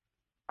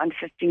 on the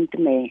 15th of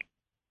May.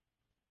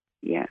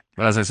 Yeah.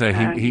 Well, as I say,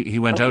 he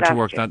went out to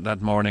work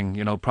that morning,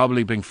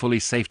 probably being fully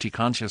safety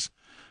conscious,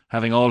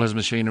 having all his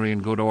machinery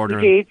in good order.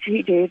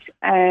 He did.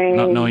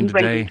 Not knowing he the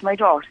went day. into my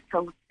daughter's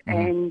house,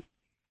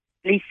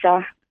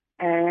 Lisa,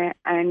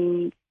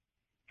 and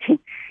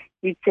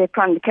he'd say,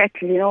 "Pon the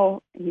kettle," you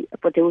know.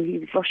 But he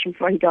was rushing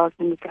for his dog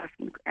and was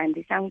asking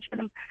Andy sandwich with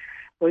him.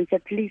 But he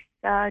said,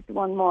 "Lisa," the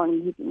one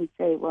morning he didn't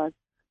say it was,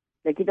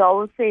 like he'd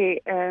always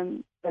say,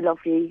 "I love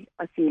you,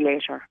 I'll see you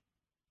later."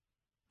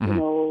 You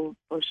know,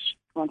 but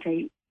one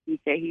time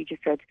he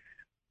just said,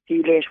 "See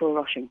you later, we're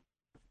rushing."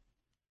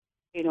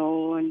 You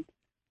know, and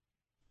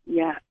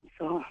yeah,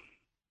 so.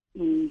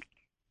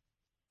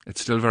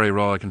 It's still very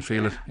raw. I can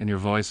feel it in your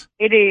voice.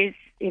 It is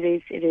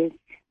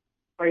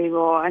very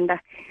raw. And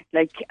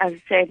like, as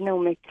I said, no,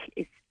 Mick,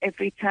 it's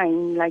every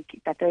time, like,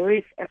 that there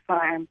is a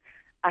farm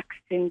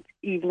accident,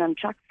 even on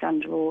tracks down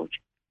the road.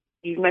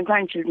 Even my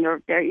grandchildren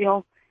are there, you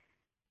know.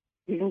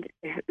 Even,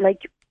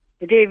 like,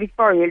 the day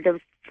before, there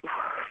was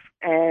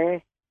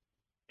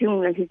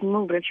doing like his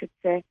move, I should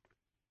say,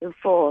 there were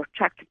 4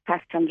 tractors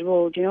passed on the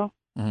road, you know.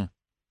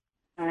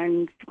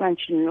 And the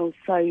grandchildren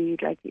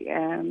outside, like,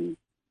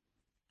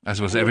 I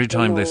suppose every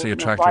time they see a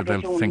tractor,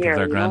 they'll think of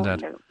their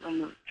granddad.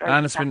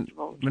 And it's been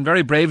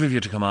very brave of you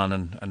to come on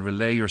and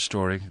relay your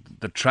story,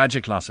 the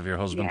tragic loss of your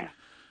husband,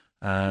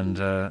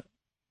 and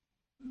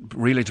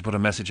really to put a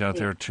message out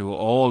there to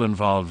all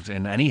involved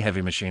in any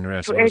heavy machinery,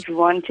 I suppose, to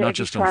everyone, not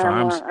just on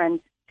farms.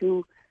 And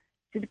to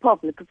the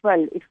public as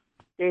well.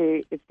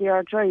 If they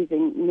are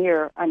driving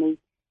near any,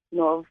 you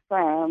know,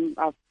 farm,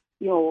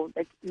 you know,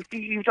 like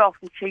you'd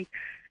often see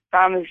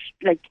farmers,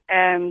 like,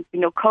 you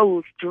know,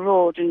 cows to the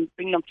road and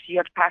bring them to the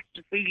other part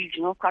of the field,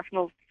 you know, crossing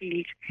over the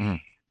field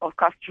or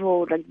across the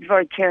road, like, be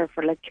very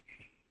careful, like,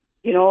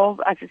 you know,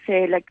 as I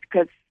say, like,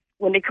 because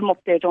when they come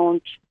up, they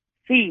don't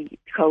see the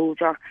cows,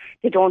 or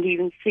they don't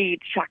even see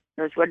the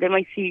tractors. Well, they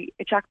might see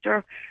a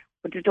tractor,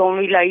 but they don't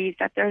realise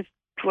that there's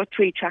 2 or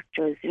 3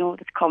 tractors, you know,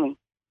 that's coming.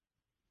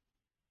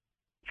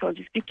 So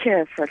just be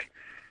careful,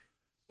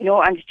 you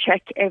know, and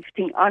check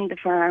everything on the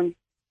farm.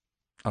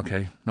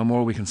 Okay, no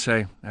more we can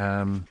say.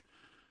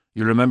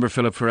 You'll remember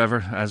Philip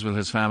forever, as will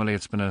his family.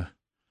 It's been a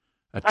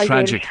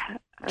tragic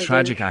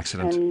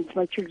accident. And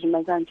my children,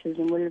 my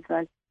grandchildren will as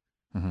well.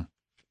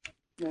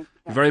 Yes,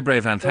 very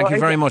brave, Anne. Thank you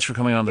very much for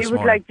coming on this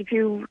morning. Like,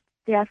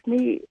 they asked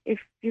me if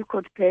you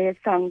could play a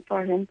song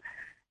for him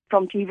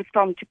he was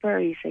from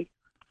Tipperary, see,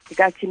 the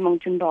Galtee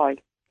Mountain Boy.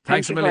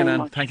 Thanks a million,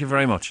 Anne. Thank you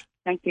very much.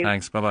 Thank you.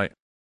 Thanks, bye-bye.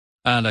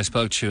 And I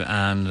spoke to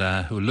Anne,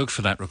 who looked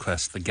for that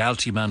request. The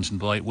Galtee Mountain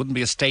Boy. It wouldn't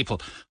be a staple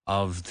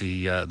of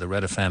the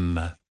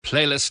RedFM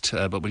playlist,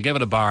 but we'll give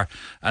it a bar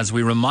as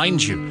we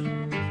remind you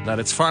that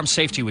it's Farm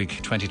Safety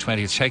Week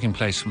 2020. It's taking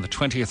place from the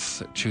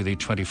 20th to the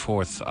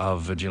 24th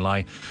of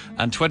July.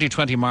 And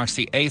 2020 marks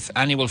the 8th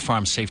annual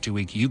Farm Safety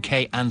Week,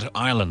 UK and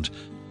Ireland.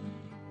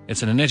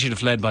 It's an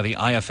initiative led by the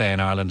IFA in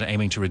Ireland,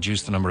 aiming to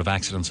reduce the number of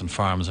accidents on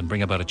farms and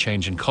bring about a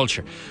change in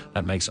culture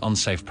that makes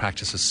unsafe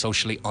practices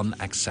socially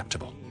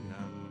unacceptable.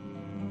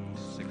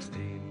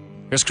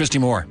 Here's Christy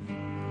Moore.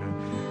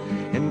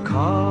 In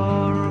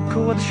Cork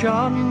with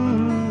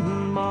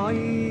Sean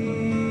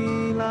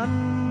Moylan,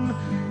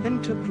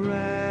 into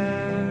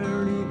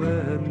Prairie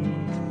with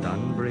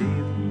Dan Breathe.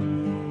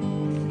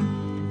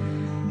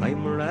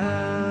 I'm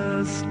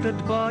arrested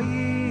by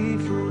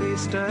free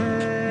staters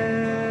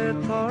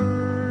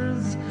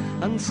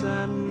and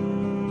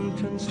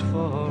sentenced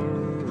for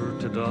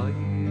to die.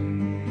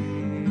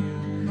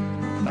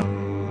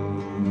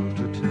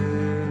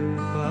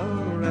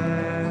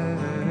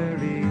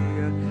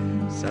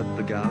 Said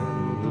the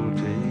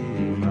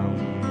Galtee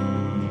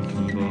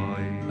Mountain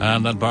Boy.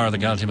 And that bar, the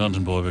Galtee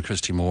Mountain Boy by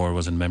Christy Moore,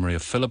 was in memory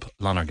of Philip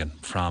Lonergan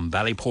from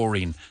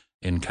Ballyporeen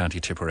in County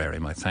Tipperary.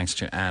 My thanks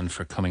to Anne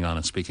for coming on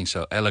and speaking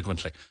so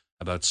eloquently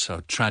about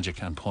so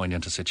tragic and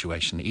poignant a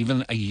situation,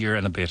 even a year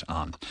and a bit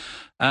on.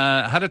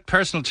 Had a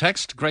personal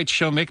text. Great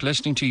show, Mick,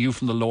 listening to you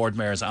from the Lord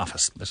Mayor's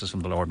office. This is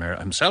from the Lord Mayor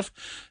himself.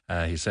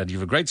 He said, "You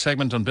have a great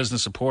segment on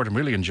business support. I'm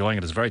really enjoying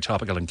it. It's very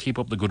topical, and keep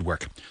up the good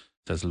work."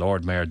 Says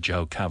Lord Mayor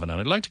Joe Kavanagh.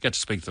 And I'd like to get to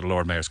speak to the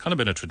Lord Mayor. It's kind of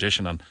been a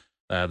tradition on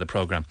the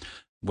programme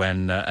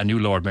when a new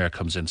Lord Mayor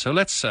comes in. So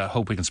let's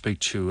hope we can speak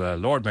to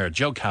Lord Mayor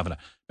Joe Kavanagh.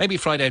 Maybe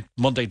Friday,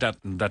 Monday, that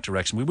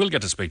direction. We will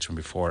get to speak to him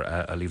before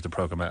I leave the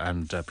programme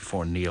and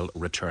before Neil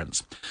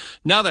returns.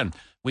 Now then,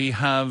 we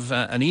have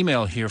an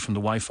email here from the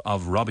wife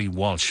of Robbie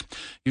Walsh.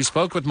 You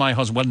spoke with my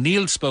husband. Well,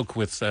 Neil spoke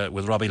with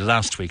Robbie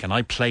last week, and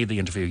I played the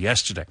interview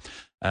yesterday.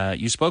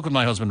 You spoke with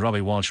my husband, Robbie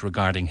Walsh,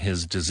 regarding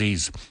his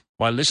disease.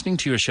 While listening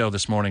to your show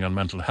this morning on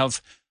mental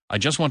health, I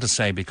just want to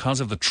say,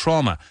 because of the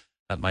trauma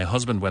that my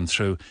husband went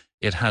through,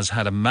 it has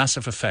had a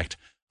massive effect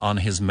on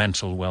his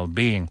mental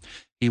well-being.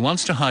 He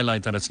wants to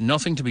highlight that it's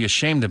nothing to be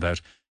ashamed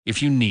about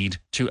if you need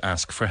to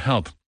ask for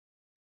help.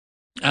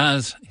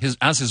 As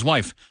his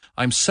wife,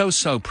 I'm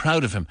so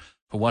proud of him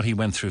for what he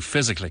went through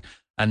physically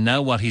and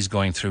now what he's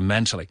going through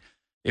mentally.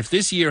 If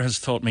this year has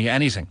taught me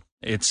anything,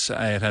 it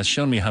has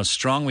shown me how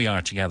strong we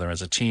are together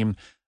as a team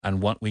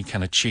and what we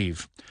can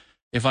achieve.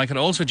 If I could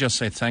also just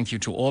say thank you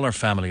to all our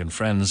family and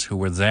friends who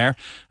were there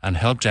and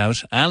helped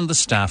out, and the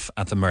staff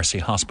at the Mercy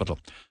Hospital.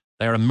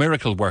 They are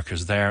miracle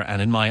workers there,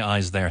 and in my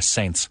eyes, they're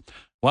saints.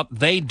 What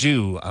they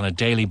do on a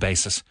daily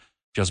basis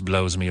just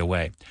blows me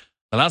away.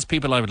 The last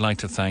people I would like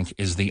to thank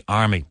is the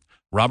Army.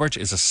 Robert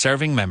is a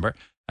serving member,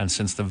 and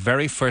since the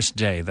very first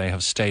day they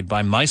have stayed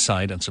by my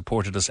side and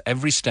supported us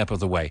every step of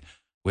the way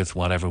with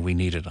whatever we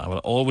needed. I will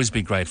always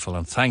be grateful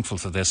and thankful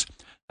for this.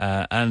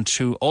 And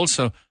to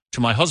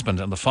my husband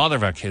and the father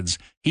of our kids,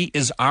 he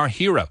is our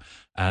hero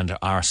and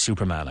our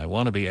Superman. I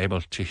want to be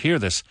able to hear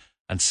this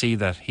and see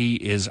that he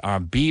is our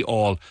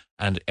be-all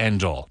and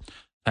end-all.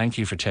 Thank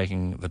you for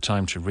taking the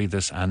time to read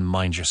this, and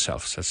mind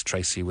yourself, says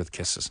Tracy with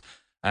kisses.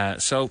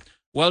 So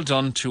well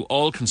done to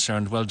all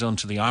concerned. Well done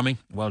to the Army.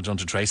 Well done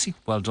to Tracy.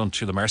 Well done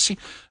to the Mercy.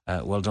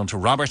 Well done to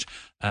Robert.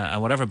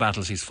 And whatever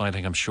battles he's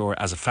fighting, I'm sure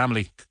as a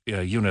family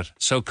unit,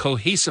 so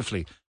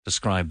cohesively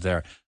described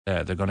there,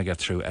 they're going to get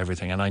through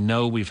everything. And I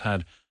know we've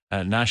had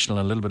national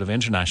and a little bit of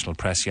international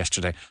press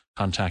yesterday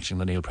contacting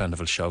the Neil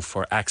Prendeville Show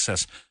for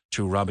access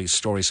to Robbie's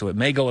story, so it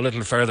may go a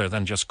little further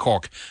than just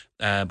Cork.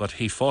 But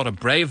he fought a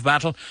brave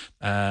battle,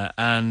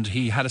 and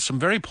he had some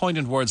very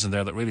poignant words in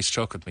there that really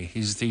struck with me.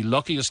 He's the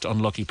luckiest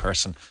unlucky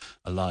person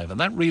alive, and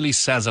that really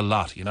says a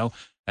lot, you know.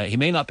 He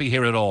may not be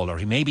here at all, or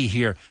he may be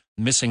here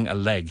missing a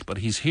leg, but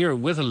he's here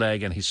with a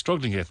leg and he's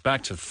struggling to get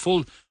back to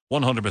full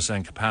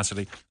 100%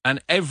 capacity.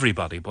 And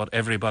everybody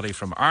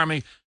from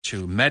army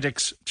to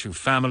medics to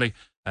family,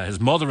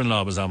 his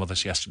mother-in-law was on with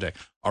us yesterday,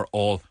 are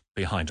all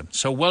behind him.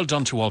 So well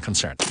done to all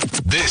concerned.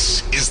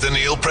 This is the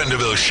Neil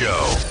Prendeville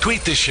Show.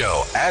 Tweet the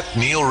show at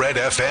Neil Red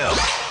FM.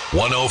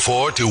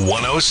 104 to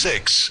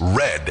 106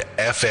 Red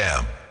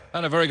FM.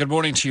 And a very good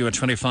morning to you at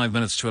 25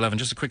 minutes to 11.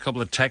 Just a quick couple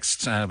of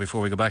texts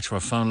before we go back to our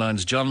phone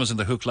lines. John was in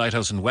the Hook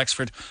Lighthouse in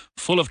Wexford,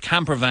 full of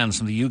camper vans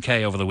from the UK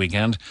over the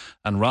weekend,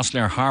 and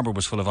Rosslare Harbour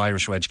was full of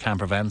Irish Wedge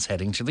camper vans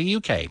heading to the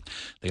UK.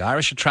 The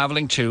Irish are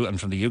travelling too, and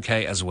from the UK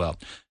as well.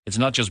 It's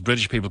not just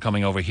British people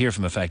coming over here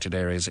from affected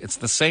areas. It's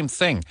the same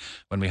thing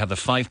when we had the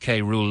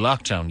 5K rule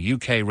lockdown.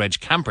 UK Reg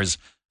campers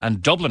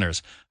and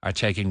Dubliners are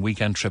taking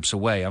weekend trips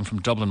away. I'm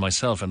from Dublin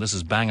myself, and this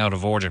is bang out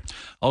of order.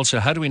 Also,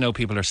 how do we know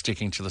people are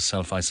sticking to the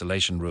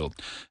self-isolation rule?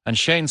 And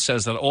Shane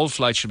says that all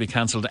flights should be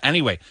cancelled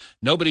anyway.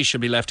 Nobody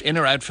should be left in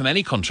or out from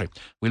any country.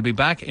 We'll be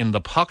back in the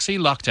poxy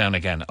lockdown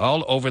again,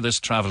 all over this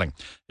travelling.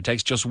 It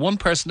takes just one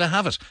person to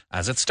have it,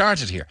 as it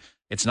started here.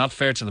 It's not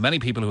fair to the many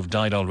people who have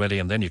died already,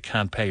 and then you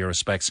can't pay your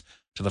respects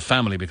to the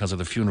family because of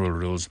the funeral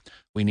rules.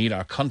 We need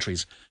our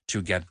countries to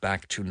get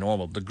back to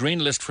normal. The green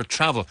list for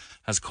travel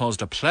has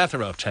caused a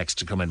plethora of texts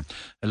to come in.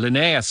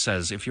 Linnea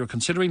says, if you're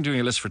considering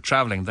doing a list for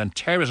travelling, then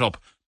tear it up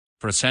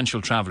for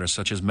essential travellers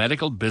such as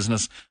medical,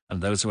 business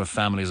and those who have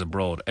families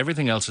abroad.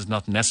 Everything else is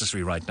not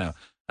necessary right now.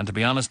 And to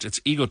be honest,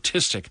 it's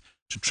egotistic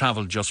to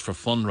travel just for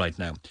fun right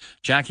now.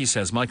 Jackie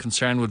says, my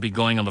concern would be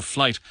going on the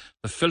flight.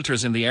 The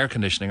filters in the air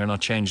conditioning are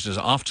not changed as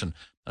often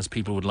as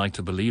people would like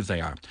to believe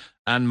they are.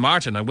 And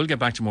Martin, I will get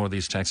back to more of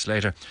these texts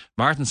later.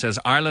 Martin says,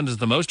 Ireland is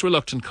the most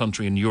reluctant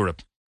country in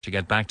Europe to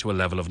get back to a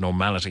level of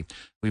normality.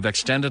 We've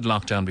extended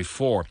lockdown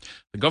before.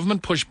 The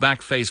government pushed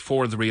back phase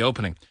 4 of the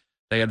reopening.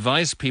 They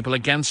advised people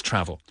against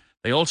travel.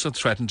 They also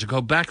threatened to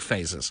go back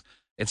phases.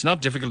 It's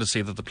not difficult to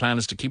see that the plan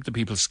is to keep the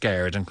people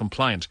scared and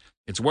compliant.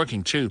 It's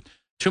working too.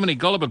 Too many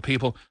gullible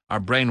people are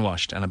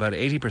brainwashed, and about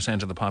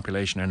 80% of the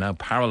population are now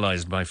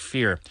paralysed by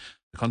fear.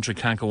 The country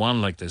can't go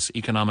on like this.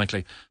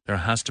 Economically, there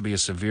has to be a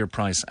severe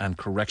price and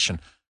correction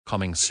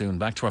coming soon.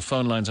 Back to our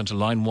phone lines and to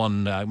line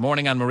one.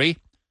 Morning, Anne-Marie.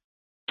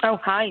 Oh,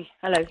 hi.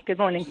 Hello. Good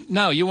morning.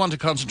 Now, you want to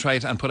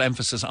concentrate and put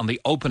emphasis on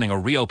the opening or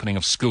reopening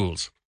of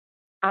schools.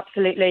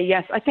 Absolutely,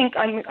 yes. I think,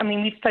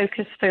 we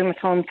focus so much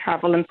on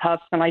travel and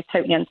pubs, and I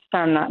totally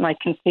understand that, and I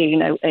can see,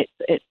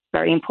 it's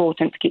very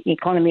important to keep the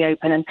economy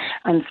open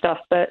and stuff,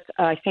 but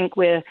I think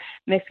we're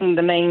missing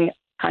the main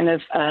kind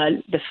of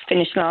the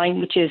finish line,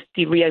 which is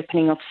the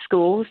reopening of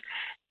schools.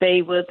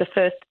 They were the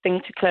first thing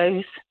to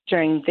close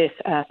during this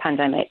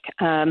pandemic.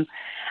 And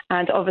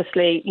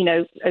obviously,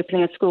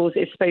 opening of schools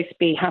is supposed to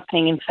be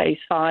happening in phase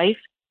 5,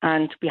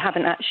 and we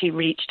haven't actually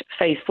reached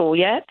phase 4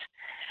 yet.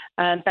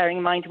 Bearing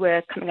in mind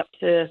we're coming up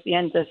to the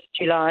end of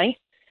July.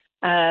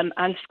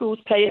 And schools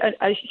play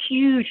a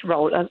huge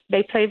role.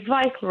 They play a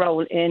vital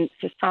role in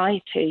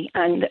society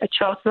and a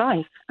child's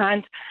life.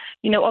 And,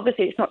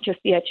 obviously it's not just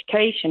the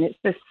education, it's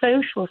the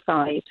social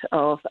side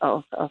of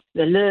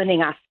the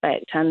learning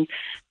aspect and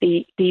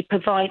the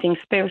providing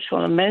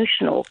spiritual,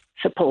 emotional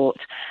support.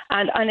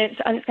 And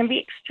it's going to be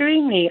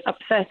extremely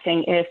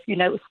upsetting if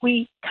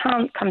we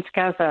can't come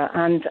together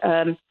and,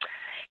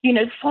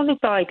 follow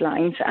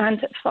guidelines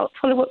and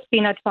follow what's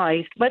been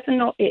advised, whether or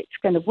not it's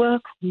going to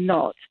work or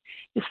not.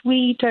 If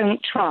we don't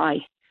try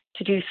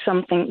to do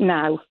something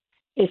now,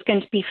 it's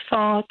going to be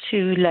far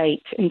too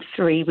late in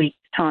 3 weeks'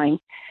 time.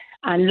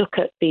 And look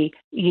at the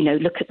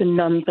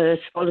numbers,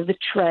 follow the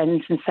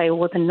trends, and say,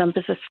 the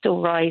numbers are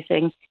still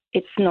rising.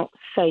 It's not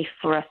safe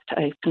for us to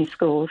open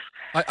schools.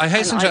 I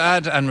hasten to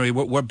add, Anne-Marie,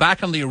 we're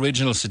back on the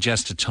original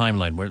suggested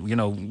timeline.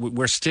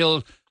 We're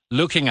still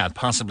looking at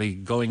possibly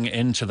going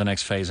into the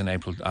next phase in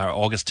April or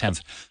August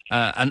 10th,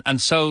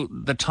 and so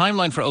the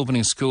timeline for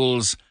opening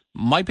schools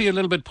might be a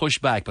little bit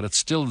pushed back, but it's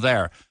still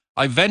there.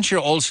 I venture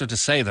also to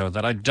say, though,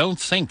 that I don't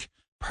think,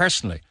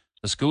 personally,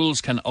 the schools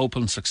can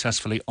open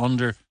successfully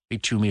under the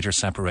 2 metre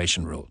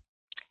separation rule.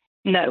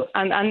 No,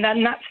 and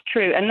then that's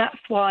true. And that's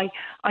why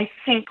I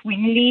think we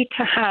need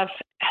to have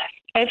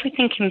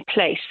everything in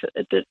place,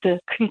 the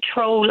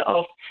control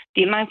of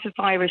the amount of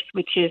virus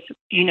which is,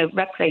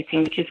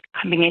 replicating, which is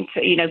coming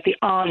into, the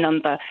R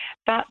number.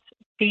 That's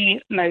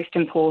the most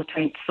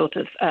important sort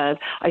of,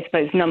 I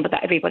suppose, number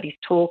that everybody's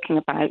talking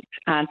about.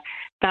 And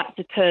that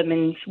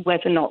determines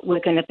whether or not we're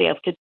going to be able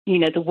to,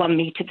 the 1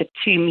 metre, the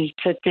 2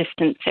 metre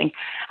distancing.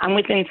 And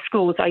within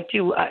schools,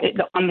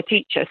 I'm a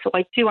teacher, so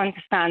I do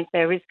understand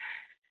there is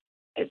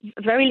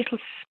very little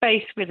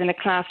space within a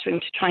classroom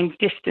to try and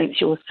distance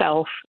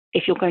yourself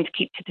if you're going to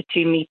keep to the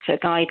 2 metre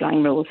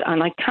guideline rules.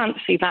 And I can't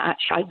see that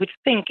actually. I would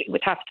think it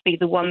would have to be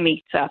the 1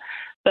 metre,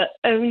 but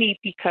only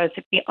because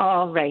of the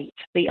R rate.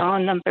 The R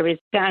number is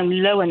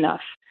down low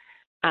enough.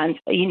 And,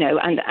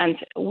 and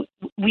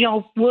we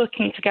are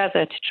working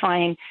together to try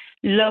and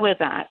lower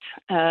that,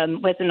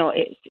 whether or not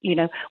it's,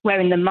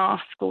 wearing the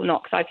mask or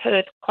not. Because I've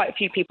heard quite a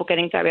few people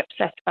getting very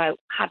upset about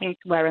having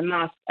to wear a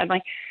mask.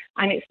 And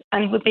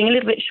we're being a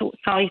little bit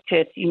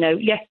short-sighted.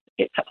 Yes,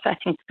 it's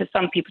upsetting for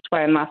some people to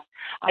wear a mask.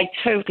 I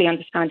totally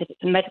understand if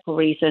it's a medical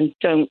reason,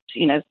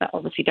 that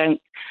obviously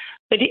don't.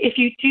 But if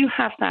you do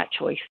have that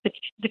choice,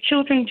 the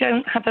children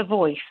don't have a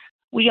voice.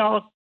 We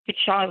are the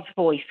child's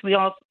voice. We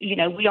are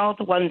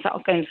the ones that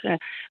are going to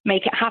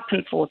make it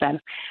happen for them.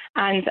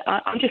 And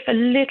I'm just a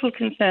little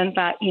concerned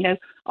that,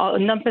 our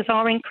numbers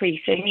are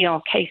increasing,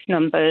 our case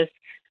numbers.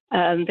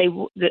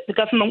 The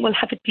government will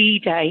have a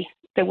D-Day.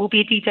 There will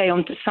be a D-Day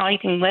on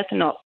deciding whether or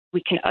not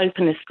we can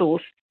open the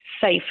schools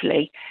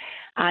safely.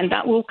 And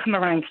that will come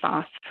around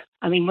fast.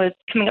 I mean, we're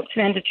coming up to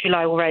the end of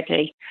July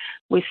already.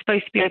 We're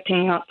supposed to be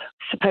opening up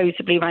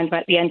supposedly around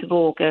about the end of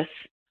August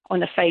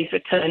on a phased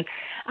return.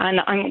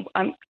 And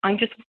I'm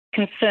just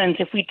concerned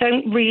if we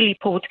don't really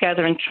pull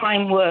together and try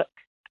and work,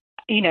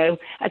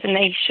 as a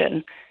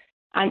nation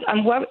and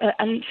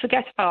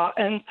forget about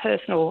our own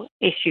personal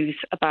issues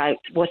about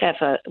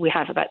whatever we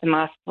have about the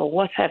mask or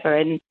whatever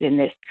in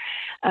this.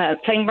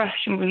 Playing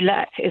Russian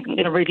roulette isn't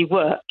going to really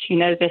work.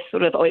 This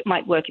sort of, it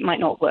might work, it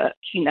might not work,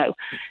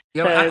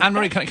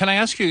 Anne-Marie, can I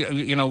ask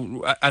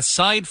you,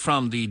 aside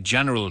from the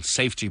general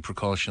safety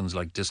precautions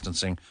like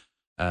distancing,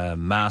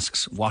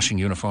 masks, washing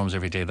uniforms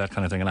every day, that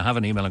kind of thing, and I have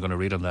an email I'm going to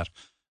read on that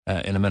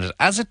in a minute.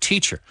 As a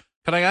teacher,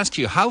 can I ask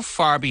you, how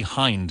far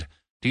behind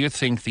do you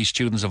think these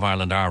students of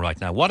Ireland are right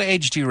now? What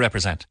age do you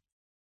represent?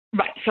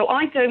 Right, so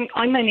I'm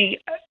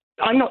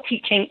not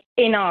teaching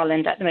in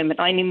Ireland at the moment.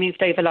 I only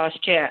moved over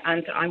last year,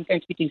 and I'm going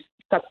to be doing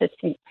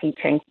substitute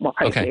teaching. Well,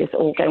 hopefully it's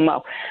all going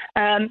well.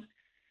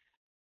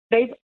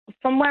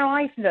 From where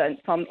I've learned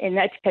from in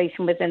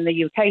education within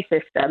the UK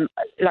system,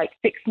 like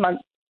 6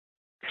 months,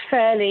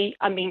 fairly.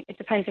 I mean,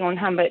 depending on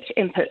how much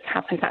input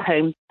happens at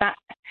home, that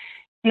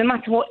no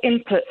matter what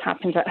input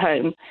happens at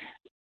home,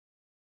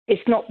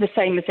 it's not the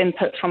same as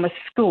input from a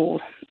school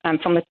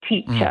and from a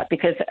teacher,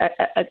 because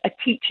a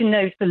teacher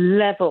knows the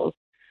level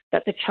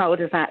that the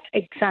child is at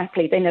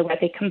exactly. They know where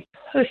they can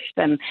push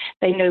them.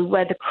 They know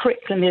where the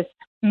curriculum is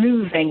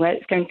moving, where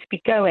it's going to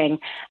be going.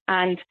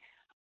 And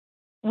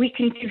we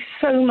can do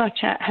so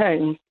much at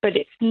home, but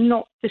it's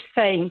not the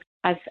same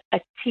as a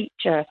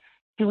teacher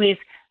who is,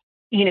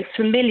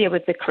 familiar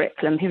with the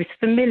curriculum, who is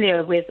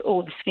familiar with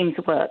all the schemes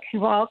of work,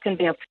 who are going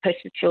to be able to push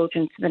the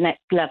children to the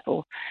next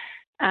level.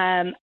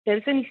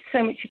 There's only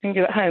so much you can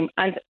do at home,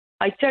 and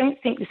I don't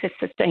think this is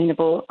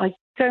sustainable. I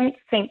don't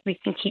think we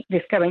can keep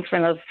this going for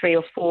another 3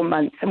 or 4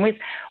 months. And with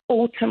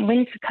autumn,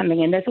 winter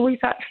coming in, there's always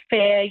that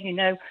fear,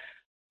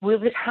 will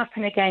this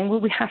happen again?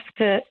 Will we have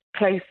to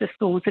close the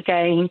schools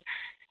again?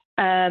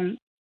 There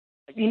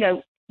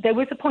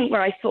was a point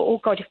where I thought, oh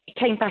God, if we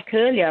came back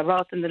earlier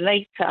rather than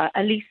later,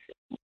 at least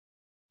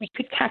we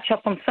could catch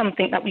up on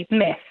something that we've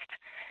missed.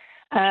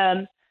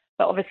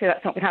 But obviously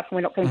that's not going to happen.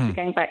 We're not going to be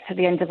going back to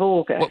the end of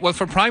August. Well,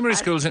 for primary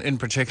schools in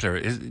particular,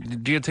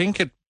 do you think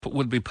it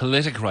would be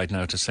politic right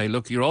now to say,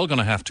 look, you're all going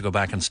to have to go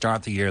back and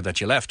start the year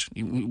that you left?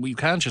 You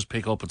can't just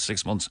pick up at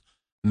 6 months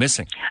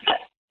missing.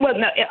 Well,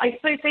 no, I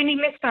suppose they only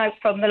missed out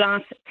from the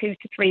last 2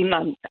 to 3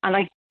 months. And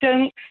I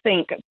don't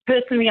think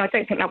that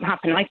will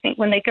happen. I think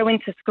when they go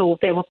into school,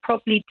 they will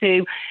probably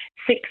do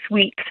 6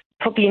 weeks,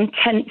 probably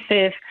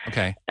intensive,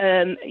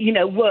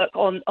 work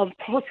on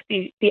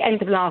possibly the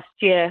end of last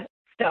year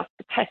stuff,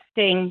 the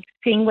testing,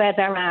 seeing where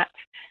they're at.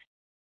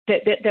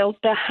 They'll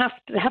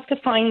have to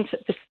find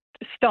the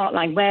start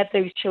line where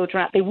those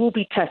children are at. They will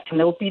be testing.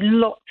 There will be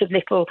lots of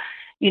little,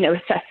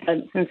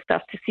 assessments and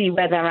stuff to see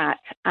where they're at.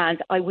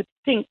 And I would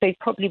think they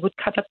probably would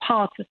cover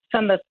part of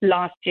some of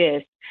last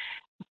year's,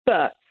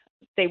 but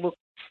they will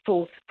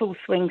full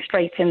swing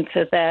straight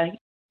into their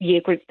year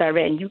group they're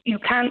in. You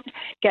can't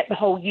get the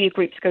whole year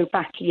group to go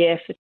back a year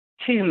for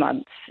 2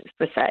 months,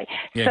 per se.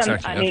 Yeah,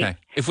 exactly. Okay.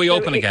 If we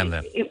open again,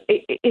 then.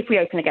 If we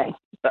open again.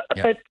 But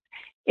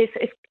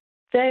it's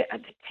the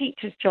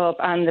teacher's job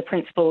and the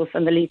principals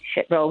and the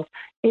leadership roles,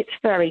 it's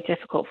very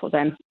difficult for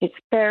them. It's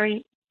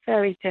very,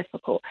 very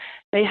difficult.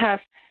 They have,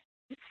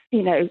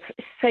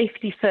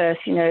 safety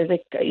first,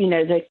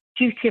 the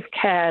duty of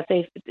care.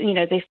 They've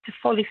to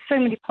follow so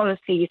many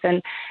policies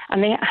and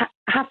they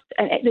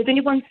there's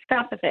only one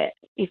step of it.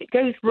 If it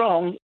goes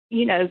wrong,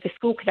 the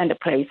school could end up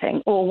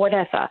closing or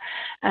whatever.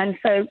 And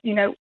so,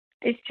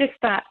 it's just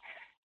that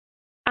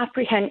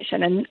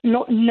apprehension and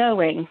not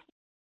knowing,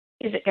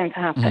 is it going to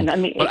happen? I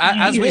mean, but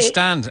as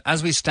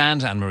we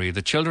stand, Anne-Marie,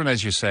 the children,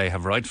 as you say,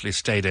 have rightfully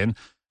stayed in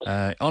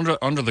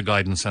under the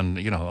guidance and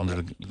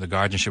under the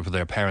guardianship of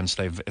their parents.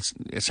 They've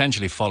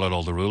essentially followed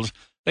all the rules.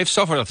 They've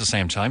suffered at the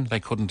same time. They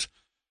couldn't.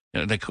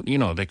 They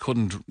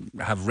couldn't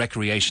have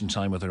recreation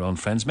time with their own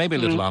friends. Maybe a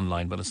little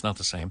online, but it's not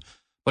the same.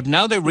 But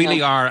now they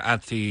really are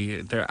at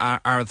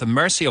the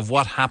mercy of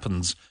what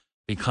happens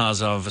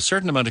because of a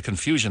certain amount of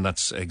confusion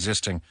that's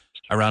existing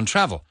around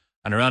travel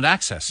and around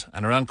access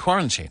and around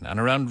quarantine and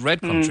around red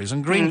countries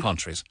and green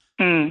countries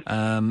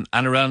and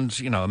around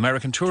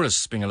American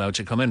tourists being allowed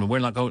to come in, but we're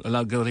not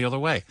allowed to go the other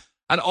way.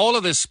 And all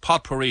of this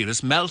potpourri,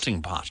 this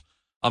melting pot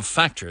of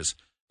factors,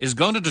 is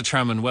going to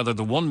determine whether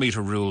the 1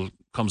 metre rule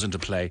comes into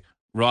play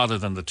rather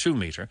than the 2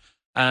 metre,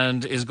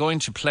 and is going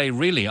to play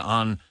really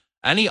on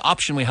any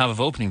option we have of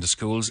opening the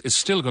schools is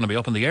still going to be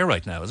up in the air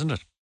right now, isn't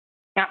it?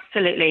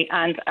 Absolutely.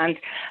 And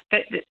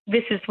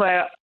this is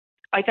where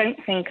I don't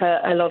think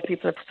a lot of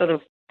people are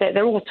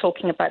they're all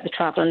talking about the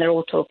travel and they're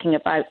all talking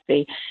about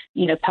the,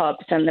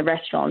 pubs and the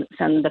restaurants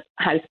and the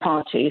house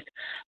parties.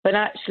 But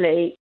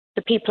actually,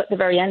 the people at the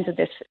very end of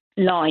this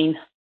line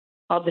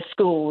are the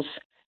schools,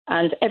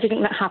 and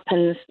everything that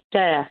happens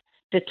there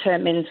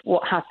determines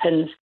what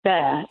happens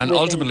there. And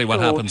ultimately what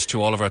happens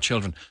to all of our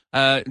children.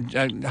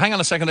 Hang on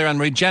a second there,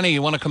 Anne-Marie. Jenny,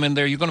 you want to come in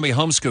there? You're going to be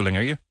homeschooling,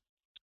 are you?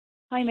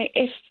 Hi, mate.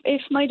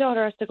 If my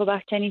daughter has to go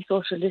back to any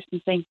social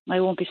distancing, I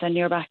won't be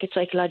sending her back. It's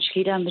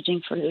psychologically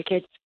damaging for little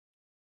kids.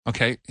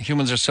 Okay.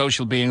 Humans are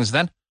social beings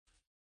then?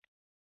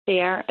 They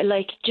are.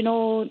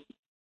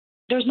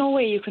 There's no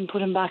way you can put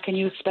them back and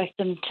you expect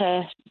them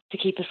to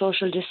keep a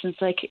social distance.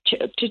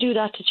 To do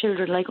that to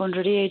children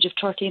under the age of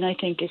 13, I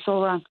think, is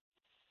so wrong.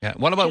 Yeah.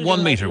 What about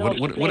 1 metre?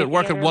 Would it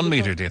work at 1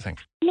 metre, do you think?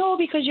 No,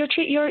 because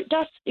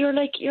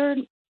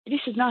this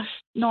is not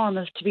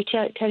normal to be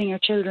telling your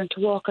children to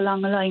walk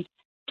along a line,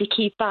 to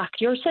keep back.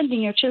 You're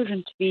sending your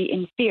children to be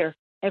in fear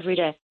every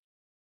day.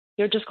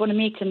 You're just going to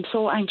make them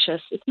so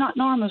anxious. It's not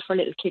normal for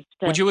little kids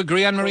to... Would you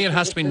agree, Anne-Marie, it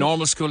has to be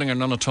normal schooling or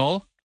none at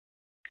all?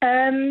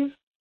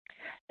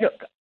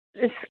 Look,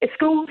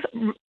 schools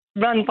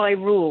run by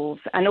rules,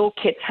 and all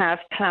kids have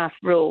class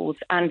rules,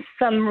 and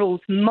some rules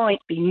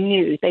might be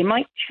new. They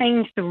might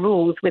change the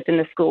rules within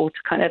the school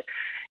to kind of,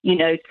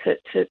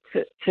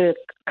 to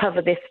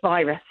cover this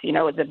virus,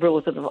 the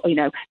rules of,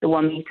 the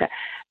 1 metre.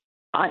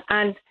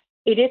 And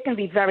it is going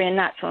to be very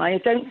unnatural. I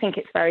don't think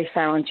it's very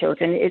fair on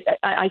children.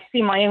 I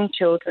see my own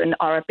children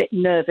are a bit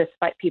nervous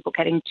about people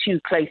getting too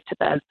close to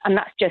them, and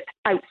that's just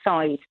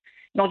outside,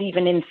 not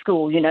even in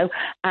school,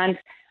 And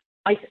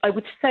I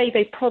would say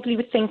they probably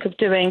would think of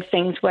doing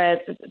things where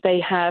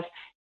they have,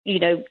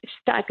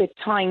 staggered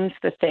times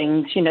for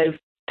things,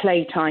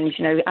 play times,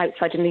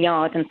 outside in the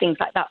yard and things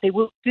like that. They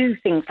will do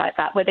things like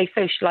that where they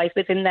socialise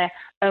within their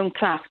own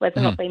class.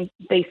 Whether or not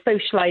they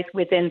socialise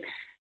within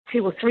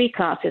 2 or 3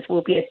 classes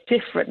will be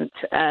different,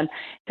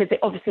 because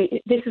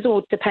obviously this is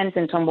all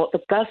dependent on what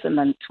the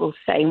government will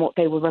say and what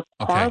they will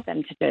require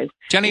them to do.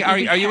 Jenny, are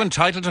you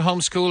entitled to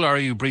homeschool, or are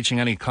you breaching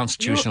any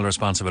constitutional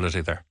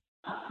responsibility there?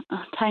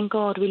 Thank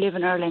God we live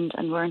in Ireland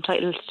and we're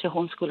entitled to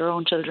homeschool our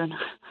own children.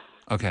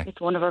 Okay.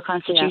 It's one of our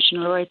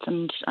constitutional rights,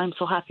 and I'm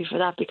so happy for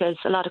that, because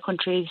a lot of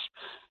countries,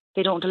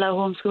 they don't allow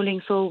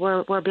homeschooling, so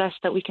we're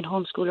blessed that we can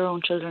homeschool our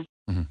own children.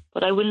 Mm-hmm.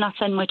 But I will not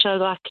send my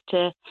child back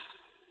to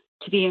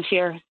be in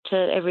fear, to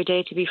every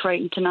day to be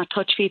frightened, to not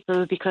touch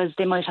people because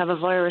they might have a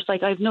virus.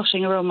 I've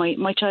nothing around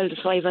my child is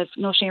 5, I've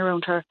nothing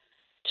around her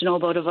to know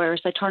about a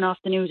virus. I turn off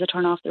the news, I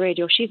turn off the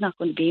radio. She's not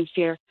going to be in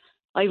fear.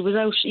 I was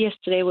out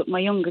yesterday with my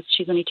youngest,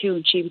 she's only 2,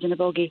 and she was in a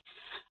buggy,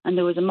 and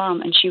there was a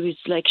mom, and she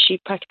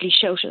practically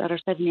shouted at her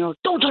 7-year-old,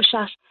 "Don't touch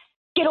that!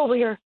 Get over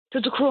here!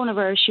 There's a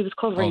coronavirus." She was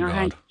covering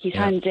hands in,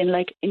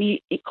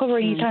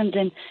 covering his hands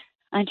in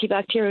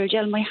antibacterial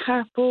gel. My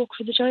heart broke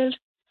for the child.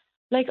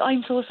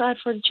 I'm so sad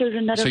for the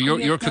children that so are... So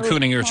you're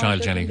cocooning your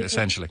child, Jenny,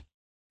 essentially.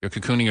 You're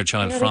cocooning your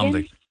child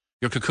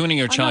You're cocooning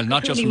your child,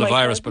 not just from the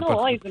virus, but...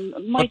 No,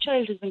 my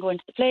child has been going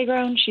to the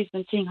playground. She's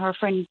been seeing her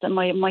friends, and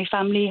my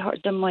family,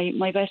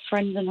 my best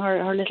friends and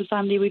her little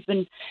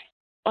family.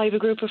 I have a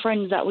group of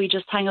friends that we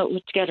just hang out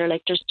with together.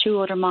 There's 2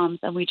 other moms,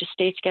 and we just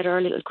stay together,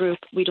 our little group.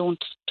 We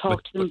don't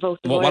talk to them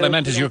about the virus. What I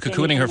meant is you're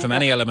cocooning her from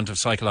any element of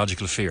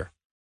psychological fear.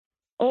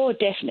 Oh,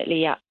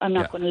 definitely, yeah. I'm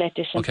not going to let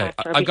this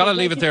impact her. I've got to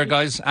leave it there,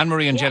 guys.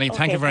 Anne-Marie and Jenny,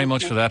 thank you very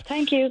much for that.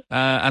 Thank you.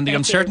 And the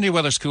uncertainty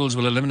whether schools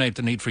will eliminate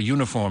the need for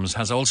uniforms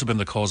has also been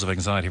the cause of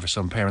anxiety for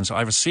some parents.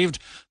 I received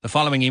the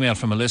following email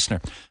from a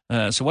listener.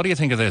 So what do you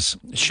think of this?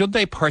 Should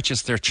they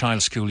purchase their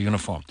child's school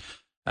uniform?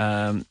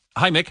 Hi,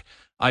 Mick.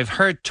 I've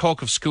heard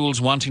talk of schools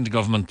wanting the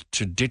government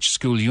to ditch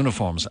school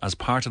uniforms as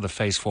part of the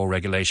Phase 4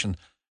 regulation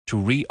to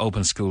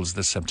reopen schools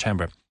this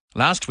September.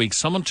 Last week,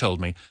 someone told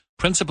me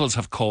principals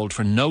have called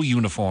for no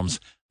uniforms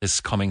this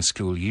coming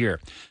school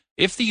year.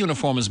 If the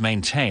uniform is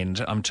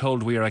maintained, I'm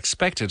told we are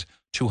expected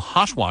to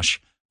hot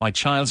wash my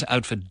child's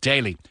outfit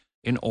daily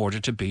in order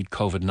to beat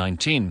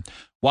COVID-19.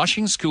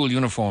 Washing school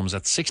uniforms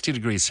at 60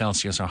 degrees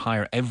Celsius or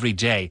higher every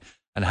day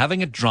and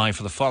having it dry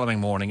for the following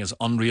morning is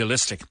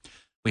unrealistic.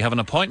 We have an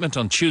appointment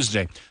on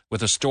Tuesday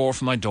with a store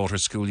for my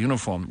daughter's school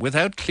uniform.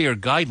 Without clear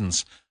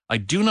guidance, I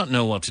do not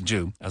know what to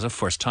do as a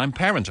first-time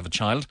parent of a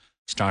child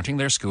starting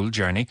their school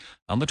journey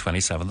on the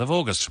 27th of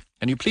August.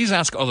 Can you please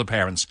ask other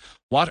parents,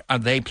 what are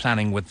they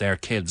planning with their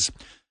kids?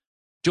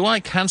 Do I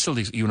cancel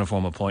the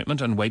uniform appointment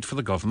and wait for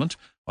the government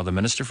or the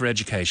Minister for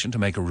Education to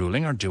make a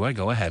ruling, or do I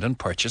go ahead and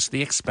purchase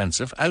the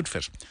expensive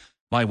outfit?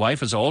 My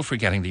wife is all for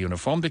getting the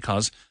uniform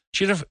because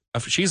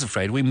she's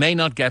afraid we may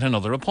not get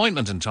another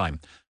appointment in time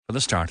for the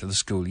start of the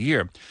school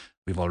year.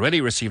 We've already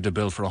received a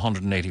bill for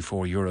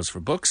 €184 for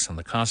books, and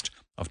the cost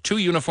of 2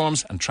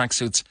 uniforms and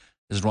tracksuits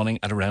is running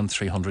at around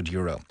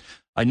 €300.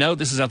 I know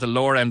this is at the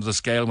lower end of the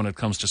scale when it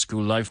comes to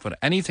school life, but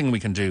anything we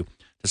can do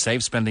to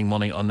save spending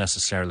money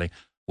unnecessarily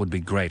would be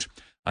great.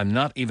 I'm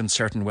not even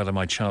certain whether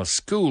my child's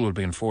school will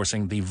be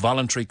enforcing the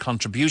voluntary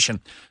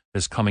contribution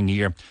this coming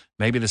year.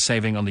 Maybe the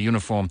saving on the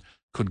uniform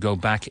could go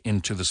back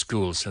into the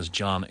school, says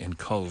John in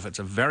Cove. It's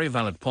a very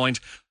valid point.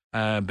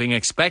 Being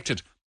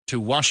expected to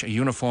wash a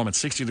uniform at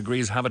 60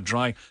 degrees, have it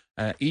dry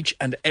each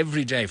and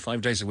every day,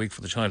 5 days a week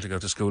for the child to go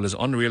to school is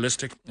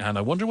unrealistic. And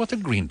I wonder what the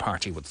Green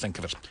Party would think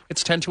of it.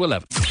 It's 10 to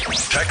 11.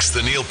 Text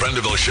the Neil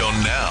Prendeville Show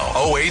now.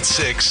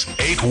 086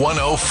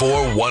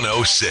 8104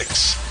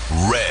 106.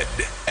 Red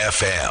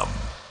FM.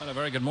 Well, a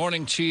very good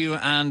morning to you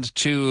and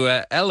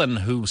to Ellen,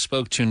 who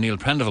spoke to Neil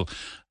Prendeville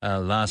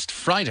last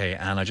Friday.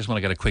 And I just want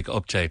to get a quick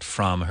update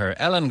from her.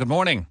 Ellen, good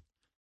morning.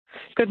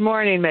 Good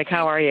morning, Mick.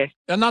 How are you?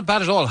 Not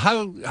bad at all.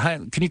 How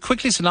can you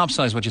quickly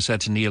synopsise what you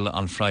said to Neil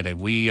on Friday?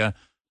 We're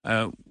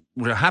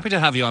happy to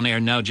have you on air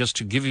now just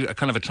to give you a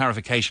kind of a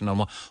clarification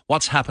on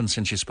what's happened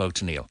since you spoke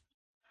to Neil.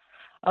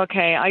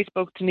 Okay, I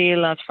spoke to Neil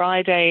last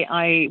Friday.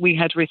 We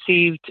had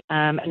received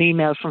an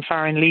email from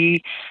Farranlee,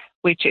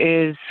 which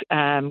is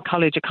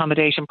college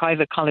accommodation,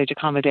 private college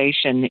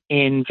accommodation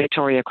in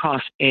Victoria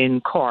Cross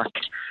in Cork.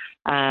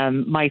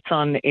 My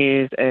son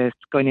is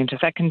going into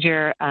second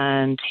year,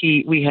 and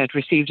we had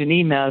received an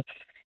email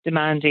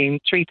demanding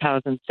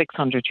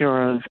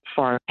 €3,600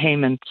 for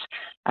payment,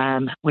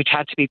 which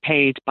had to be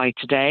paid by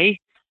today,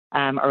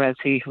 or else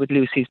he would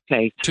lose his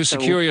place. To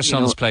secure your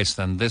son's place,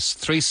 then, this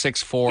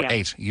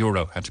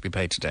 €3,648 had to be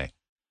paid today.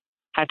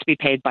 Had to be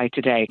paid by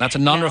today. That's a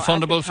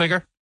non-refundable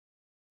figure?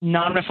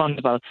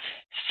 Non-refundable.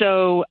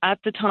 So at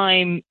the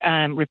time,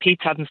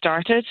 repeats hadn't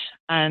started,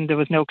 and there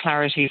was no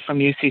clarity from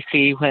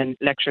UCC when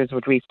lectures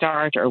would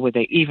restart, or would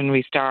they even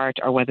restart,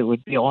 or whether it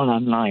would be all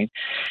online.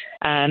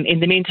 In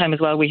the meantime as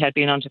well, we had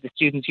been onto the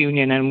Students'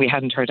 Union and we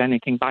hadn't heard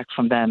anything back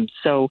from them.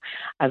 So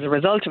as a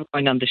result of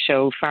going on the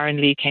show,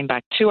 Farranlee came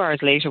back 2 hours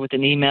later with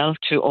an email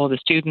to all the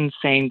students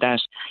saying that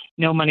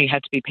no money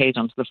had to be paid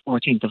until the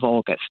 14th of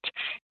August.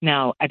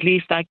 Now, at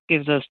least that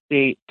gives us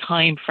the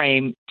time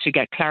frame to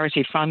get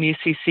clarity from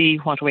UCC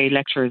what way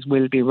lectures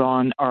will be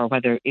run, or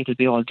whether it'll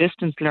be all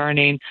distance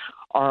learning,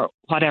 or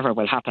whatever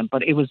will happen.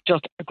 But it was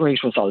just a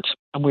great result,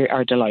 and we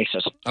are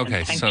delighted. Okay,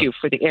 and thank you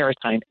for the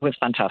airtime. It was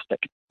fantastic.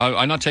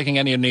 I'm not taking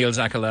any of Neil's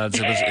accolades.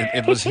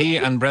 It was he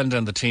and Brenda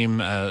and the team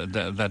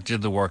that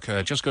did the work.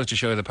 Just goes to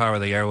show you the power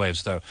of the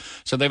airwaves, though.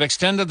 So they've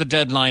extended the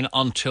deadline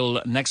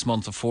until next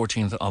month, the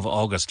 14th of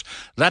August.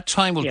 That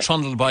time will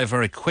trundle by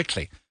very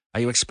quickly.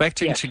 Are you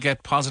expecting to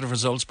get positive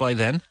results by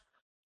then?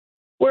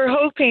 We're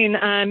hoping.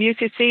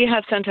 UCC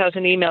have sent out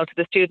an email to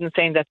the students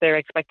saying that they're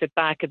expected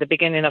back at the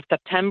beginning of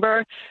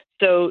September.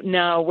 So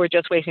now we're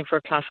just waiting for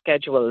class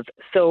schedules.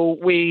 So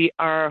we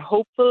are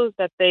hopeful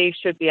that they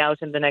should be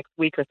out in the next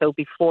week or so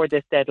before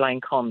this deadline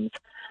comes.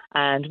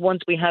 And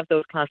once we have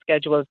those class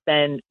schedules,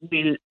 then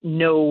we'll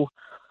know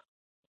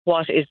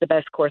what is the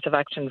best course of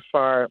action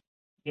for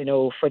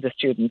the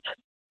students.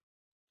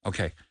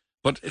 Okay.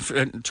 But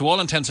to all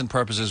intents and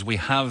purposes, we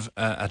have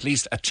at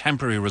least a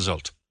temporary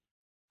result.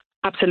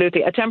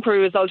 Absolutely. A temporary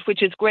result,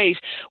 which is great,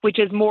 which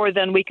is more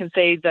than we can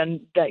say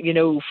than that,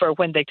 for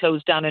when they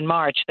closed down in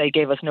March, they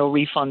gave us no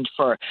refund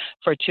for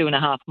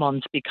 2.5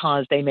 months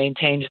because they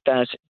maintained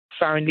that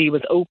Farranlee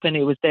was open,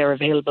 it was there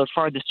available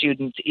for the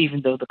students,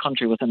 even though the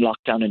country was in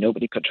lockdown and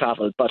nobody could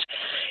travel. But,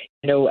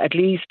 at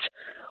least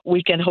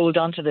we can hold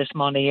on to this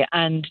money,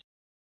 and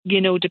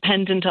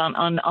dependent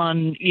on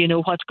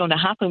what's going to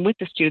happen with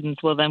the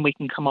students, well, then we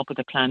can come up with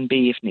a plan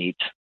B if needs.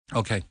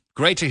 Okay.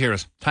 Great to hear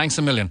it. Thanks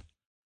a million.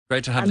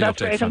 Great to have the update.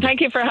 Great. And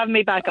thank you for having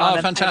me back on.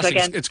 Oh, fantastic.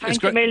 It's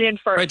great. A million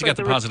great to get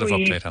the positive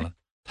update, Helen.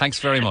 Thanks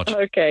very much.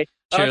 Okay.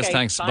 Cheers,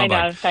 thanks. Bye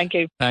bye-bye. now. Thank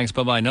you. Thanks,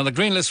 bye-bye. Now, the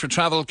green list for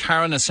travel,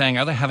 Karen is saying,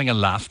 are they having a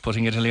laugh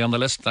putting Italy on the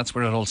list? That's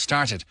where it all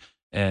started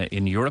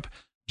in Europe.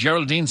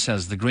 Geraldine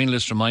says, the green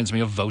list reminds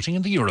me of voting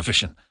in the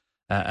Eurovision.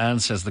 Anne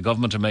says, the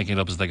government are making it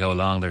up as they go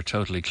along. They're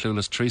totally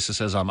clueless. Teresa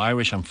says, I'm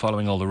Irish. I'm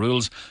following all the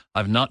rules.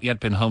 I've not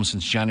yet been home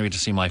since January to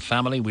see my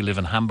family. We live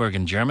in Hamburg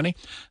in Germany,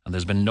 and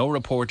there's been no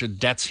reported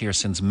deaths here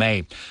since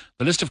May.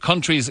 The list of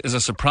countries is a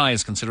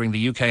surprise, considering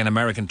the UK and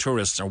American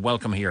tourists are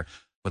welcome here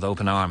with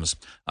open arms.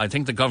 I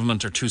think the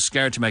government are too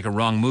scared to make a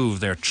wrong move.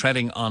 They're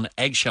treading on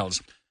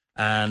eggshells.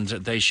 and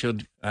they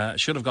should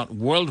have got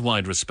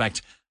worldwide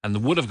respect,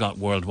 and would have got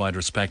worldwide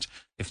respect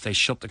if they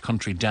shut the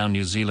country down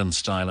New Zealand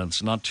style. And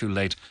it's not too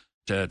late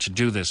to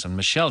do this. And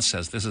Michelle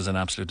says this is an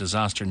absolute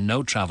disaster.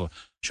 No travel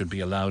should be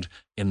allowed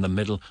in the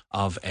middle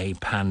of a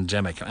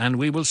pandemic. And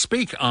we will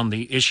speak on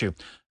the issue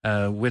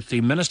with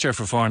the Minister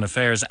for Foreign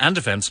Affairs and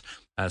Defence,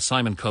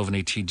 Simon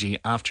Coveney, TD,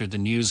 after the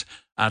news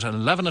at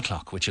 11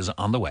 o'clock, which is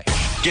on the way.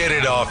 Get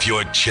it off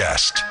your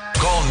chest.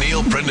 Call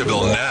Neil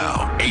Prendeville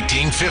now,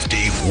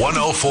 1850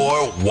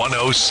 104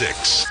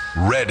 106,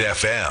 Red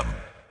FM.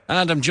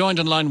 And I'm joined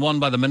on line one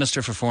by the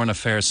Minister for Foreign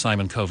Affairs,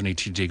 Simon Coveney,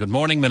 TD. Good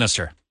morning,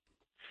 Minister.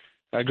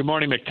 Good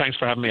morning, Mick. Thanks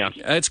for having me on.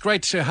 It's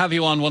great to have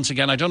you on once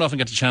again. I don't often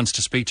get a chance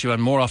to speak to you.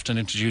 I'm more often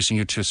introducing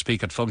you to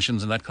speak at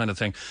functions and that kind of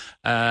thing.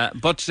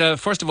 But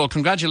first of all,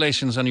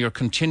 congratulations on your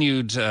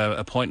continued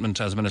appointment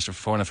as Minister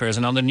for Foreign Affairs,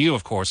 and on the new,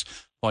 of course,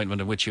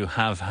 appointment in which you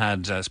have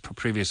had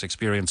previous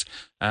experience,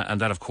 and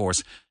that, of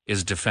course,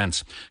 is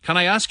defence. Can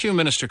I ask you,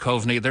 Minister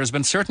Coveney, there's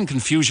been certain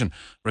confusion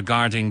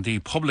regarding the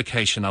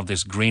publication of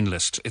this green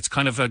list. It's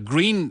kind of a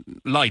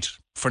green light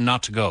for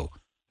not to go.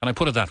 Can I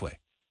put it that way?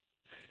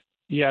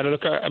 Yeah,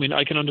 look, I mean,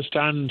 I can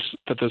understand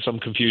that there's some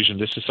confusion.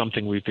 This is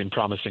something we've been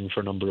promising for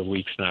a number of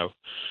weeks now.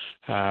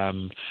 I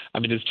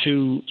mean, there's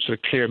two sort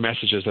of clear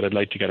messages that I'd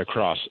like to get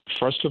across.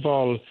 First of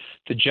all,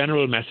 the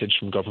general message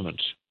from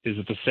government is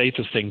that the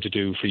safest thing to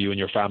do for you and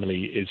your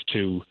family is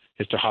to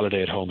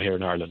holiday at home here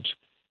in Ireland.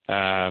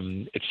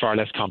 It's far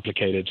less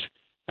complicated.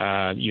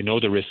 You know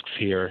the risks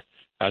here.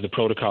 The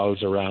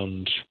protocols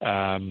around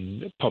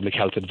public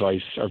health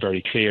advice are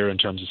very clear in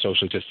terms of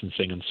social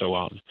distancing and so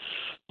on.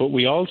 But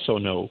we also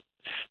know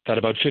that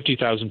about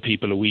 50,000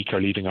 people a week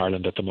are leaving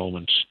Ireland at the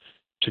moment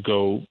to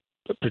go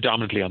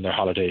predominantly on their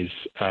holidays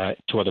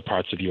to other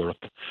parts of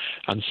Europe.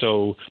 And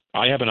so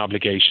I have an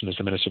obligation as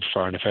the Minister for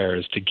Foreign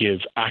Affairs to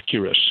give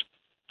accurate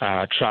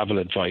travel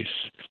advice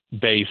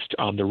based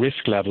on the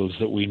risk levels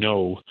that we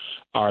know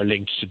are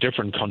linked to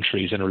different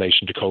countries in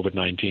relation to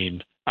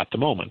COVID-19 at the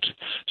moment.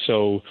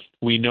 So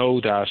we know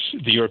that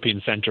the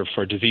European Centre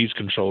for Disease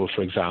Control,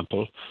 for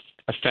example,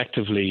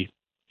 effectively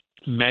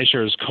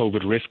measures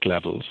COVID risk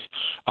levels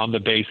on the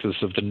basis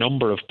of the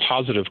number of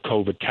positive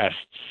COVID tests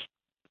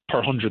per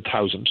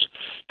 100,000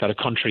 that a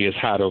country has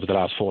had over the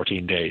last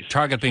 14 days.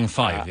 Target being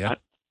 5, yeah?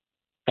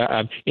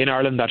 In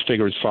Ireland, that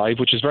figure is 5,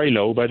 which is very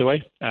low, by the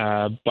way,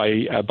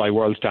 by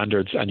world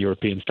standards and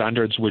European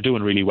standards. We're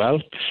doing really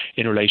well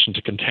in relation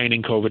to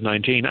containing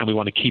COVID-19, and we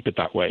want to keep it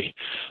that way.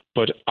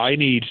 But I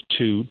need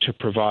to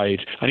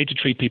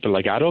treat people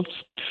like adults,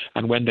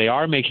 and when they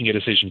are making a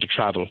decision to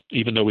travel,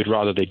 even though we'd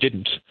rather they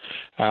didn't,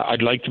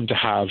 I'd like them to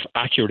have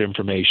accurate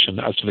information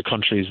as to the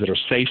countries that are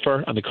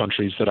safer and the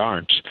countries that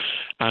aren't.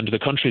 And the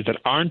countries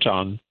that aren't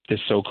on this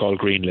so-called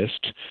green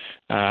list,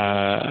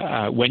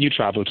 when you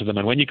travel to them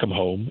and when you come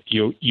home,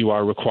 you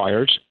are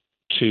required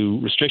to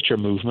restrict your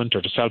movement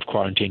or to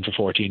self-quarantine for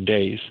 14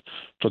 days.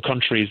 For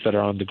countries that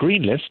are on the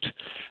green list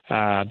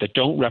that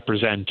don't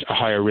represent a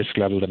higher risk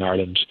level than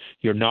Ireland,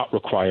 you're not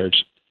required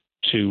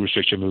to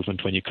restrict your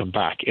movement when you come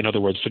back. In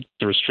other words,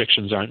 the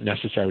restrictions aren't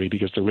necessary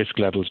because the risk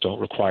levels don't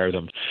require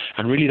them.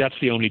 And really, that's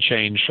the only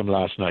change from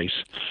last night.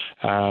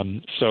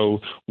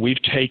 So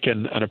we've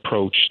taken an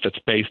approach that's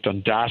based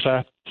on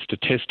data,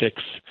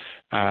 statistics,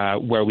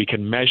 where we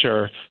can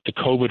measure the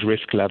COVID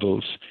risk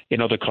levels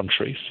in other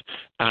countries.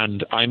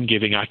 And I'm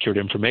giving accurate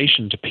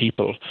information to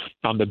people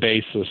on the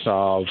basis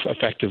of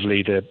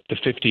effectively the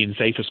 15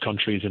 safest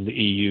countries in the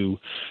EU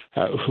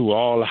who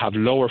all have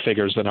lower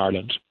figures than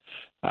Ireland.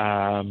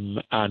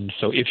 And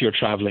so if you're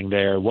travelling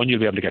there, one, you'll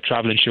be able to get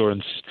travel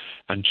insurance,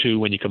 and two,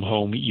 when you come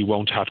home, you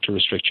won't have to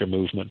restrict your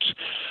movement.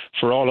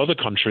 For all other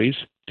countries,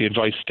 the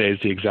advice stays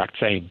the exact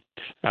same.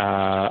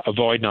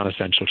 Avoid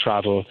non-essential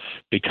travel,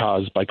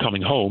 because by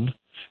coming home,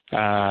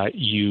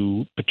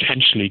 you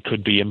potentially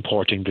could be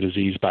importing the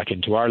disease back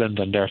into Ireland,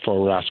 and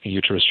therefore we're asking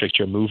you to restrict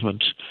your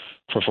movement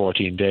for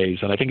 14 days.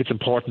 And I think it's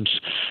important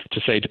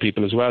to say to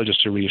people as well,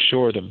 just to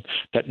reassure them,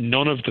 that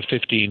none of the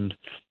 15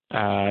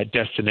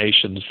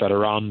 destinations that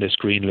are on this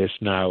green list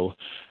now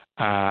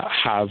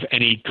have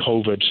any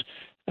COVID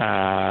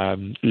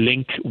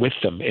link with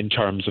them in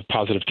terms of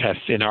positive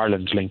tests in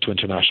Ireland linked to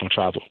international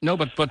travel. No,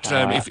 but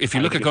if you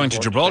look at going to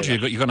Gibraltar,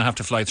 you're going to have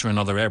to fly through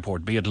another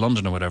airport, be it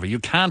London or whatever. You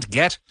can't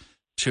get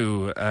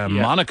to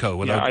Monaco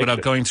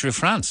without going through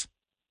France.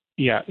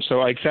 Yeah,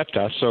 so I accept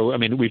that. So, I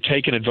mean, we've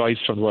taken advice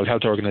from the World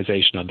Health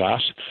Organization on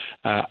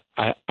that,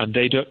 and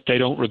they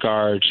don't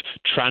regard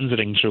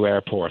transiting through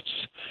airports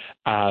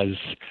as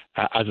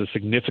a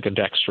significant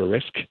extra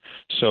risk.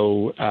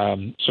 So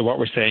what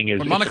we're saying is,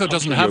 but Monaco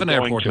doesn't have an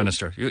airport,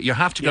 Minister. You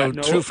have to go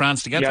through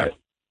France to get there.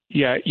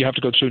 Yeah, you have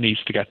to go through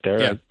Nice to get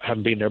there. Yeah. I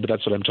haven't been there, but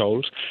that's what I'm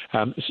told.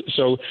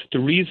 So the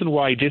reason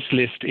why this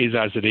list is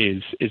as it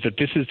is that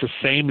this is the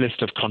same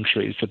list of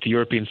countries that the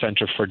European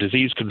Centre for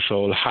Disease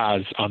Control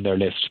has on their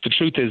list. The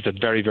truth is that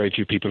very, very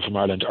few people from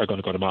Ireland are going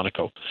to go to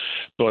Monaco.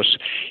 But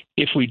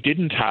if we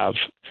didn't have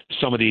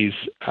some of these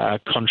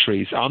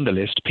countries on the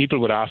list, people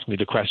would ask me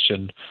the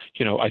question,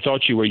 I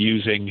thought you were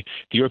using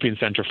the European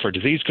Centre for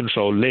Disease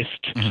Control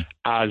list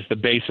as the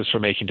basis for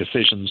making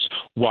decisions.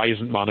 Why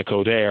isn't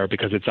Monaco there?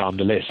 Because it's on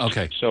the list.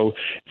 Okay. So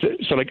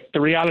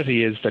the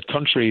reality is that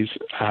countries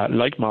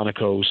like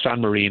Monaco,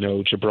 San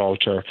Marino,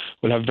 Gibraltar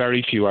will have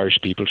very few Irish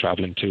people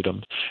travelling to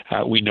them.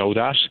 We know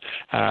that.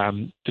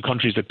 The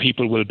countries that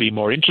people will be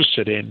more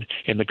interested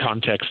in the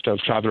context of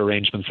travel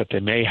arrangements that they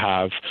may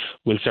have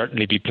will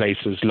certainly be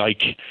places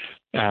like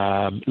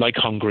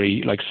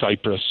Hungary, like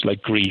Cyprus,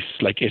 like Greece,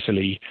 like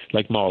Italy,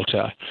 like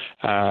Malta.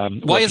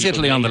 Why is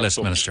Italy on the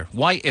list, Minister?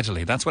 Why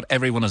Italy? That's what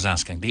everyone is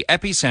asking. The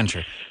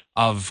epicentre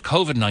of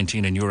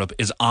COVID-19 in Europe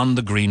is on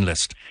the green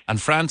list,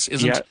 and France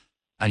isn't,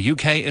 and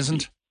UK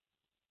isn't.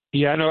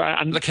 Yeah, no,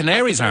 and the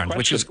Canaries aren't,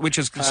 which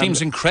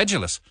seems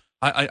incredulous.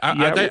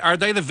 Are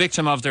they the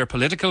victim of their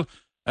political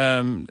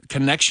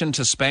connection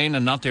to Spain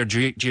and not their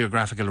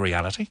geographical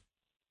reality?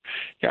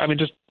 Yeah,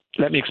 just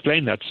let me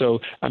explain that. So,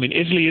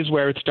 Italy is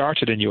where it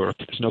started in Europe.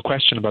 There's no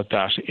question about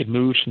that. It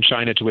moved from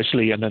China to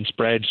Italy and then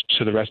spread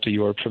to the rest of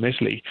Europe from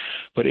Italy.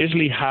 But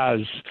Italy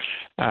has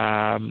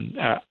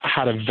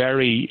had a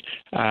very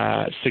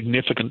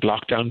significant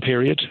lockdown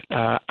period,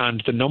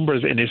 and the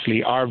numbers in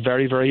Italy are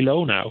very, very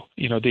low now.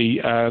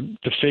 The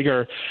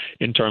figure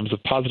in terms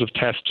of positive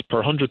tests per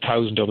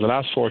 100,000 over the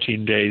last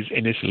 14 days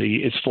in Italy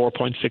is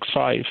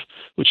 4.65,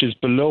 which is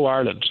below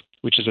Ireland,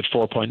 which is at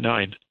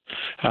 4.9.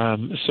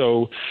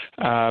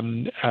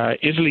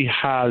 Italy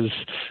has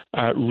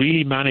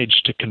really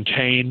managed to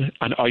contain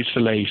and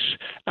isolate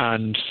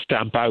and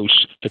stamp out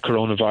the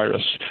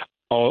coronavirus,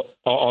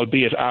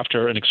 albeit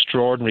after an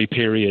extraordinary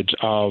period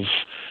of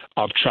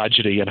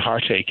tragedy and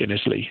heartache in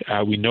Italy.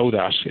 We know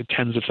that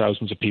tens of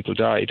thousands of people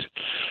died,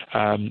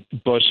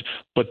 but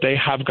they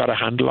have got a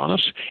handle on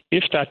it.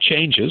 If that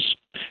changes,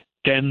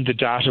 then the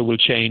data will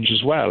change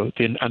as well,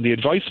 and the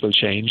advice will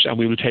change, and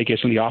we will take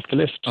Italy off the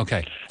list.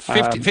 Okay,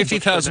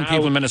 50,000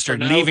 people, Minister,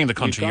 leaving the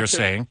country. You're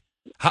saying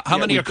how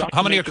many are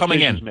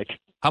coming in?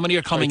 How many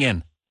are coming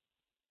in?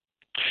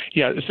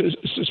 Yeah,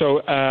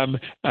 so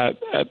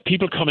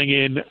people coming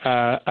in,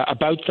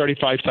 about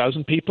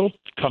 35,000 people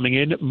coming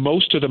in,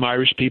 most of them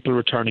Irish people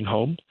returning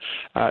home.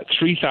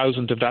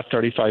 3,000 of that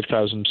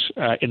 35,000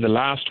 in the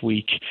last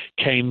week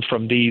came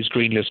from these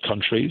green list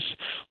countries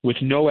with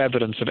no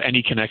evidence of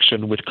any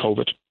connection with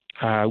COVID.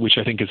 Which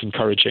I think is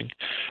encouraging.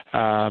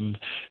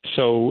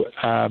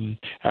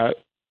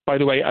 By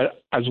the way,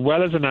 as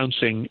well as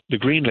announcing the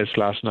green list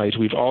last night,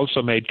 we've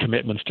also made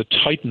commitments to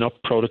tighten up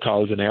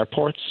protocols in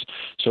airports.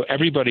 So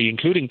everybody,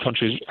 including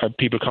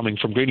people coming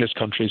from green list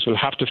countries, will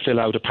have to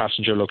fill out a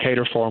passenger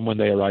locator form when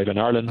they arrive in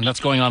Ireland. And that's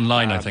going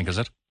online, I think, is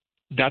it?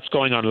 That's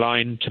going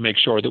online to make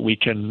sure that we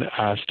can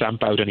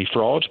stamp out any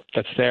fraud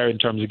that's there in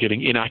terms of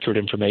giving inaccurate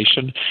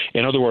information.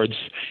 In other words,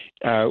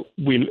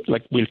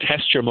 we'll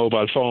test your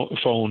mobile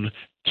phone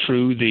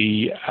through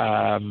the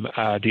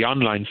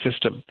online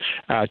system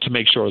to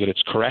make sure that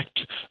it's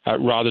correct,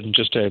 rather than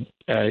just a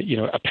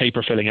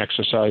paper filling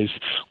exercise.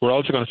 We're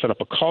also going to set up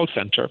a call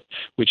centre,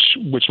 which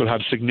will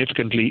have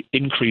significantly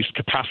increased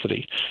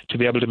capacity to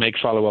be able to make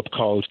follow-up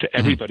calls to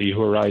everybody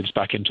who arrives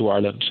back into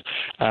Ireland,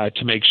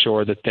 to make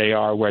sure that they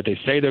are where they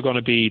say they're going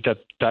to be,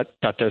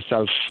 that they're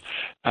self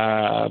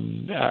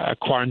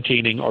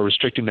quarantining or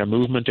restricting their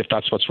movement if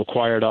that's what's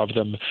required of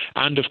them,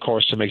 and of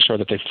course to make sure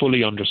that they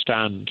fully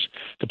understand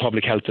the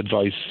public health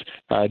advice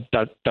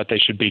that they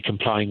should be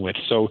complying with.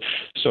 So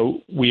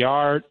we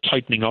are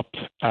tightening up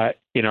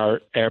in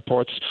our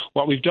airports.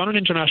 What we've done in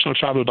international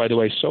travel, by the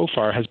way, so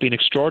far has been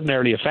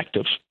extraordinarily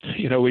effective.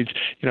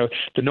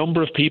 The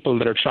number of people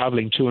that are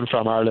travelling to and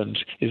from Ireland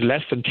is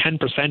less than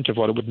 10% of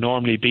what it would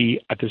normally be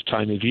at this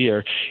time of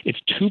year. It's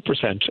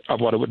 2%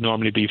 of what it would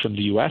normally be from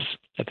the US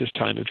at this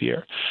time of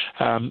year.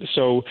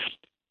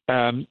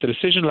 The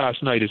decision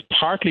last night is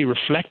partly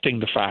reflecting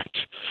the fact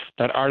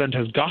that Ireland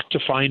has got to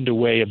find a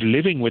way of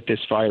living with this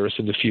virus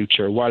in the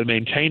future while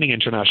maintaining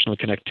international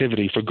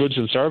connectivity for goods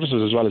and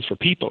services as well as for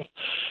people.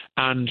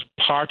 And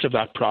part of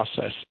that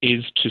process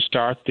is to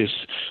start this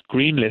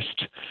green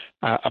list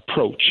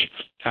approach,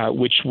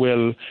 which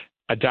will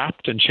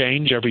adapt and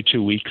change every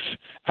 2 weeks,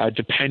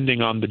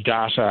 depending on the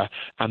data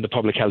and the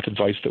public health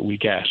advice that we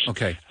get.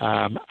 Okay.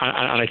 And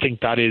I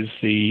think that is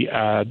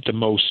the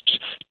most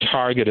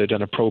targeted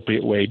and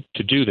appropriate way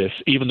to do this,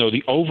 even though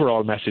the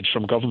overall message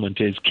from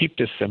government is keep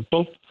this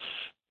simple.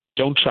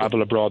 Don't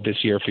travel abroad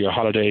this year for your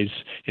holidays.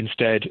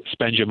 Instead,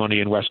 spend your money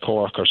in West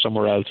Cork or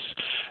somewhere else.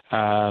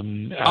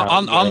 On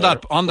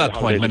that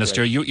point,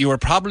 Minister, you are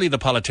probably the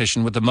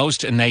politician with the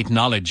most innate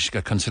knowledge,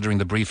 considering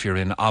the brief you're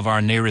in, of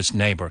our nearest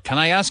neighbour. Can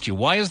I ask you,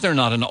 why is there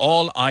not an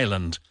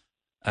all-island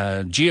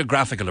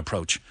geographical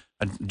approach,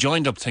 a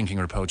joined-up thinking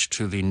approach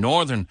to the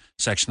northern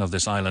section of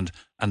this island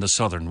and the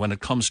southern when it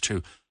comes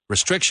to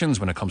restrictions,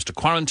 when it comes to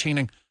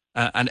quarantining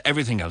and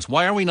everything else?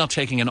 Why are we not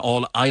taking an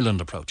all-island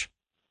approach?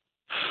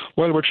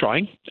 Well, we're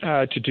trying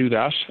to do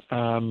that.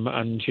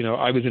 And, you know,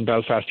 I was in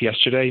Belfast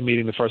yesterday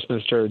meeting the First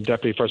Minister,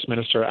 Deputy First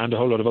Minister, and a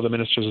whole lot of other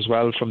ministers as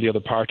well from the other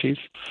parties.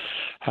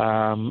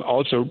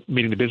 Also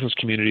meeting the business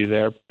community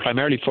there,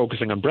 primarily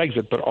focusing on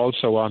Brexit, but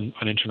also on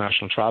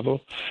international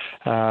travel.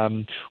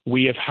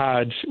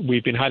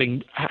 We've been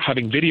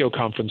having video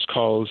conference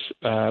calls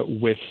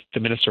with the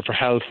Minister for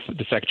Health,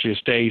 the Secretary of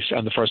State,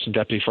 and the First and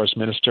Deputy First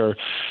Minister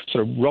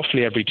sort of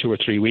roughly every 2 or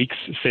 3 weeks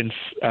since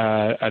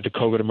the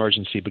COVID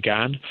emergency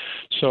began.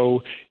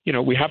 So, you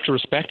know, we have to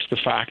respect the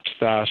fact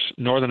that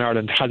Northern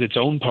Ireland has its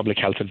own public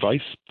health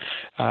advice.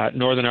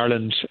 Northern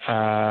Ireland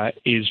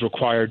is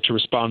required to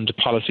respond to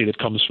policy that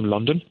comes from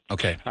London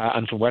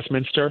and from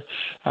Westminster.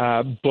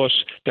 But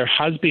there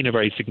has been a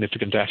very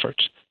significant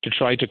effort to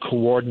try to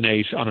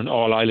coordinate on an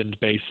all-island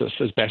basis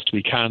as best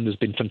we can. There's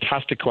been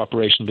fantastic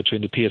cooperation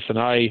between the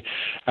PSNI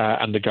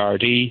and the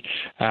Gardaí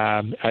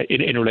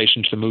in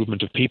relation to the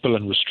movement of people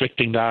and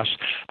restricting that.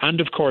 And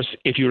of course,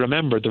 if you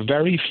remember, the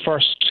very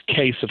first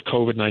case of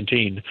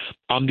COVID-19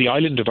 on the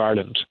island of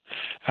Ireland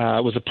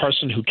was a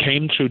person who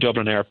came through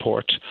Dublin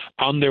Airport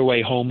on their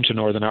way home to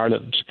Northern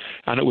Ireland.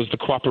 And it was the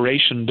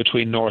cooperation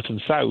between North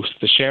and South,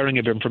 the sharing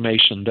of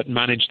information, that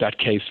managed that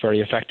case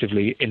very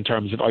effectively in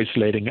terms of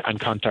isolating and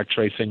contact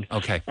tracing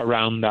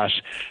around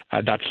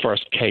that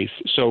first case.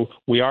 So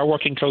we are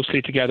working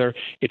closely together.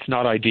 It's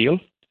not ideal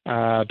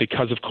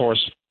because, of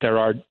course, there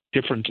are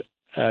different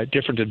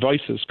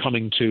advices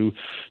coming to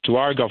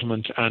our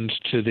government and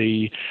to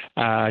the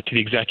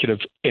executive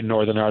in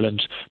Northern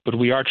Ireland, but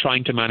we are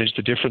trying to manage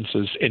the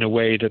differences in a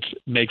way that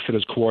makes it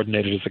as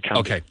coordinated as it can.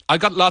 Okay, I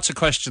got lots of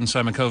questions,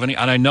 Simon Coveney,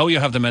 and I know you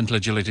have the mental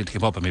agility to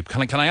keep up with me.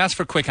 Can I ask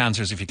for quick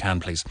answers if you can,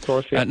 please? Of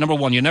course. Yeah. Number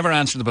one, you never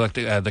answered about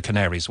the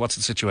Canaries. What's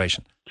the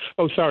situation?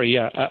 Oh, sorry.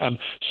 Yeah.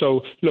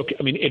 So, look,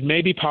 I mean, it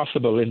may be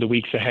possible in the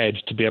weeks ahead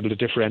to be able to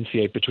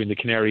differentiate between the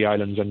Canary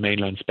Islands and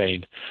mainland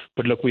Spain,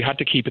 but look, we had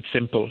to keep it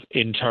simple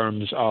in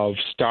terms of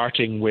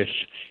starting with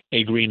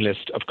a green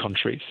list of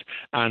countries.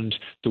 And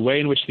the way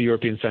in which the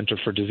European Centre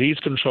for Disease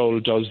Control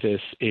does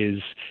this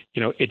is,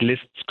 you know, it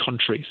lists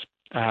countries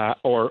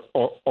or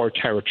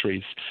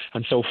territories.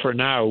 And so for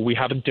now, we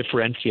haven't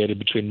differentiated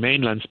between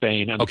mainland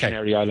Spain and the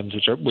Canary Islands,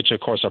 which of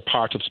course are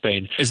part of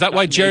Spain. Is that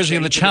why Jersey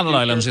and the Channel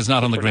Islands is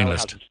not on the green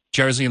list?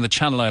 Jersey and the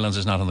Channel Islands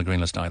is not on the green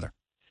list either.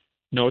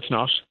 No, it's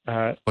not.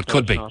 But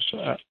could be.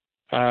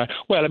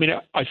 Well, I mean,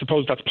 I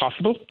suppose that's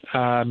possible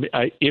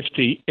if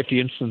the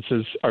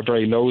instances are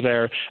very low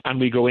there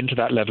and we go into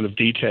that level of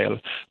detail.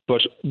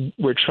 But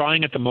we're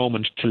trying at the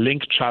moment to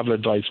link travel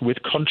advice with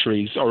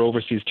countries or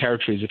overseas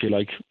territories, if you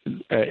like,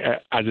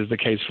 as is the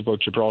case for both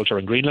Gibraltar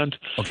and Greenland.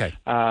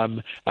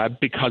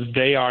 Because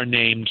they are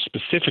named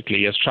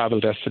specifically as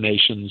travel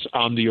destinations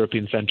on the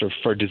European Centre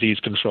for Disease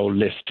Control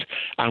list,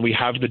 and we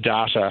have the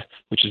data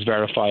which is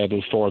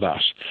verifiable for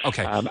that.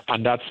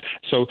 And that's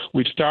so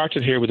we've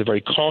started here with a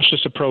very cautious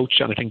approach,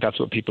 and I think that's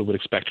what people would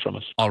expect from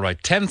us. All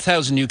right,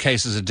 10,000 new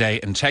cases a day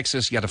in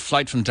Texas, yet a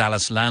flight from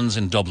Dallas lands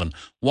in Dublin.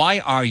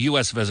 Why are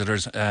US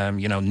visitors,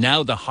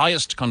 now the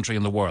highest country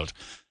in the world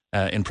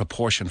in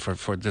proportion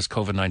for this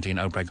COVID-19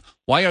 outbreak,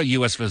 why are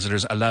US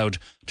visitors allowed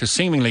to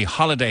seemingly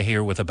holiday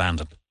here with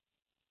abandon?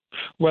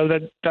 Well,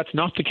 that's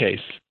not the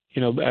case.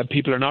 You know,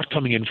 people are not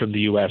coming in from the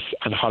US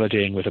and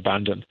holidaying with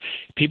abandon.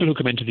 People who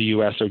come into the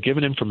US are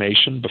given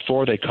information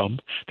before they come.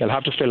 They'll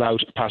have to fill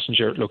out a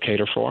passenger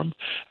locator form.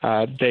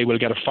 They will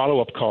get a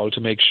follow-up call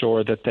to make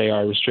sure that they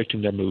are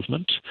restricting their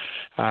movement.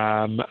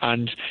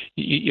 And,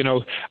 you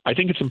know, I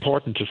think it's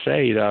important to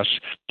say that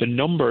the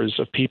numbers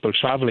of people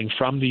travelling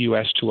from the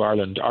US to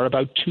Ireland are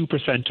about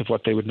 2% of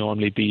what they would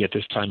normally be at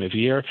this time of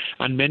year.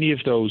 And many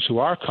of those who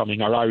are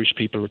coming are Irish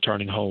people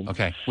returning home.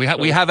 Okay. We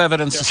have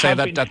evidence to say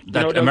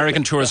that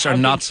American tourists are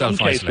not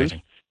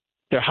self-isolating.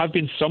 There have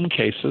been some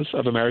cases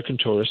of American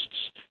tourists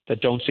that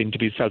don't seem to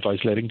be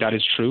self-isolating. That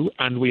is true,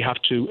 and we have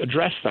to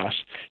address that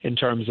in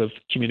terms of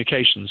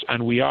communications,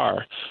 and we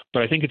are.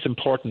 But I think it's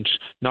important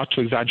not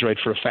to exaggerate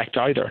for effect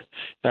either.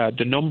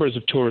 The numbers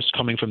of tourists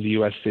coming from the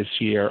US this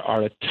year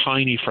are a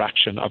tiny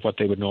fraction of what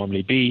they would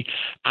normally be,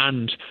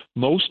 and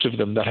most of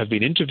them that have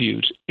been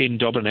interviewed in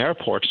Dublin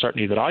Airport,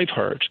 certainly that I've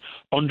heard,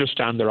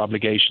 understand their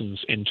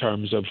obligations in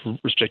terms of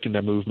restricting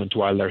their movement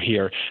while they're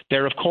here.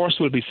 There, of course,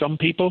 will be some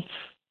people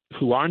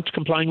who aren't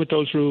complying with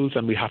those rules,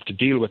 and we have to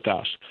deal with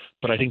that.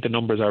 But I think the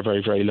numbers are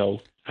very, very low.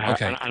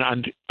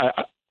 And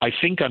I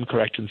think I'm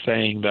correct in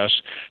saying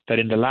that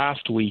in the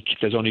last week,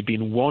 there's only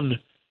been one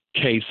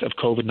case of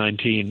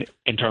COVID-19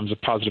 in terms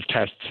of positive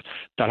tests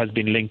that has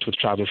been linked with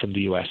travel from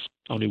the US.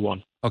 Only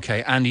one.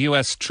 Okay, and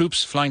US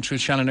troops flying through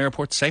Shannon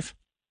Airport safe?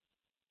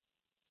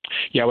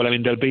 Yeah, well,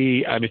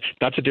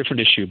 that's a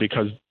different issue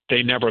because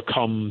they never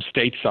come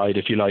stateside,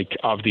 if you like,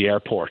 of the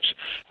airport.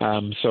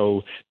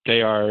 So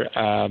they are...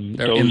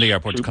 they're in the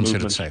airport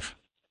considered safe.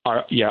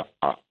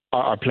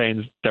 our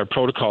planes, their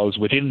protocols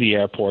within the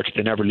airport.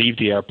 They never leave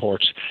the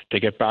airport. They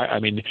get back. I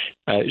mean,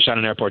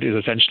 Shannon Airport is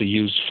essentially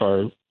used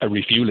for a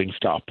refueling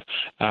stop,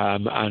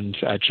 and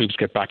troops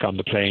get back on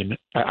the plane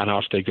and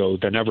off they go.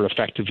 They're never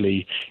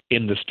effectively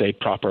in the state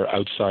proper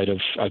outside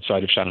of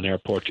Shannon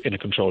Airport in a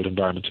controlled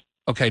environment.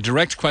 Okay,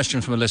 direct question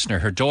from a listener.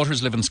 Her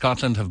daughters live in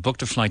Scotland, have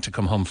booked a flight to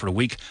come home for a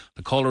week.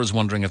 The caller is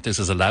wondering if this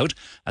is allowed,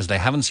 as they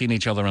haven't seen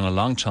each other in a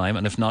long time,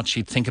 and if not,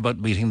 she'd think about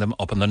meeting them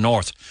up in the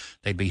north.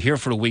 They'd be here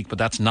for a week, but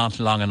that's not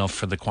long enough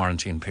for the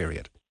quarantine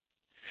period.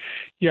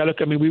 Yeah,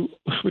 look, I mean, we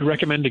would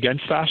recommend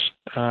against that.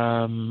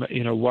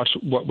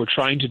 What we're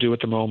trying to do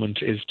at the moment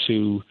is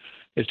to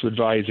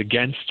advise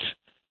against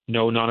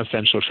no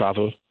non-essential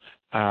travel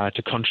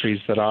to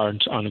countries that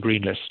aren't on a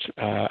green list,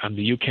 and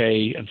the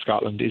UK and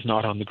Scotland is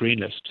not on the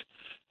green list.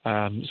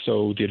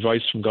 So the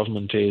advice from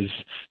government is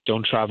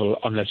don't travel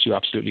unless you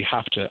absolutely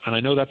have to. And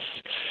I know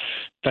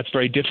that's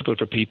very difficult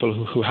for people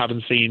who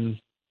haven't seen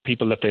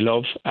people that they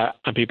love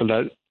and people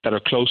that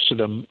are close to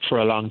them for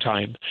a long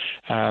time.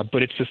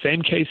 But it's the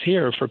same case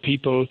here for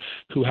people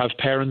who have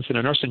parents in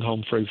a nursing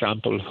home, for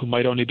example, who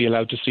might only be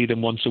allowed to see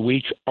them once a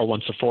week or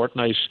once a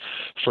fortnight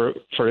for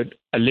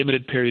a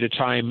limited period of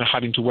time,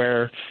 having to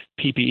wear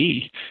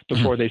PPE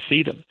before they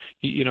see them.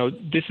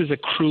 This is a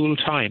cruel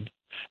time.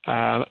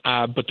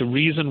 But the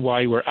reason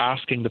why we're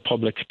asking the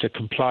public to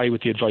comply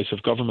with the advice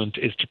of government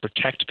is to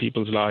protect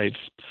people's lives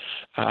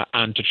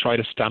and to try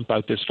to stamp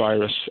out this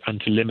virus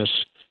and to limit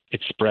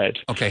its spread.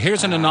 Okay,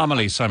 here's an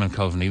anomaly, Simon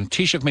Coveney.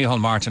 Taoiseach Micheál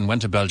Martin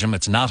went to Belgium.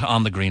 It's not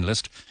on the green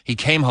list. He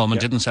came home and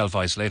didn't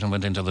self-isolate and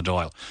went into the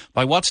Dáil.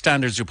 By what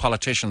standards do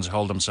politicians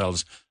hold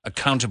themselves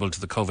accountable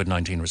to the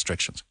COVID-19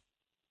 restrictions?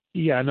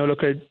 Yeah, no,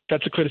 look,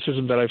 that's a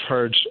criticism that I've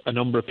heard a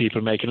number of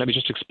people make, and let me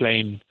just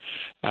explain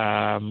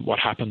what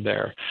happened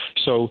there.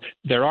 So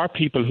there are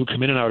people who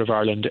come in and out of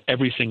Ireland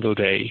every single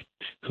day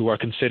who are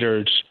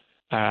considered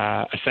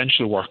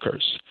essential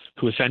workers,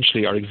 who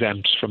essentially are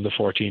exempt from the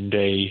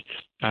 14-day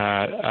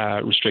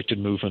restricted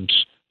movement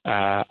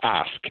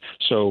ask.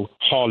 So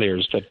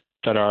hauliers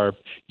that are,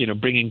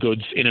 bringing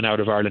goods in and out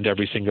of Ireland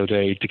every single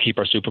day to keep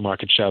our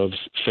supermarket shelves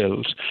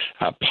filled,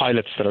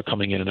 pilots that are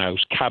coming in and out,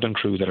 cabin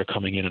crew that are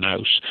coming in and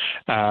out,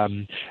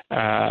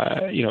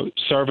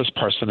 service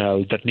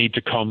personnel that need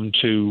to come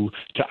to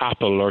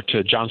Apple or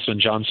to Johnson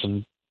 &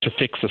 Johnson to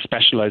fix a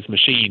specialised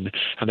machine,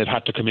 and they've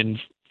had to come in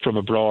from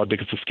abroad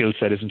because the skill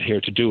set isn't here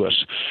to do it,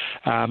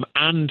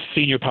 and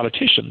senior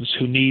politicians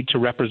who need to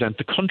represent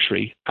the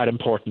country at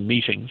important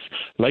meetings,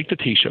 like the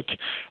Taoiseach,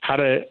 had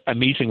a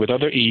meeting with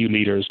other EU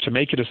leaders to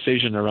make a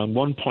decision around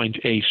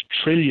 1.8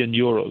 trillion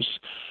euros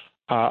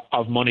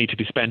of money to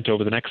be spent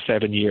over the next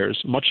 7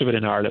 years, much of it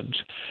in Ireland.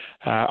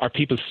 Are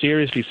people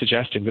seriously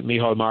suggesting that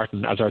Micheál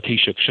Martin, as our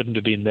Taoiseach, shouldn't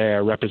have been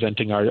there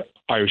representing our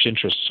Irish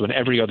interests when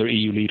every other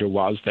EU leader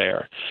was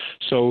there?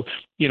 So,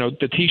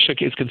 the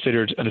Taoiseach is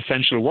considered an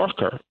essential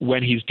worker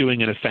when he's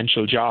doing an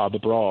essential job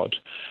abroad.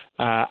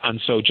 And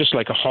so just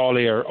like a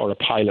haulier or a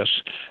pilot,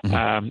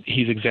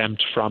 he's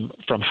exempt from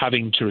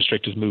having to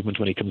restrict his movement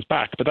when he comes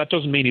back. But that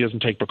doesn't mean he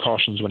doesn't take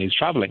precautions when he's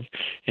travelling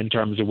in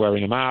terms of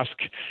wearing a mask,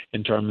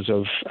 in terms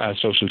of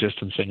social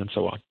distancing and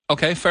so on.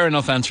 Okay, fair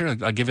enough answer.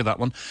 I'll give you that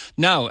one.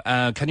 Now,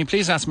 can you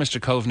please ask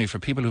Mr. Coveney, for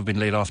people who've been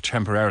laid off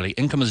temporarily,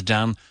 income is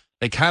down,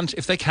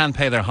 if they can't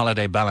pay their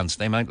holiday balance,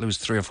 they might lose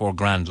 3 or 4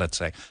 grand, let's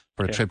say,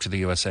 for a trip to the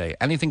USA.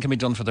 Anything can be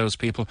done for those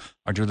people,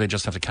 or do they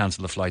just have to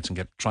cancel the flights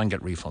and try and get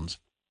refunds?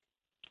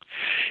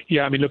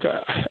 Yeah, I mean, look,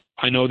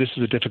 I know this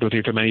is a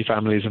difficulty for many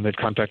families, and they've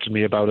contacted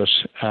me about it.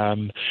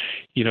 When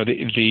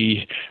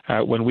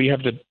we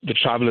have the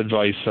travel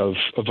advice of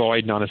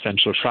avoid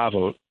non-essential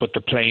travel, but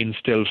the plane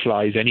still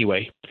flies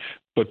anyway,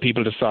 but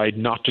people decide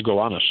not to go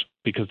on it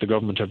because the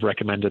government have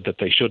recommended that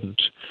they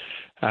shouldn't.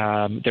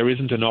 There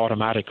isn't an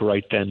automatic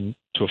right then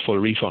to a full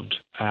refund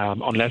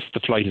unless the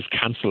flight is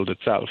cancelled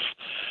itself.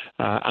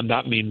 And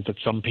that means that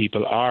some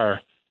people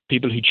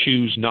who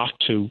choose not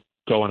to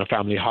go on a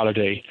family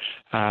holiday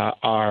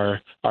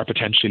are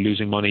potentially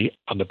losing money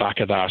on the back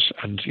of that.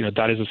 And,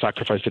 that is a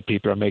sacrifice that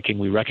people are making.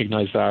 We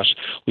recognise that.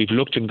 We've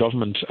looked in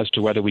government as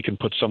to whether we can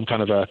put some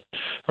kind of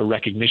a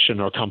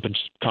recognition or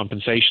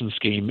compensation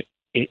scheme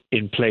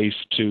in place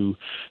to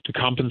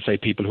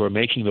compensate people who are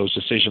making those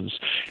decisions.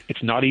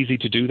 It's not easy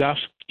to do that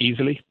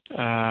easily,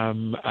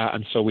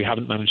 and so we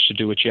haven't managed to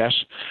do it yet,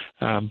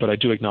 but I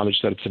do acknowledge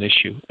that it's an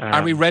issue.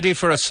 Are we ready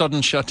for a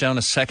sudden shutdown,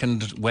 a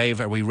second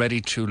wave? Are we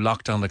ready to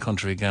lock down the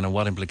country again, and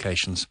what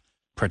implications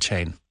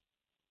pertain?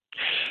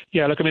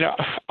 Yeah, look, I mean,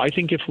 I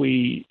think if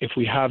we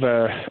have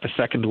a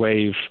second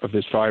wave of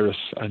this virus,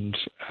 and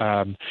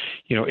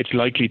it's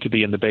likely to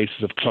be in the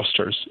basis of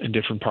clusters in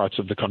different parts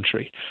of the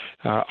country,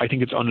 I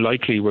think it's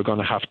unlikely we're going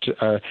to have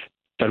to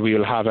that we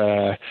will have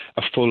a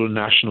full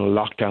national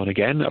lockdown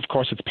again. Of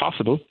course, it's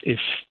possible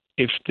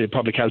if the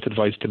public health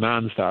advice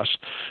demands that,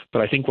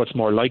 but I think what's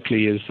more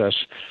likely is that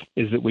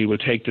we will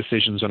take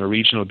decisions on a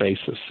regional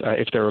basis.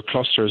 If there are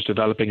clusters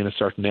developing in a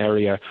certain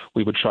area,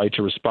 we would try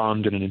to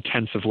respond in an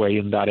intensive way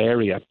in that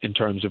area in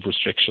terms of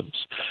restrictions.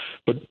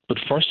 But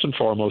first and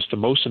foremost, the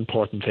most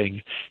important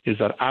thing is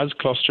that as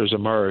clusters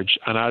emerge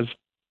and as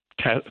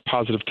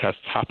positive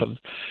tests happen.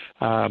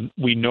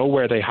 We know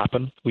where they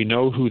happen, we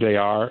know who they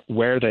are,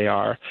 where they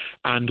are,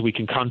 and we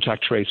can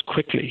contact trace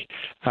quickly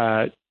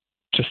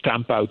to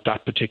stamp out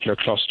that particular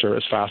cluster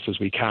as fast as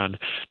we can.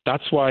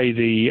 That's why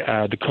the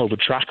COVID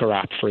Tracker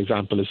app, for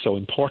example, is so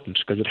important,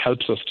 because it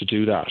helps us to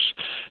do that.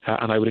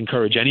 And I would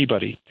encourage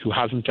anybody who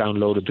hasn't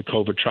downloaded the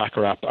COVID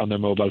Tracker app on their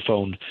mobile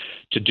phone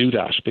to do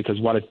that, because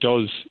what it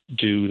does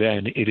do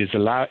then,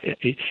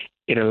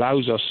 it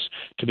allows us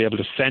to be able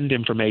to send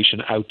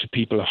information out to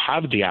people who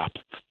have the app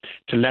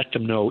to let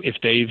them know if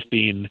they've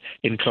been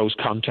in close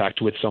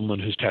contact with someone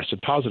who's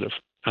tested positive.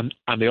 And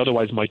they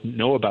otherwise mightn't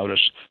know about it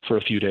for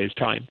a few days'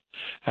 time.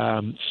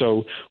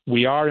 So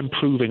we are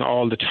improving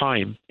all the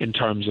time in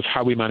terms of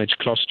how we manage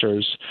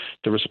clusters,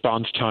 the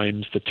response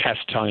times, the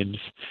test times,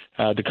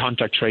 the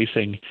contact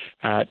tracing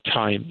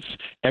times.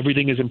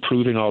 Everything is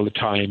improving all the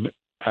time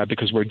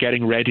because we're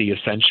getting ready,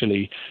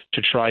 essentially,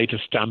 to try to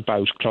stamp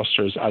out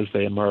clusters as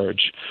they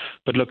emerge.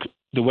 But look,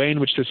 the way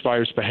in which this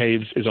virus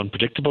behaves is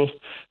unpredictable.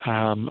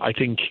 I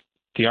think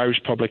the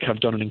Irish public have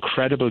done an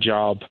incredible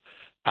job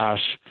at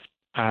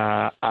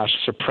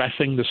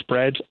suppressing the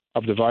spread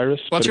of the virus.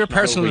 What's your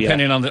personal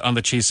opinion on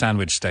the cheese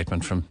sandwich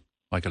statement from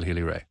Michael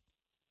Healy-Rae?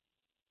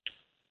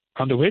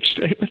 On the which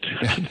statement?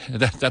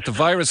 that the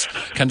virus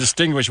can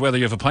distinguish whether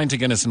you have a pint of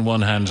Guinness in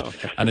one hand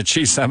and a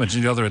cheese sandwich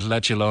in the other, it'll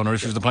let you alone, or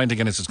if you have the pint of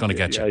Guinness, it's going to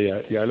get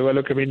you. Yeah. Well,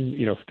 look, I mean,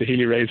 the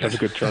Healy-Raes have a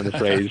good turn of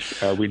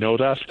phrase. We know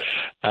that.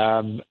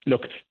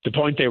 Look, the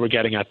point they were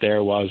getting at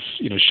there was,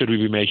 should we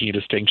be making a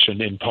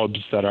distinction in pubs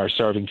that are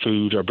serving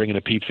food or bringing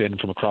a pizza in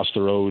from across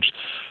the road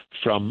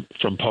from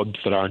pubs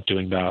that aren't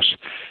doing that?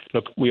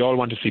 Look, we all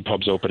want to see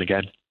pubs open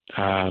again.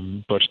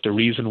 But the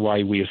reason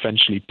why we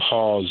essentially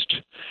paused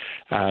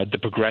the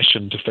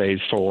progression to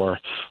phase 4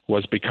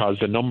 was because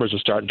the numbers are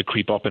starting to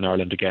creep up in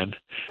Ireland again.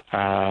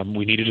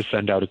 We needed to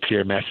send out a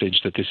clear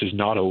message that this is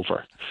not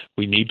over.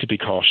 We need to be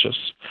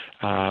cautious.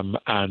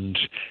 The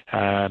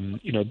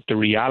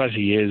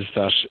reality is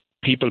that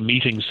people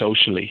meeting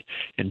socially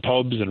in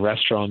pubs and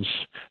restaurants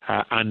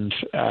and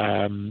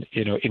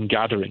in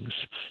gatherings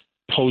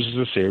poses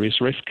a serious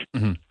risk.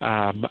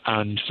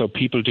 And so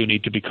people do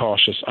need to be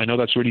cautious. I know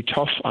that's really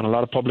tough on a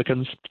lot of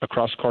publicans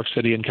across Cork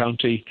City and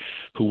County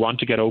who want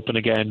to get open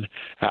again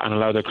and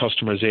allow their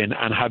customers in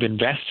and have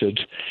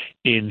invested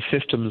in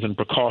systems and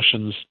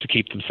precautions to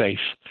keep them safe.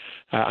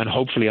 And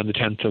hopefully on the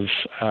 10th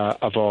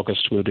of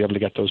August we'll be able to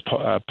get those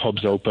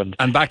pubs open.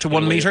 And back to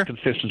 1 metre?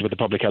 Consistent with the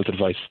public health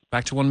advice.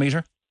 Back to 1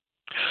 metre?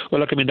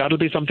 Well, look, I mean, that'll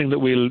be something that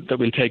we'll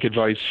take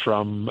advice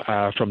from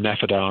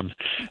NEFAD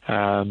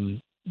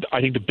on.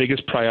 I think the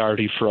biggest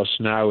priority for us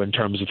now in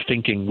terms of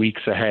thinking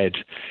weeks ahead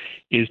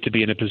is to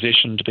be in a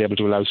position to be able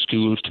to allow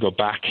schools to go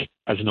back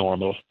as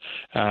normal.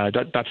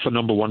 That's the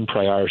number one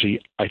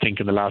priority, I think,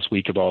 in the last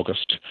week of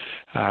August.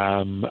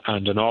 And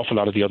an awful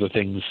lot of the other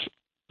things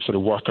sort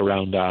of work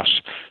around that.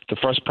 The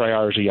first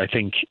priority, I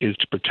think, is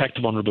to protect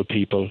vulnerable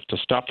people, to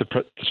stop the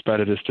spread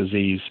of this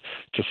disease,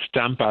 to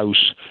stamp out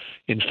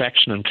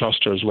infection and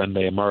clusters when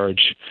they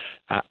emerge,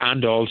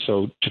 and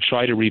also to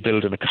try to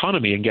rebuild an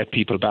economy and get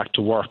people back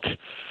to work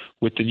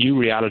with the new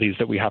realities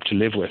that we have to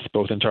live with,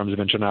 both in terms of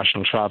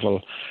international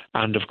travel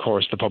and, of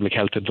course, the public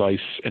health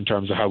advice in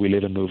terms of how we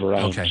live and move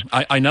around. Okay,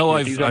 I know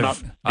I've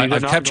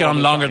kept you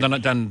on longer than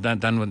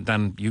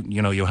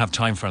you have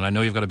time for, and I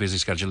know you've got a busy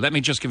schedule. Let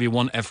me just give you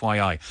one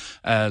FYI.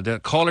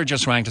 The caller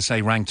just rang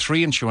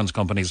 3 insurance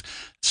companies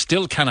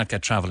still cannot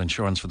get travel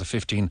insurance for the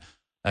 15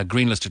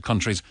 green-listed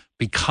countries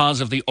because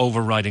of the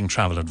overriding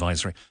travel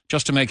advisory.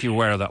 Just to make you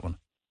aware of that one.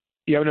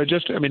 Yeah,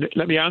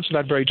 let me answer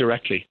that very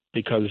directly,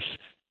 because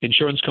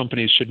insurance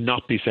companies should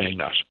not be saying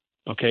that.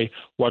 Okay,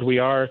 what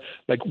we're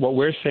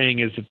saying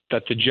is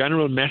that the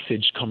general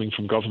message coming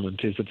from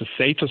government is that the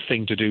safest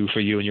thing to do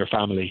for you and your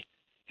family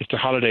is to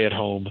holiday at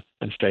home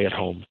and stay at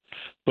home.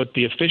 But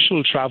the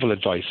official travel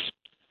advice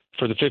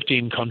for the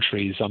 15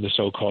 countries on the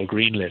so-called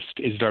green list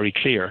is very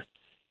clear.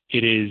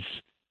 It is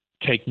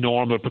take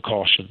normal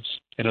precautions.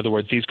 In other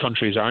words, these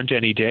countries aren't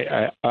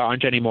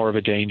any more of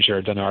a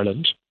danger than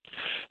Ireland.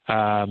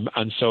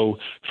 And so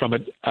from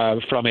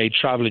a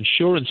travel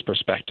insurance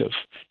perspective,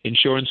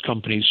 insurance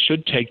companies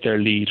should take their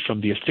lead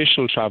from the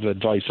official travel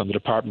advice on the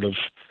Department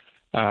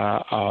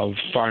of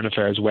Foreign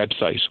Affairs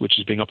website, which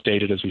is being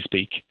updated as we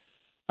speak.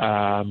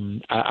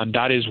 And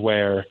that is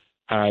where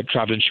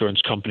travel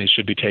insurance companies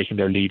should be taking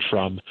their lead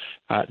from,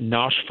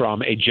 not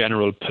from a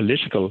general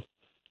political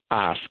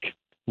ask,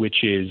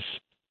 which is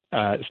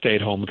stay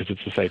at home because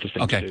it's the safest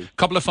thing to do. A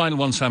couple of final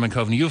ones, Simon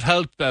Coveney. You've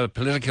held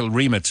political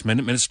remits,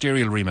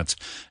 ministerial remits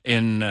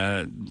in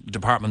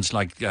departments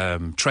like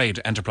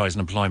trade, enterprise and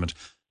employment,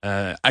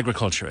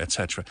 agriculture,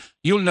 etc.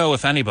 You'll know,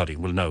 if anybody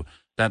will know,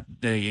 that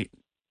the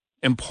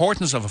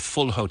importance of a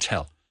full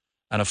hotel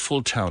and a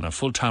full town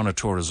of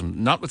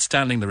tourism,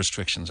 notwithstanding the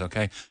restrictions,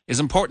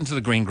 is important to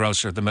the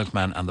greengrocer, the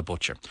milkman and the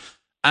butcher.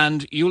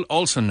 And you'll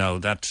also know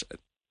that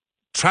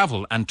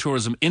travel and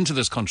tourism into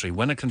this country,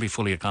 when it can be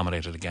fully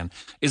accommodated again,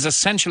 is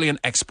essentially an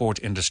export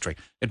industry.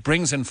 It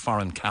brings in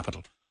foreign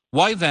capital.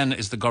 Why then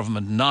is the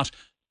government not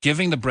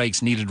giving the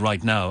breaks needed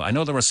right now. I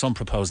know there were some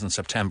proposed in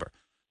September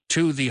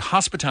to the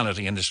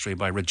hospitality industry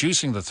by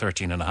reducing the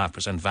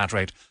 13.5% VAT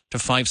rate to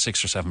 5,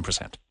 6 or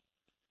 7%.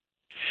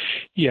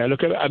 Yeah,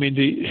 look, I mean,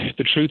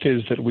 the truth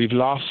is that we've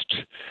lost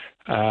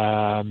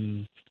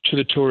to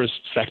the tourist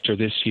sector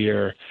this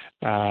year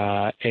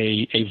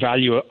a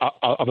value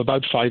of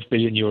about €5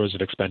 billion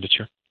of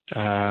expenditure.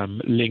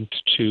 Linked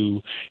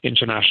to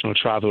international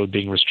travel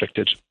being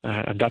restricted.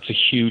 And that's a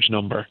huge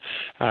number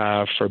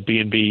for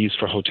B&Bs,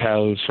 for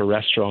hotels, for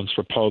restaurants,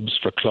 for pubs,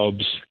 for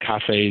clubs,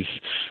 cafes,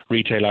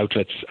 retail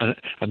outlets,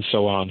 and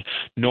so on.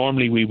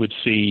 Normally we would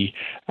see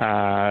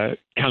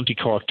County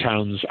Cork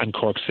towns and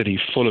Cork City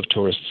full of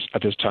tourists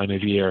at this time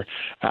of year,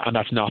 and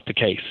that's not the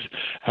case.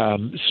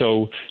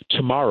 So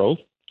tomorrow,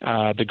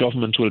 the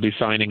government will be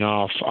signing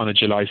off on a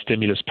July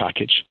stimulus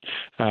package,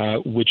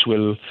 which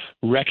will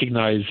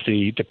recognise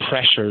the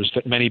pressures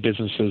that many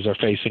businesses are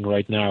facing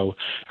right now,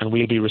 and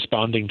we'll be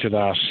responding to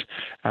that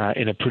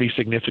in a pretty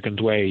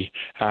significant way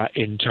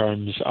in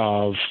terms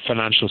of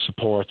financial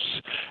supports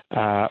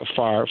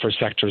for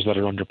sectors that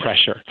are under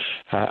pressure.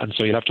 And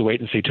so you'll have to wait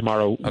and see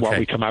tomorrow what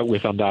we come out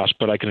with on that.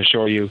 But I can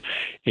assure you,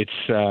 it's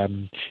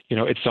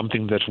it's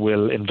something that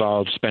will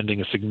involve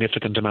spending a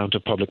significant amount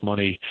of public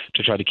money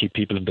to try to keep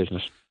people in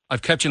business.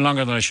 I've kept you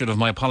longer than I should have.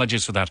 My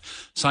apologies for that.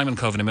 Simon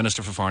Coveney,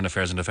 Minister for Foreign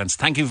Affairs and Defence,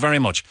 thank you very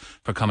much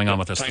for coming on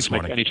with us this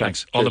morning. Anytime.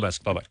 Thanks. All the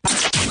best. Bye-bye.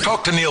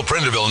 Talk to Neil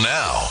Prendeville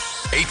now.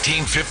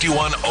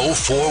 1851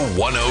 04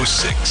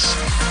 106.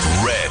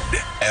 Red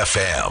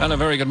FM. And a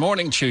very good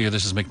morning to you.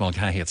 This is Mick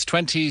Mulcahy. It's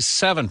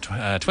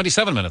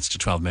 27 minutes to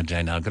 12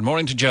 midday now. Good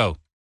morning to Joe.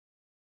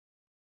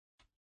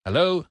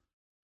 Hello.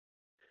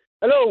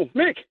 Hello,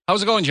 Mick.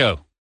 How's it going,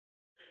 Joe?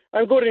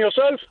 I'm good, and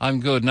yourself?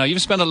 I'm good. Now,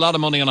 you've spent a lot of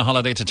money on a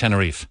holiday to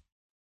Tenerife.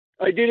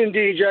 I did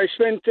indeed. I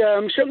spent,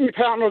 my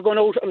partner going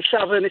out on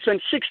Saturday, and I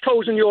spent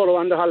 €6,000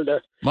 on the holiday.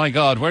 My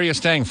God, where are you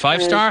staying?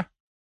 5-star?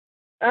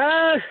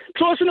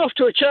 Close enough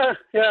to it,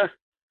 yeah.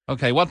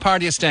 Okay, what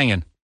part are you staying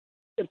in?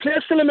 The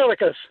place in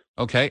Americas.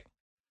 Okay.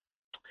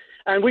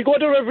 And we go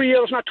there every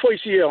year, it's not twice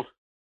a year.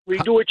 We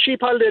do a cheap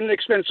holiday and an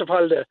expensive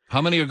holiday.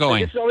 How many are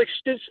going?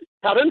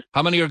 Pardon?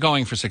 How many are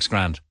going for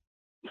 $6,000?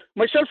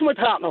 Myself and my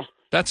partner.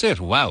 That's it,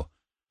 wow.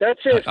 That's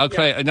it.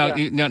 Okay,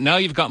 now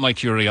you've got my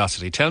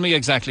curiosity. Tell me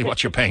exactly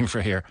what you're paying for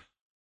here.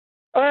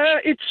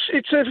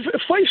 It's a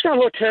 5-star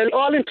hotel,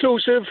 all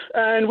inclusive,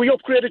 and we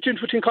upgraded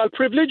into a thing called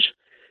Privilege.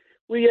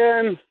 We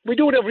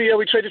do it every year.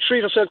 We try to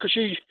treat ourselves because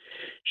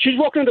she's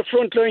working on the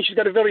front line. She's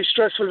got a very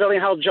stressful, very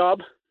hard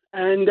job,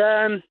 and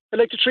I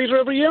like to treat her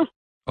every year.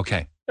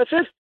 Okay. That's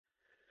it.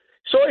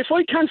 So if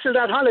I cancel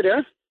that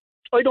holiday,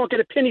 I don't get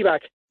a penny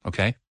back.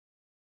 Okay.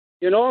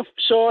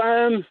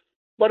 So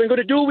what I'm going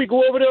to do, we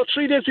go over there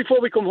 3 days before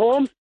we come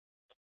home.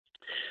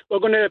 We're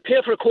going to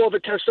pay for a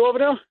COVID test over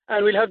there,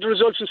 and we'll have the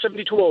results in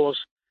 72 hours.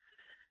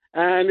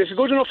 And it's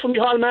good enough for me,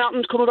 Hall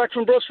Martin, coming back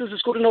from Brussels.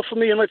 It's good enough for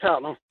me and my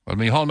partner. Well,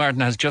 Hall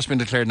Martin has just been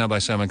declared now by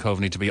Simon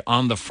Coveney to be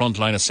on the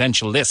frontline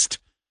essential list.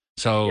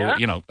 So,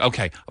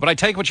 okay. But I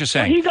take what you're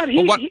saying. As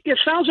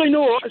far as I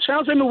know, as far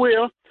as I'm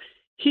aware,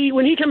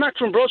 when he came back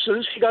from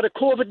Brussels, he got a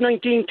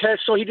COVID-19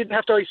 test, so he didn't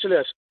have to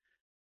isolate.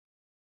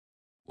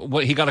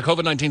 Well, he got a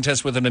COVID-19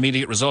 test with an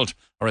immediate result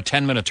or a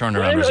 10-minute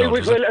turnaround result?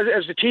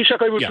 As the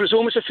Taoiseach, I would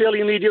presume it's a fairly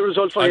immediate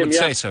result for him. I would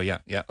say so, yeah,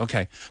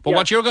 okay. But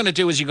what you're going to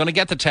do is you're going to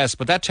get the test,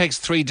 but that takes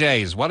 3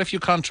 days. What if you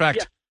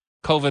contract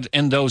COVID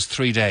in those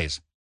 3 days?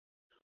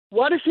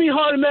 What if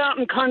Hall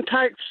Martin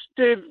contacts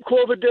the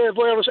COVID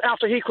virus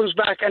after he comes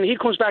back, and he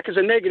comes back as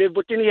a negative,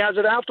 but then he has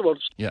it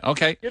afterwards? Yeah,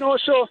 okay.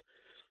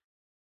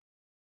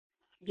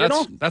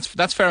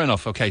 That's fair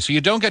enough, okay. So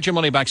you don't get your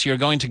money back, so you're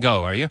going to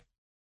go, are you?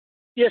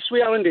 Yes,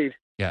 we are indeed.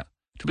 Yeah.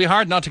 It'll be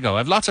hard not to go. I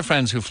have lots of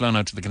friends who've flown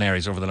out to the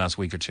Canaries over the last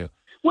week or two.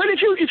 Well,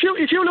 if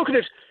you look at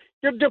it,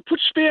 they put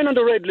Spain on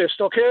the red list,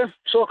 okay?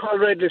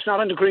 So-called red list, not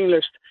on the green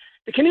list.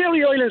 The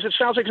Canary Islands, as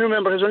far as I can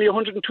remember, has only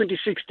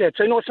 126 deaths.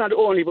 I know it's not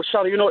only, but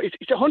sorry,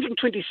 it's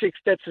 126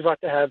 deaths is what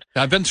they have.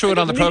 I've been through it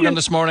on the programme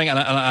this morning, and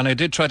I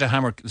did try to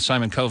hammer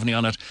Simon Coveney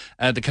on it.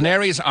 The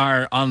Canaries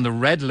are on the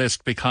red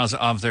list because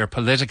of their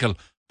political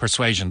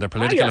persuasion, their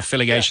political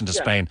affiliation to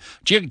Spain.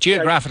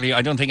 Geographically,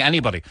 I don't think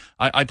anybody.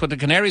 I put the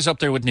Canaries up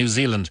there with New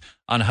Zealand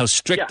on how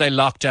strict they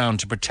lock down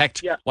to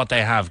protect what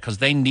they have, because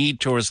they need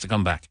tourists to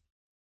come back.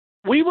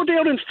 We were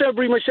there in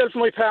February, myself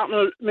and my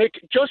partner, Mick,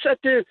 just at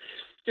the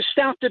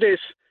start of this,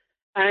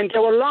 and they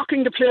were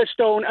locking the place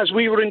down as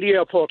we were in the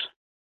airport.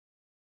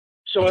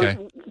 So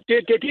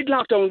they did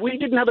lock down. We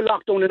didn't have a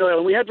lockdown in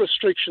Ireland. We had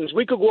restrictions.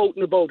 We could go out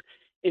and about.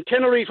 In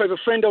Tenerife, I have a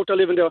friend out there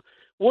living there.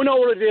 1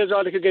 hour a day is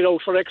all they could get out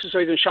for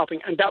exercise and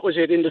shopping, and that was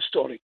it in the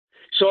story.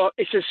 So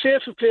it's as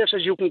safe a place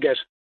as you can get.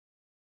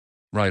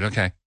 Right,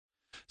 okay.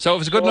 So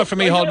if it's good enough for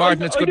me, Hall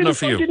Martin, it's good enough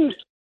for you.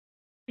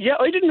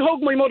 I didn't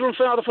hug my mother and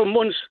father for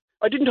months.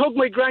 I didn't hug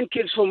my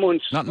grandkids for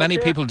months. Not many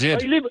people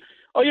did.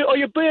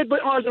 I obeyed by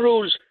all the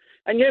rules.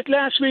 And yet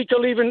last week they're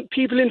leaving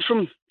people in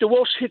from the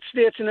worst hit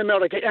states in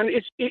America. And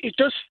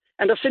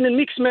and they're sending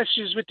mixed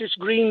messages with this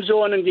green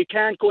zone, and you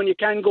can't go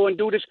and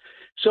do this.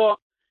 So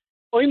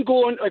I'm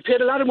going, I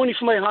paid a lot of money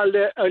for my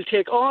holiday. I'll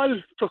take all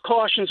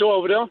precautions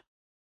over there.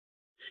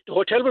 The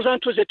hotel was on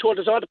to us. They told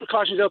us all the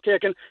precautions they're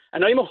taking.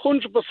 And I'm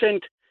 100%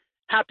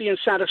 happy and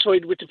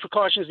satisfied with the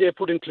precautions they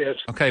put in place.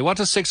 Okay, what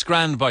does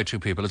 $6,000 buy 2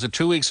 people? Is it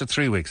 2 weeks or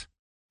 3 weeks?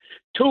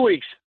 2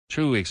 weeks.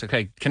 2 weeks,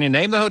 okay. Can you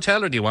name the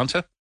hotel or do you want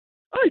to?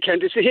 I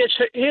can't. It's the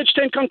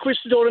H10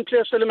 Conquistador in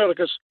Placerville,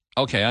 Americas.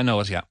 Okay, I know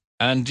it, yeah.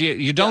 And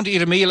you don't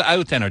eat a meal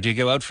out then, or do you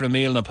go out for a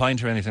meal and a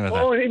pint or anything like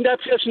that? Oh, in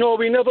that place, no.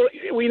 We never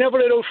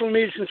ate out for a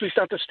meal since we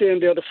started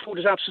staying there. The food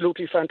is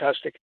absolutely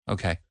fantastic.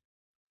 Okay.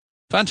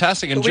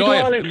 Fantastic. So Enjoy we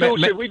do all it.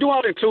 inclusive. We do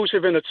all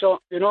inclusive in it, so,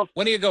 you know.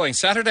 When are you going?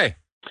 Saturday?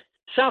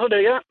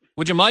 Saturday, yeah.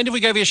 Would you mind if we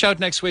gave you a shout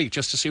next week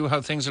just to see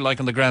how things are like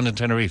on the ground in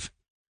Tenerife?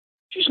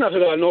 She's not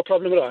at all. No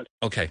problem at all.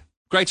 Okay.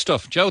 Great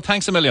stuff. Joe,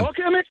 thanks a million.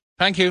 Okay, mate.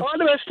 Thank you. All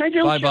the best. Thank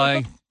you.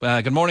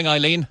 Bye-bye. Good morning,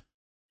 Eileen.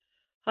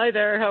 Hi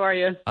there, how are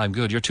you? I'm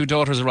good. Your 2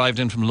 daughters arrived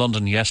in from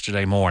London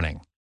yesterday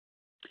morning.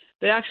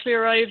 They actually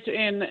arrived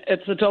in,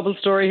 it's a double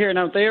story here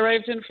now, they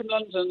arrived in from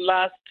London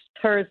last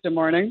Thursday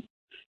morning,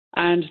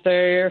 and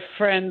their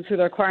friends who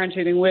they're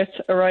quarantining with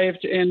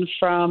arrived in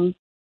from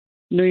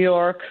New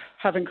York,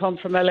 having come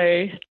from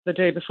LA the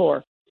day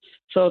before.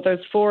 So there's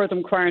 4 of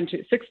them 6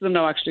 of them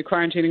now actually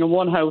quarantining in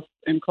one house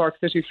in Cork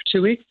City for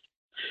 2 weeks.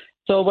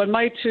 So when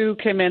my 2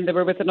 came in, they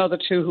were with another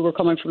 2 who were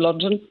coming from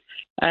London.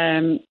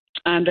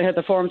 And they had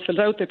the forms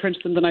filled out. They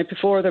printed them the night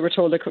before. They were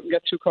told they couldn't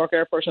get through Cork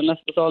Airport unless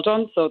it was all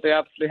done. So they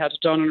obviously had it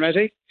done and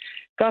ready.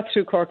 Got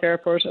through Cork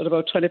Airport at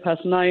about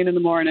 9:20 in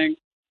the morning,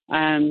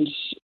 and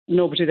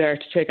nobody there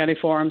to take any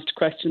forms, to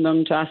question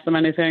them, to ask them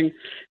anything.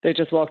 They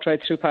just walked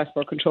right through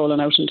passport control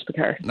and out into the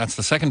car. That's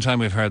the second time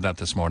we've heard that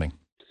this morning.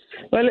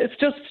 Well, it's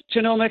just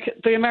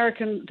genomic.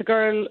 The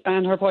girl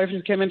and her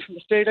boyfriend came in from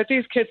the States. Like,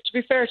 these kids, to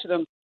be fair to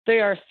them, they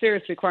are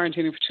seriously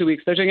quarantining for 2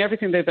 weeks. They're doing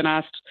everything they've been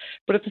asked.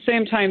 But at the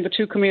same time, the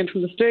 2 coming in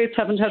from the States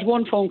haven't had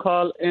one phone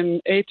call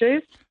in 8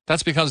 days.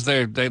 That's because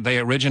they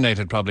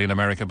originated probably in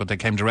America, but they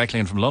came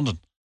directly in from London.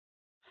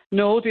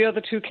 No, the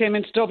other 2 came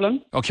into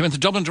Dublin. Oh, came into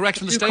Dublin direct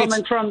from the States?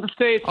 Coming from the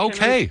States.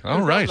 Okay,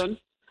 all right. Dublin,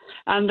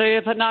 and they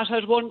have not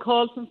had one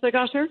call since they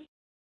got here.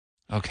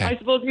 Okay. I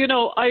suppose, you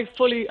know,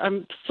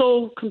 I'm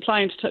so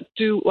compliant to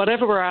do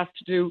whatever we're asked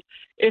to do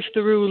if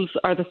the rules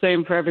are the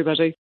same for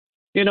everybody.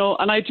 You know,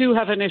 and I do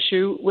have an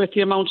issue with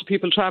the amount of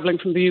people travelling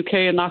from the UK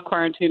and not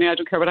quarantining. I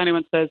don't care what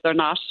anyone says, they're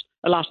not,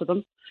 a lot of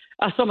them.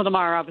 Some of them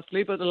are,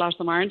 obviously, but a lot of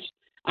them aren't.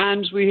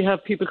 And we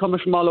have people coming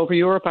from all over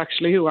Europe,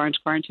 actually, who aren't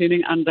quarantining.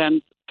 And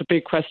then the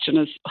big question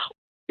is,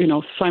 you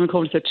know, Simon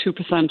Coveney said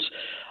 2%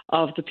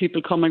 of the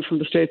people coming from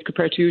the States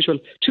compared to usual.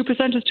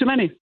 2% is too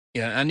many.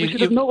 Yeah, and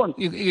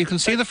you can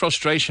see the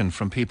frustration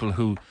from people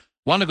who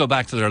want to go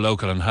back to their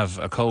local and have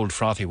a cold,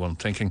 frothy one,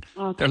 thinking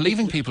they're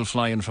leaving people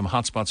fly in from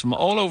hotspots from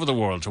all over the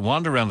world to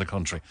wander around the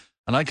country,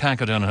 and I can't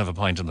go down and have a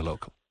pint in the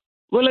local.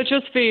 Well, I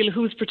just feel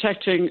who's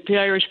protecting the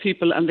Irish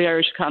people and the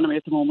Irish economy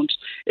at the moment.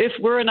 If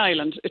we're an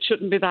island, it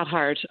shouldn't be that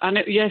hard. And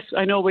yes,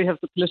 I know we have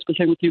the political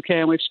thing with the UK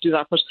and we have to do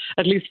that, but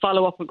at least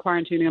follow up on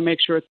quarantining and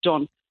make sure it's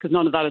done, because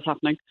none of that is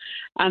happening.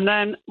 And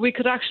then we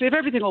could actually have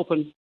everything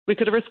open. We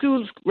could have our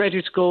schools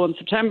ready to go in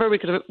September. We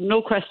could have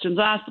no questions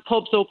asked. The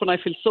pubs open. I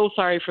feel so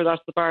sorry for that.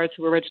 The bars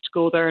who were ready to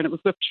go there, and it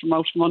was whipped from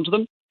out from under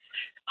them.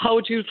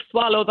 How do you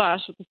swallow that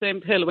at the same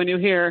pill when you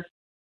hear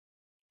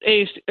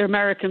 8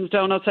 Americans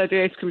down outside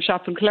the ice cream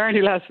shop in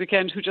Killarney last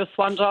weekend who just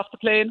swanned off the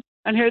plane,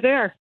 and here they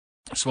are.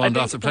 Swanned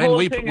off the plane.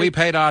 We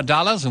paid our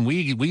dollars, and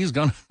we're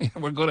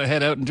going to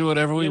head out and do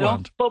whatever we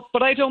want.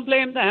 But I don't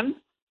blame them.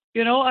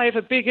 You know, I have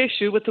a big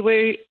issue with the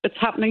way it's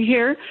happening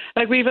here.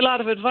 Like, we have a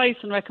lot of advice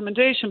and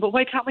recommendation, but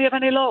why can't we have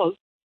any laws?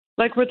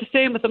 Like, we're the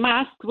same with the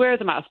mask. Wear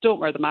the mask. Don't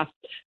wear the mask.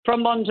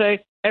 From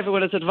Monday,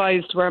 everyone is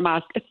advised to wear a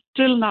mask. It's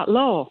still not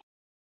law.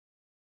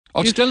 Oh,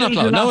 it's still not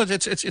law. No,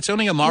 it's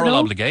only a moral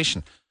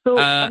obligation. So,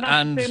 and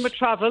that's the same with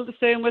travel, the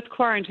same with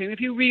quarantine. If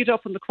you read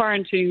up on the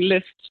quarantine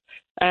list,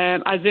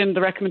 as in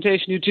the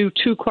recommendation you do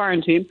to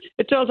quarantine,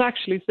 it does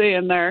actually say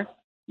in there,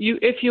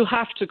 if you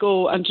have to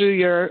go and do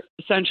your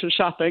essential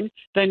shopping,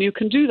 then you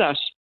can do that.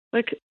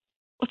 Like,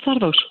 what's that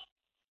about?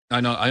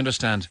 I know, I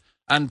understand.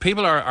 And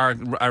people are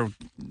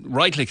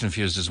rightly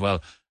confused as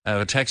well.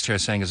 A text here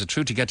saying, is it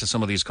true to get to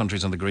some of these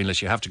countries on the green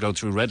list, you have to go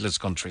through red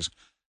list countries?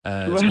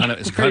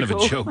 It's kind of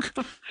a joke.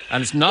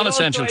 And it's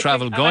non-essential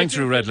travel going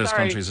through red list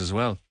countries as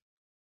well.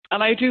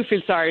 And I do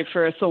feel sorry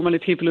for so many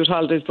people who'd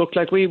holidays booked.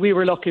 Like, we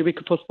were lucky we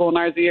could postpone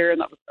ours a year, and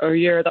that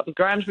was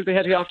grand. We'd be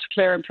heading off to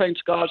Clare and praying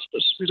to God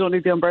that we don't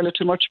need the umbrella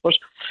too much. But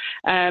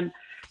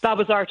that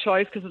was our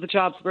choice because of the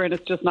jobs we're in.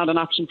 It's just not an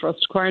option for us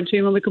to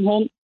quarantine when we come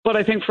home. But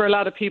I think for a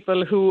lot of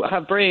people who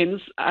have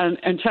brains and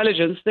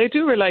intelligence, they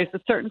do realise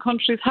that certain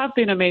countries have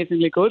been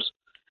amazingly good.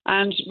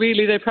 And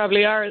really, they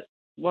probably are.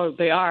 Well,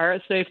 they are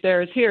as safe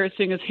there as here.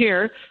 Seeing as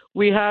here,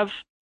 we have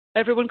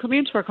everyone coming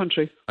into our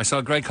country. I saw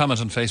a great comment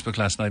on Facebook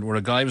last night where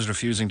a guy was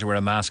refusing to wear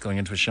a mask going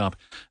into a shop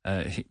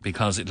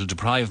because it'll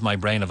deprive my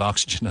brain of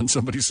oxygen. And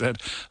somebody said,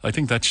 I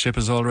think that ship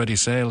has already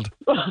sailed.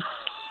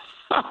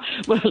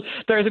 Well,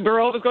 we're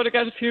always going to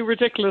get a few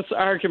ridiculous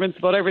arguments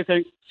about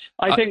everything.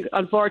 I think,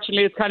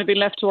 unfortunately, it's kind of been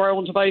left to our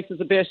own devices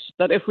a bit,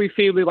 that if we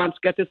feel we want to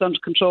get this under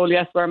control,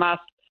 yes, wear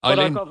masks, but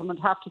Eileen, our government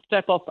have to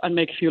step up and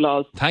make a few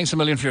laws. Thanks a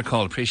million for your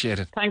call. Appreciate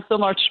it. Thanks so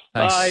much.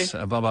 Thanks.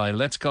 Bye. Bye-bye.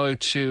 Let's go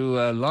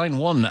to line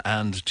 1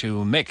 and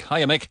to Mick.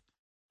 Hiya, Mick.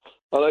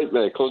 All right,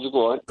 Mick. How's it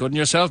going? Good, and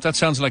yourself? That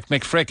sounds like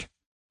Mick Frick.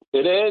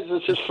 It is.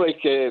 This is Frick.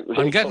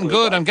 I'm getting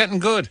good.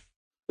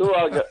 You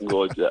are getting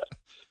good, yeah.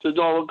 So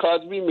no one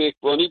calls me Mick,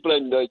 Bunny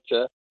Brenda,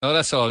 yeah. Oh,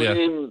 that's all, yeah.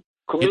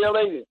 Come here,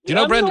 lady. Do you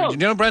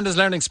know Brenda's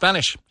learning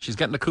Spanish? She's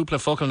getting the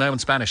cupla focal now in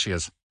Spanish, she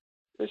is.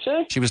 Is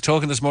she? She was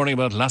talking this morning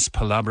about las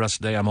palabras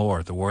de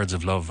amor, the words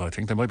of love. I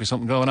think there might be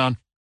something going on.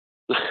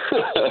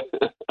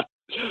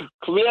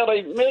 Come here,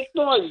 I make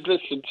noise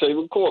listening to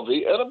Simon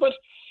Corry, but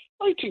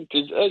I think,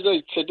 as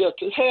I said,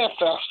 there's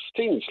half-assed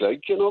things,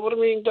 like, you know what I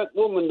mean? That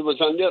woman was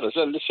on there as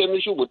well, the same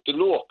as you with the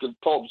local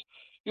pubs.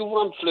 You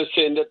want for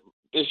saying that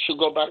they should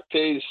go back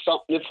to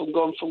stopping it from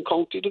going from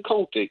county to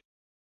county.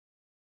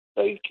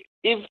 Like,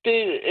 if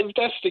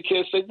that's the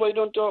case, like, why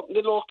don't they open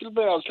the local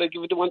bars? Like,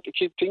 if they want to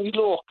keep things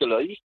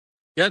localised.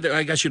 Yeah,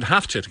 I guess you'd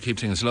have to keep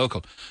things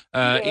local.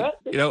 You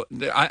know,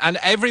 and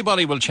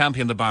everybody will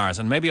champion the bars.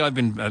 And maybe I've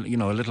been, a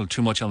little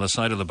too much on the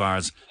side of the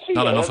bars,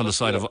 not enough on the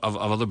side of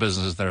other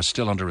businesses that are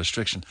still under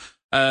restriction.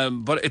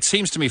 But it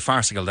seems to me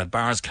farcical that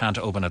bars can't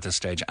open at this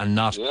stage and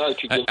not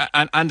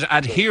and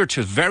adhere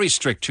to very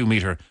strict 2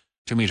 metre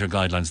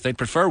guidelines. They'd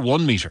prefer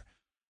 1 metre.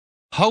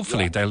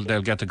 Hopefully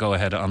they'll get to go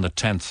ahead on the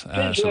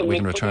 10th so that we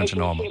can return to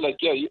normal.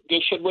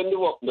 They should, when they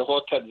open the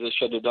hotels, they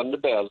should have done the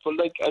bells. But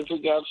like, as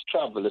regards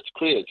travel, it's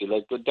crazy.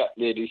 Like, with that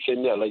lady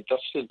saying there, like, they're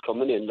still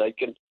coming in. Like,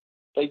 and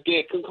like,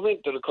 they can come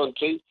into the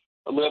country,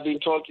 and we're being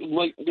told you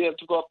might be able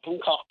to go up from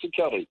Cork to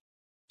Kerry.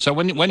 So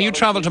when you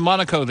travel to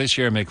Monaco this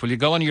year, Mick, will you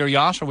go on your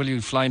yacht or will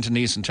you fly into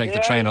Nice and take the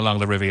train along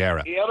the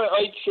Riviera? Yeah,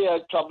 I'd say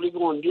I'd probably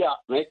go on the yacht,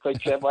 Mick.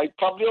 I'd say I'd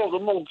probably over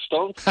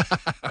Monkstone.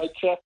 I'd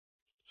say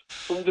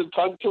from the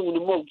pontoon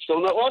in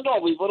Monkstone. Oh, no,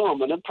 we were on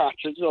in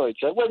patches, I'd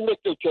say. Well, Mick,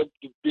 to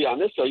be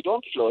honest, I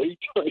don't fly.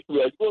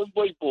 Anyway, I go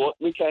by boat.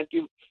 We can't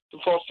even... The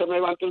first time I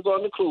wanted to go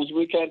on the cruise,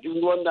 we can't even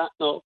go on that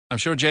now. I'm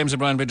sure James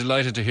O'Brien will be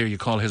delighted to hear you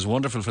call his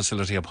wonderful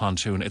facility a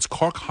pontoon. It's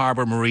Cork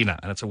Harbour Marina,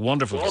 and it's a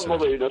wonderful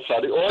facility. Marina,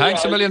 sorry.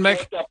 Thanks a million,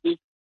 Mick.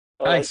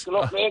 Thanks.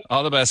 Right,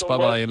 all the best.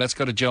 Bye-bye. And let's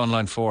go to Joe on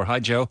line 4. Hi,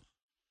 Joe.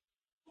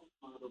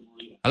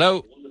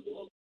 Hello?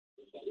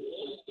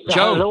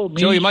 Joe, hello,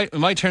 Joe, you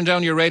might turn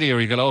down your radio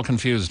or you get all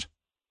confused.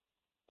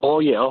 Oh,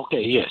 yeah,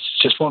 okay, yes.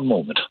 Just one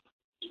moment.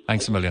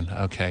 Thanks a million.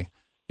 Okay.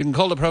 You can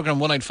call the programme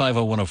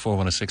 1850 104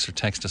 106 or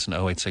text us on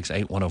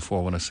 0868 104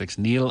 106,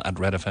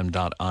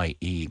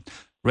 neil@redfm.ie.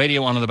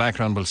 Radio on in the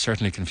background will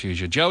certainly confuse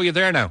you. Joe, you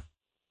there now?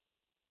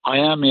 I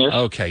am, yes.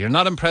 Okay. You're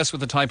not impressed with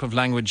the type of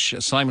language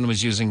Simon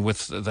was using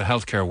with the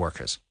healthcare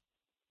workers?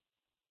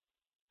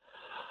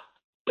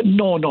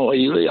 No,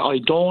 I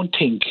don't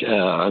think,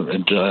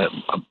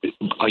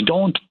 I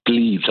don't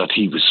believe that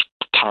he was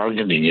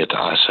targeting it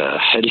as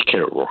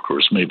healthcare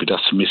workers. Maybe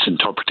that's a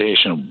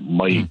misinterpretation of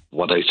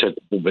what I said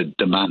with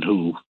the man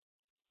who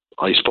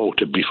I spoke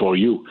to before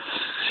you,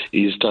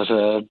 is that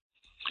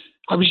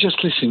I was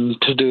just listening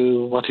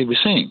to what he was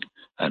saying,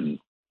 and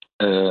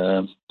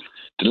the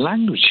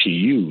language he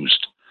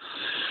used.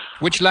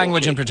 Which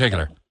language in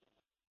particular?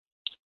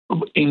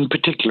 In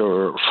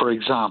particular, for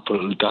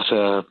example,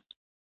 that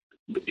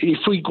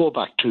if we go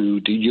back to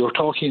you're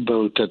talking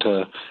about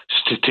that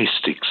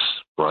statistics,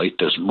 right?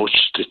 There's much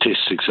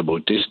statistics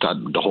about this, that,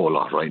 and the whole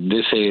lot, right? And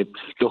they say,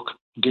 look,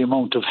 the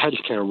amount of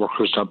healthcare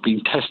workers that are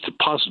being tested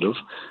positive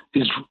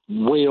is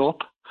way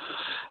up.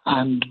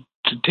 And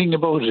the thing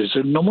about it is,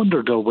 no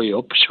wonder they're way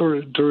up. Sure,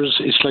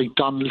 it's like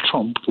Donald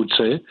Trump would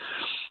say,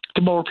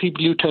 the more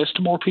people you test,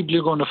 the more people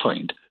you're going to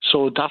find.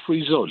 So that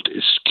result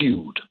is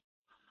skewed,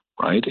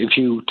 right? If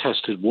you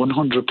tested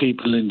 100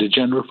 people in the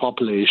general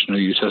population or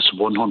you tested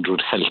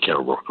 100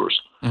 healthcare workers,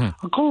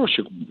 of course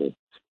you can.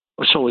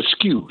 So it's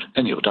skewed.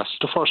 Anyway, that's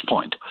the first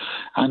point.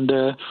 And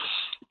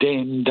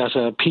then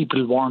that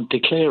people weren't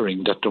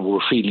declaring that they were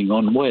feeling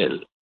unwell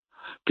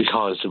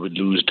because they would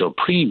lose their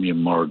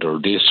premium or their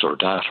this or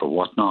that or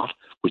whatnot,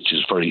 which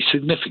is very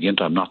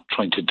significant. I'm not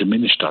trying to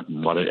diminish that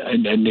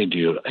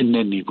in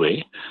any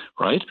way,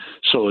 right?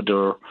 So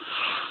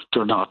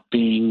they're not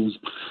being,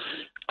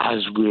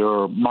 as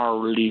we're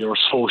morally or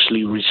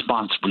socially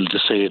responsible to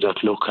say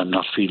that, look, I'm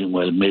not feeling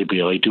well,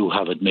 maybe I do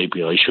have it,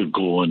 maybe I should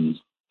go and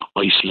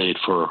isolate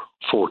for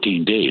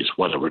 14 days,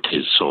 whatever it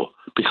is. So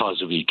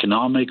because of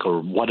economic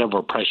or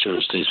whatever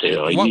pressures they say.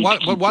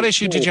 What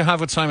issue did you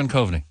have with Simon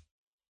Coveney?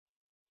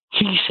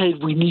 He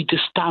said we need to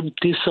stamp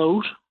this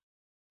out.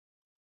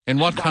 In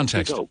what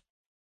context?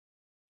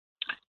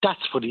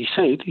 That's what he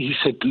said. He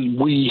said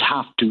we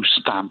have to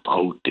stamp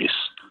out this,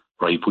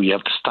 right? We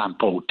have to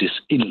stamp out this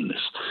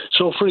illness.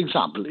 So, for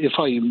example, if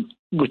I'm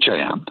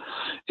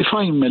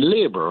a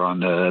labourer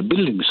on a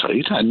building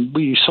site and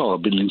we saw a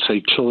building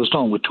site closed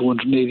down with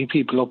 280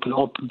 people up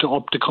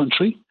the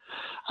country,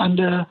 and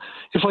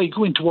if I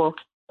go into work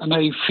and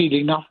I'm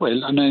feeling not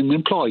well and I'm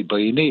employed by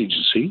an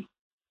agency,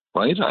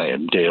 right? I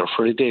am there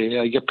for a day,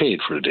 I get paid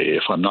for a day.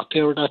 If I'm not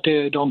there that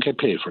day, I don't get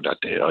paid for that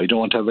day. I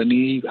don't have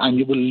any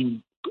annual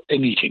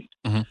anything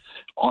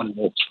on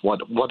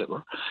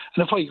whatever.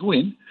 And if I go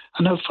in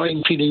and if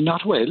I'm feeling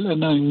not well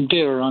and I'm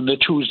there on a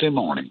Tuesday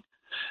morning.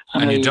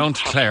 And you don't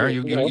declare,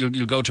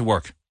 you go to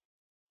work.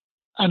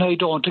 And I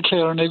don't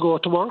declare and I go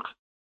to work.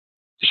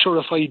 Sure,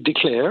 if I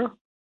declare,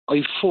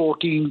 I've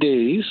 14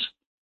 days.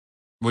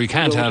 Well, you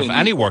can't have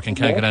any work and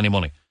can't get any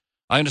money.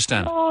 I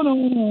understand.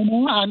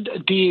 No. And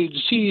the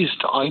agencies,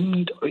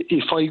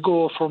 if I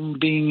go from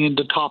being in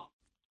the top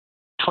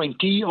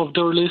 20 of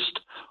their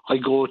list, I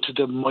go to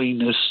the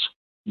minus.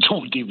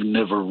 Don't even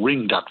never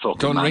ring that fucking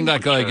Don't ring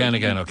that guy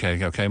again.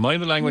 Okay.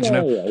 Mind the language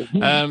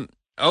now.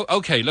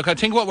 Okay, look, I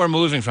think what we're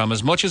moving from,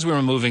 as much as we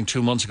were moving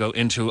 2 months ago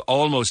into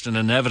almost an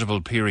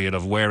inevitable period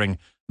of wearing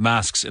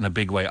masks in a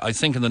big way, I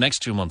think in the next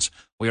 2 months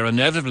we are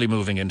inevitably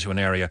moving into an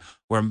area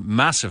where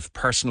massive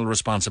personal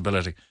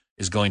responsibility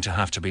is going to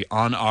have to be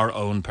on our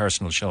own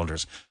personal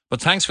shoulders.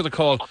 But thanks for the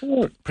call.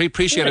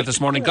 Appreciate it this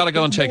morning. Got to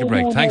go and take a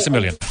break. Thanks a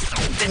million.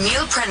 The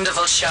Neil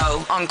Prendeville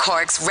Show on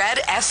Cork's Red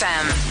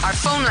FM. Our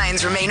phone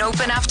lines remain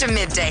open after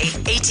midday.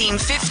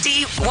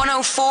 1850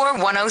 104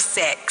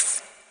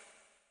 106.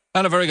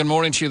 And a very good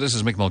morning to you. This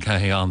is Mick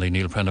Mulcahy on the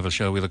Neil Prendeville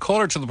Show. We have a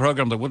caller to the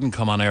programme that wouldn't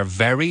come on air,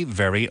 very,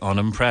 very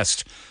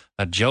unimpressed.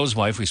 Joe's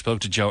wife, we spoke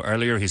to Joe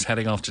earlier. He's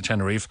heading off to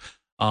Tenerife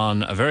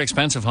on a very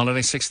expensive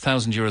holiday,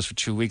 €6,000 for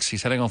 2 weeks.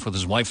 He's heading off with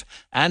his wife,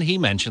 and he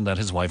mentioned that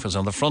his wife was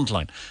on the front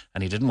line,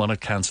 and he didn't want to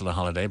cancel the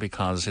holiday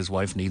because his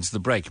wife needs the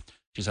break.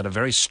 She's had a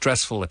very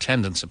stressful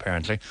attendance,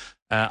 apparently,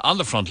 on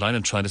the front line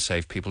and trying to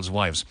save people's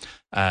lives.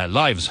 Beg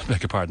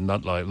your pardon,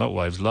 not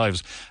wives,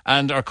 lives.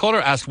 And our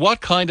caller asked,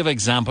 what kind of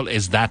example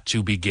is that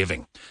to be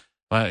giving?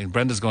 Well,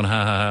 Brenda's going,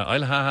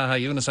 I'll ha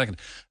you in a second.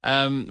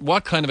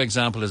 What kind of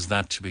example is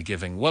that to be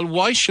giving? Well,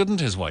 why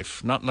shouldn't his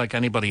wife, not like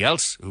anybody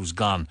else who's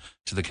gone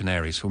to the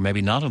Canaries, who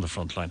maybe not on the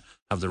front line,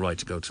 have the right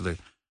to go to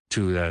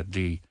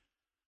the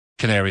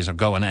Canaries or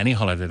go on any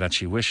holiday that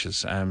she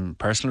wishes?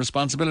 Personal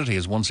responsibility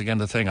is once again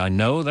the thing. I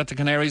know that the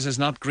Canaries is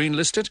not green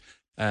listed,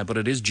 but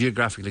it is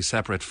geographically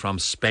separate from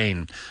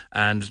Spain.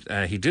 And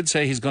he did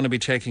say he's going to be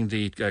taking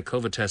the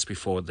COVID test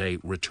before they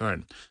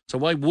return. So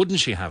why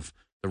wouldn't she have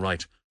the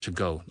right to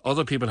go?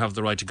 Other people have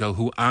the right to go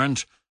who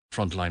aren't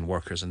frontline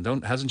workers. And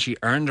hasn't she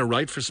earned a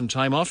right for some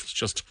time off? It's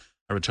just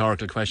a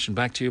rhetorical question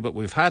back to you. But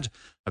we've had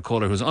a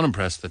caller who's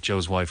unimpressed that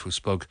Joe's wife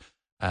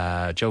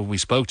Joe we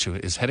spoke to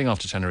is heading off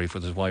to Tenerife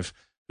with his wife,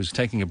 who's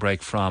taking a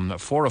break from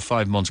 4 or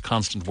 5 months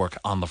constant work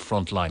on the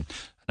front line,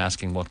 and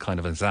asking what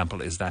kind of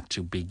example is that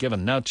to be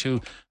given. Now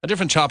to a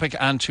different topic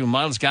and to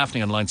Miles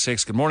Gaffney on line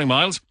 6. Good morning,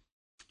 Miles.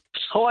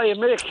 How are you,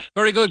 Mick?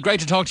 Very good.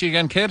 Great to talk to you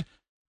again, kid.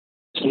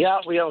 Yeah,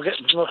 we're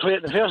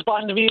creating the first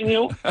band to me and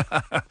you.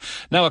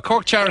 Now, a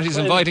Cork charity is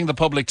inviting the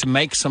public to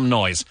make some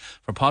noise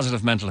for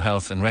positive mental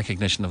health in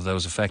recognition of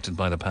those affected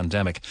by the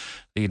pandemic.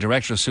 The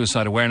Director of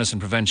Suicide Awareness and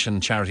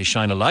Prevention charity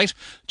Shine a Light,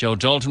 Joe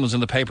Dalton, was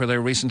in the paper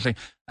there recently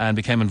and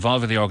became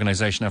involved with the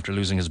organisation after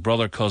losing his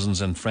brother,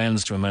 cousins and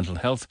friends through mental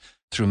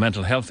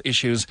health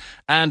issues,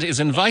 and is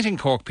inviting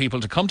Cork people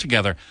to come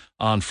together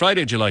on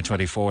Friday, July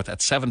 24th at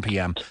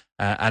 7pm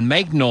and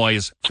make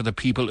noise for the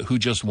people who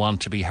just want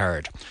to be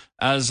heard.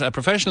 As a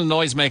professional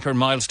noisemaker,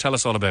 Miles, tell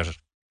us all about it.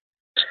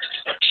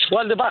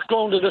 Well, the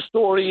background of the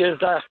story is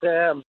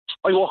that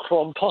I work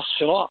from Puss,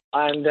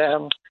 and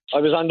I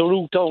was on the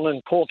route down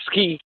in Pope's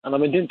Quay, and I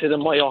went into the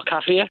Mayo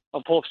Cafe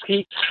of Pope's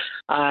Quay,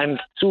 and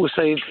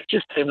suicide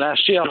this time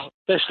last year,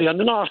 especially on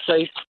the north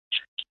side,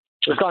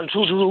 was gone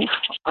through the roof.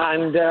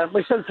 And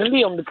myself and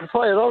Liam, the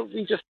proprietor,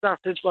 we just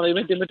started, when I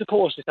went in with the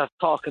post, we started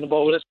talking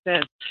about it,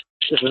 and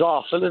this was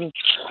awful.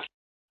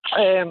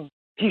 And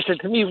he said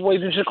to me, why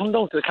didn't you come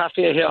down to the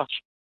cafe here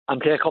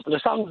and play a couple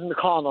of songs in the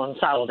corner on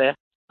Saturday,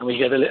 and we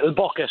get a little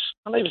bucket?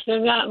 And I was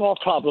saying, yeah, no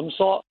problem.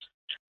 So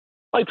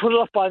I put it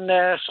up on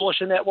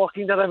social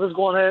networking that I was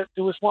going to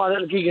do a small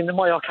little gig in the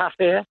Mayo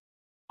Cafe.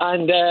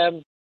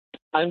 And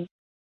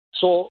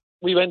so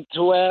we went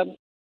to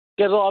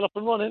get it all up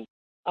and running.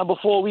 And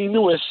before we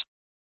knew it,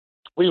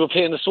 we were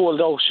playing a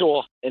sold-out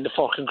show in the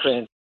fucking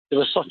Crane. There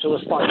was such a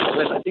response.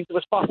 I think there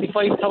was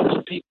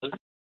 45,000 people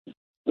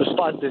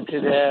responding to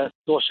the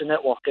social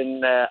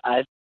networking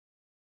ad.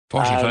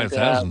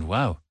 45,000,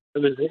 wow.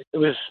 It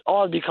was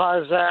all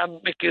because,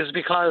 Mick, is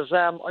because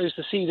I used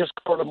to see this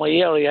girl in my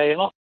area,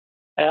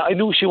 I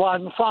knew she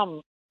wasn't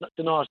from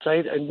the north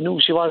side. I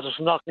knew she wasn't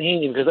from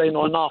Knocknaheeny because I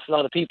know an awful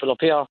lot of people up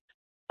here.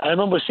 I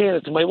remember saying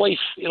it to my wife,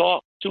 do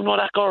you know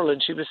that girl?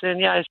 And she was saying,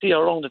 yeah, I see her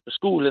around at the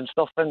school and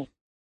stuff. And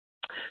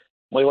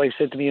my wife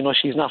said to me,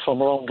 she's not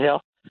from around here.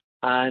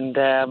 And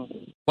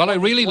what I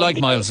really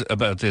like, Miles,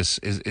 about this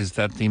is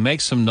that the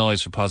Make Some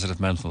Noise for Positive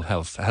Mental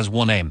Health has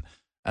one aim,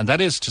 and that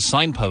is to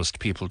signpost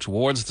people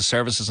towards the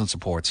services and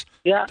supports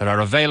that are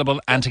available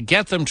and to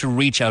get them to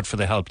reach out for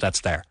the help that's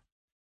there.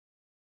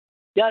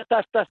 Yeah,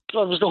 that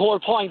was the whole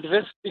point of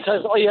it,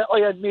 because I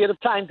had made a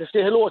plan to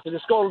say hello to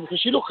this girl because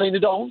she looked kind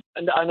of down,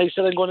 and I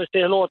said I'm going to say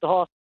hello to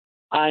her,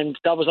 and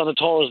that was on a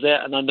Thursday,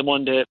 and on the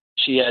Monday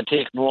she had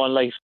taken her own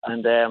life,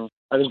 and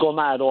I was going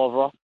mad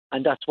over her,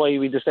 and that's why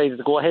we decided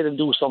to go ahead and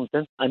do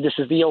something. And this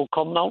is the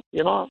outcome now,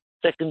 you know,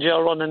 second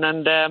year running,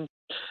 and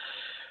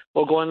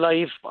we're going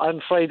live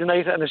on Friday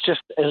night, and it's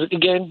just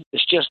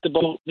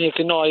about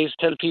making noise,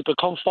 tell people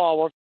come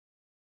forward,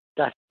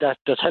 that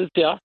there's help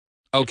there.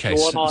 Okay,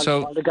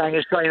 so the gang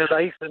is trying to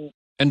life and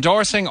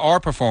endorsing or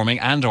performing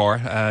or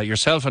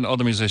yourself and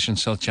other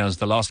musicians such as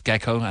The Lost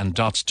Gecko and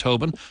Dots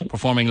Tobin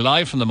performing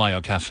live from the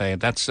Mayo Cafe.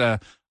 That's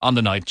on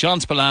the night.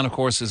 John Spillane, of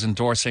course, is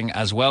endorsing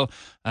as well,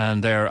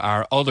 and there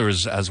are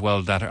others as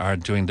well that are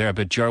doing their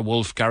bit. Ger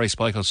Wolfe, Gary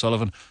Spike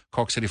Sullivan,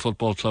 Cork City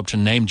Football Club, to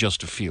name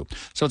just a few.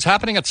 So it's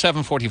happening at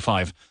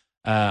 7:45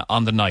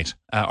 on the night.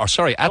 At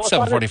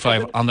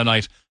 7:45 on the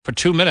night. For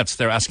 2 minutes,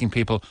 they're asking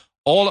people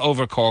all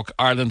over Cork,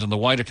 Ireland and the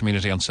wider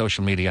community on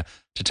social media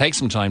to take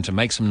some time to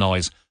make some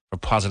noise for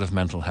positive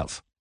mental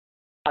health.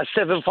 At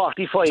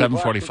 7:45.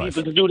 7:45.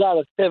 People to do that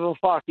at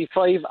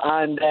 7:45,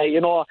 and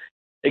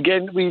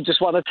again, we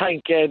just want to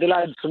thank the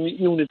lads from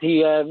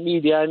Unity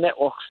Media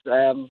Networks.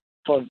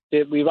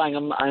 We rang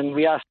them and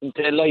we asked them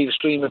to live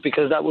stream it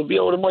because that would be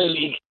out of my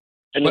league.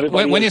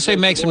 When you say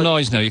make some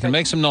noise now, you can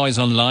make some noise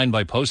online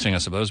by posting, I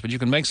suppose, but you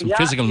can make some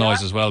physical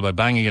noise as well by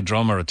banging a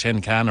drum or a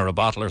tin can or a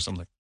bottle or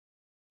something.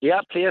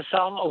 Yeah, play a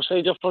song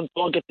outside your front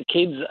door, get the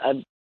kids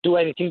and do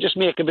anything, just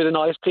make a bit of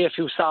noise, play a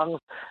few songs,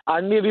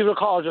 and maybe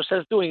record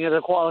yourself doing it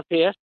at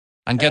 8:15.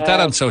 And get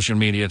that on social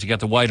media to get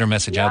the wider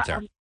message out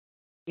there.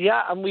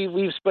 And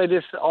we've spread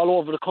this all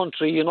over the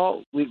country, you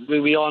know.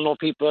 We all know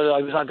people.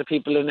 I was on to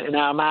people in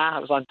Armagh, I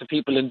was on to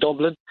people in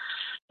Dublin,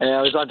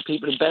 I was on to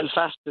people in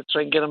Belfast to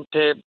try and get them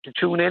to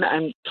tune in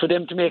and for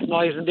them to make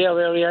noise in their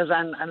areas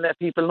and let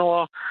people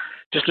know,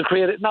 just to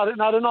create it, not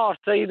a north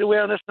side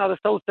awareness, not a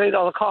south side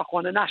or a Cork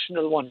one, a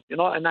national one, you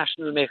know, a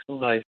national makes some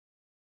noise.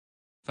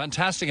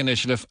 Fantastic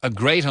initiative, a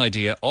great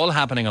idea, all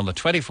happening on the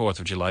 24th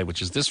of July,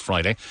 which is this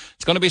Friday.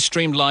 It's going to be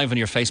streamed live on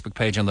your Facebook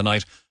page on the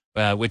night,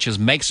 which is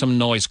Make Some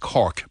Noise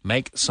Cork.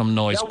 Make Some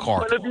Noise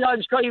Cork. Well, it'll be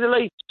on Shine a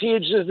Light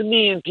page, is the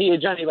main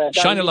page anyway.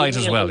 Shine a Light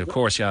as well, of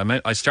course, yeah.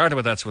 I started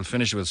with that, so we'll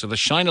finish with it. So the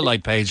Shine a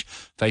Light page,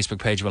 Facebook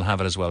page, will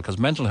have it as well, because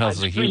mental health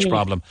is a huge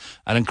problem,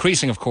 and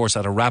increasing, of course,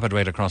 at a rapid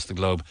rate across the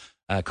globe.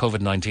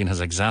 COVID-19 has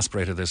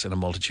exacerbated this in a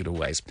multitude of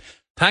ways.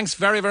 Thanks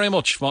very, very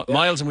much,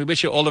 Miles, and we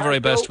wish you all the very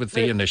best with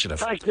the initiative.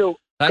 Thank you.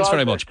 Thanks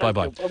very much.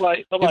 Bye-bye.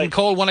 Bye-bye. You can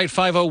call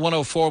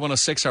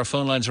 1-850-104-106. Our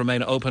phone lines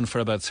remain open for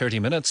about 30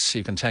 minutes.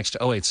 You can text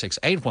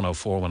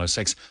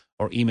 0868-104-106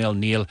 or email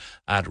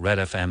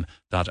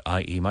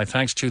neil@redfm.ie. My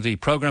thanks to the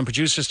programme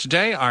producers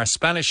today, our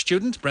Spanish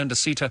student, Brenda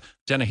Sita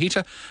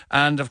Denahita,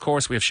 and of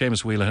course we have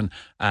Seamus Wheelahan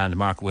and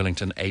Mark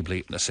Willington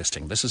ably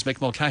assisting. This is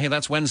Mick Mulcahy.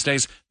 That's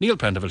Wednesday's Neil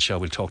Prendeville Show.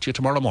 We'll talk to you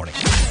tomorrow morning.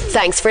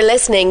 Thanks for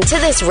listening to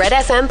this Red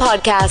FM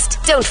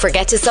podcast. Don't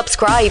forget to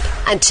subscribe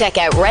and check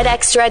out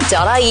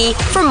redextra.ie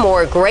for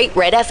more great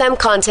Red FM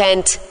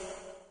content.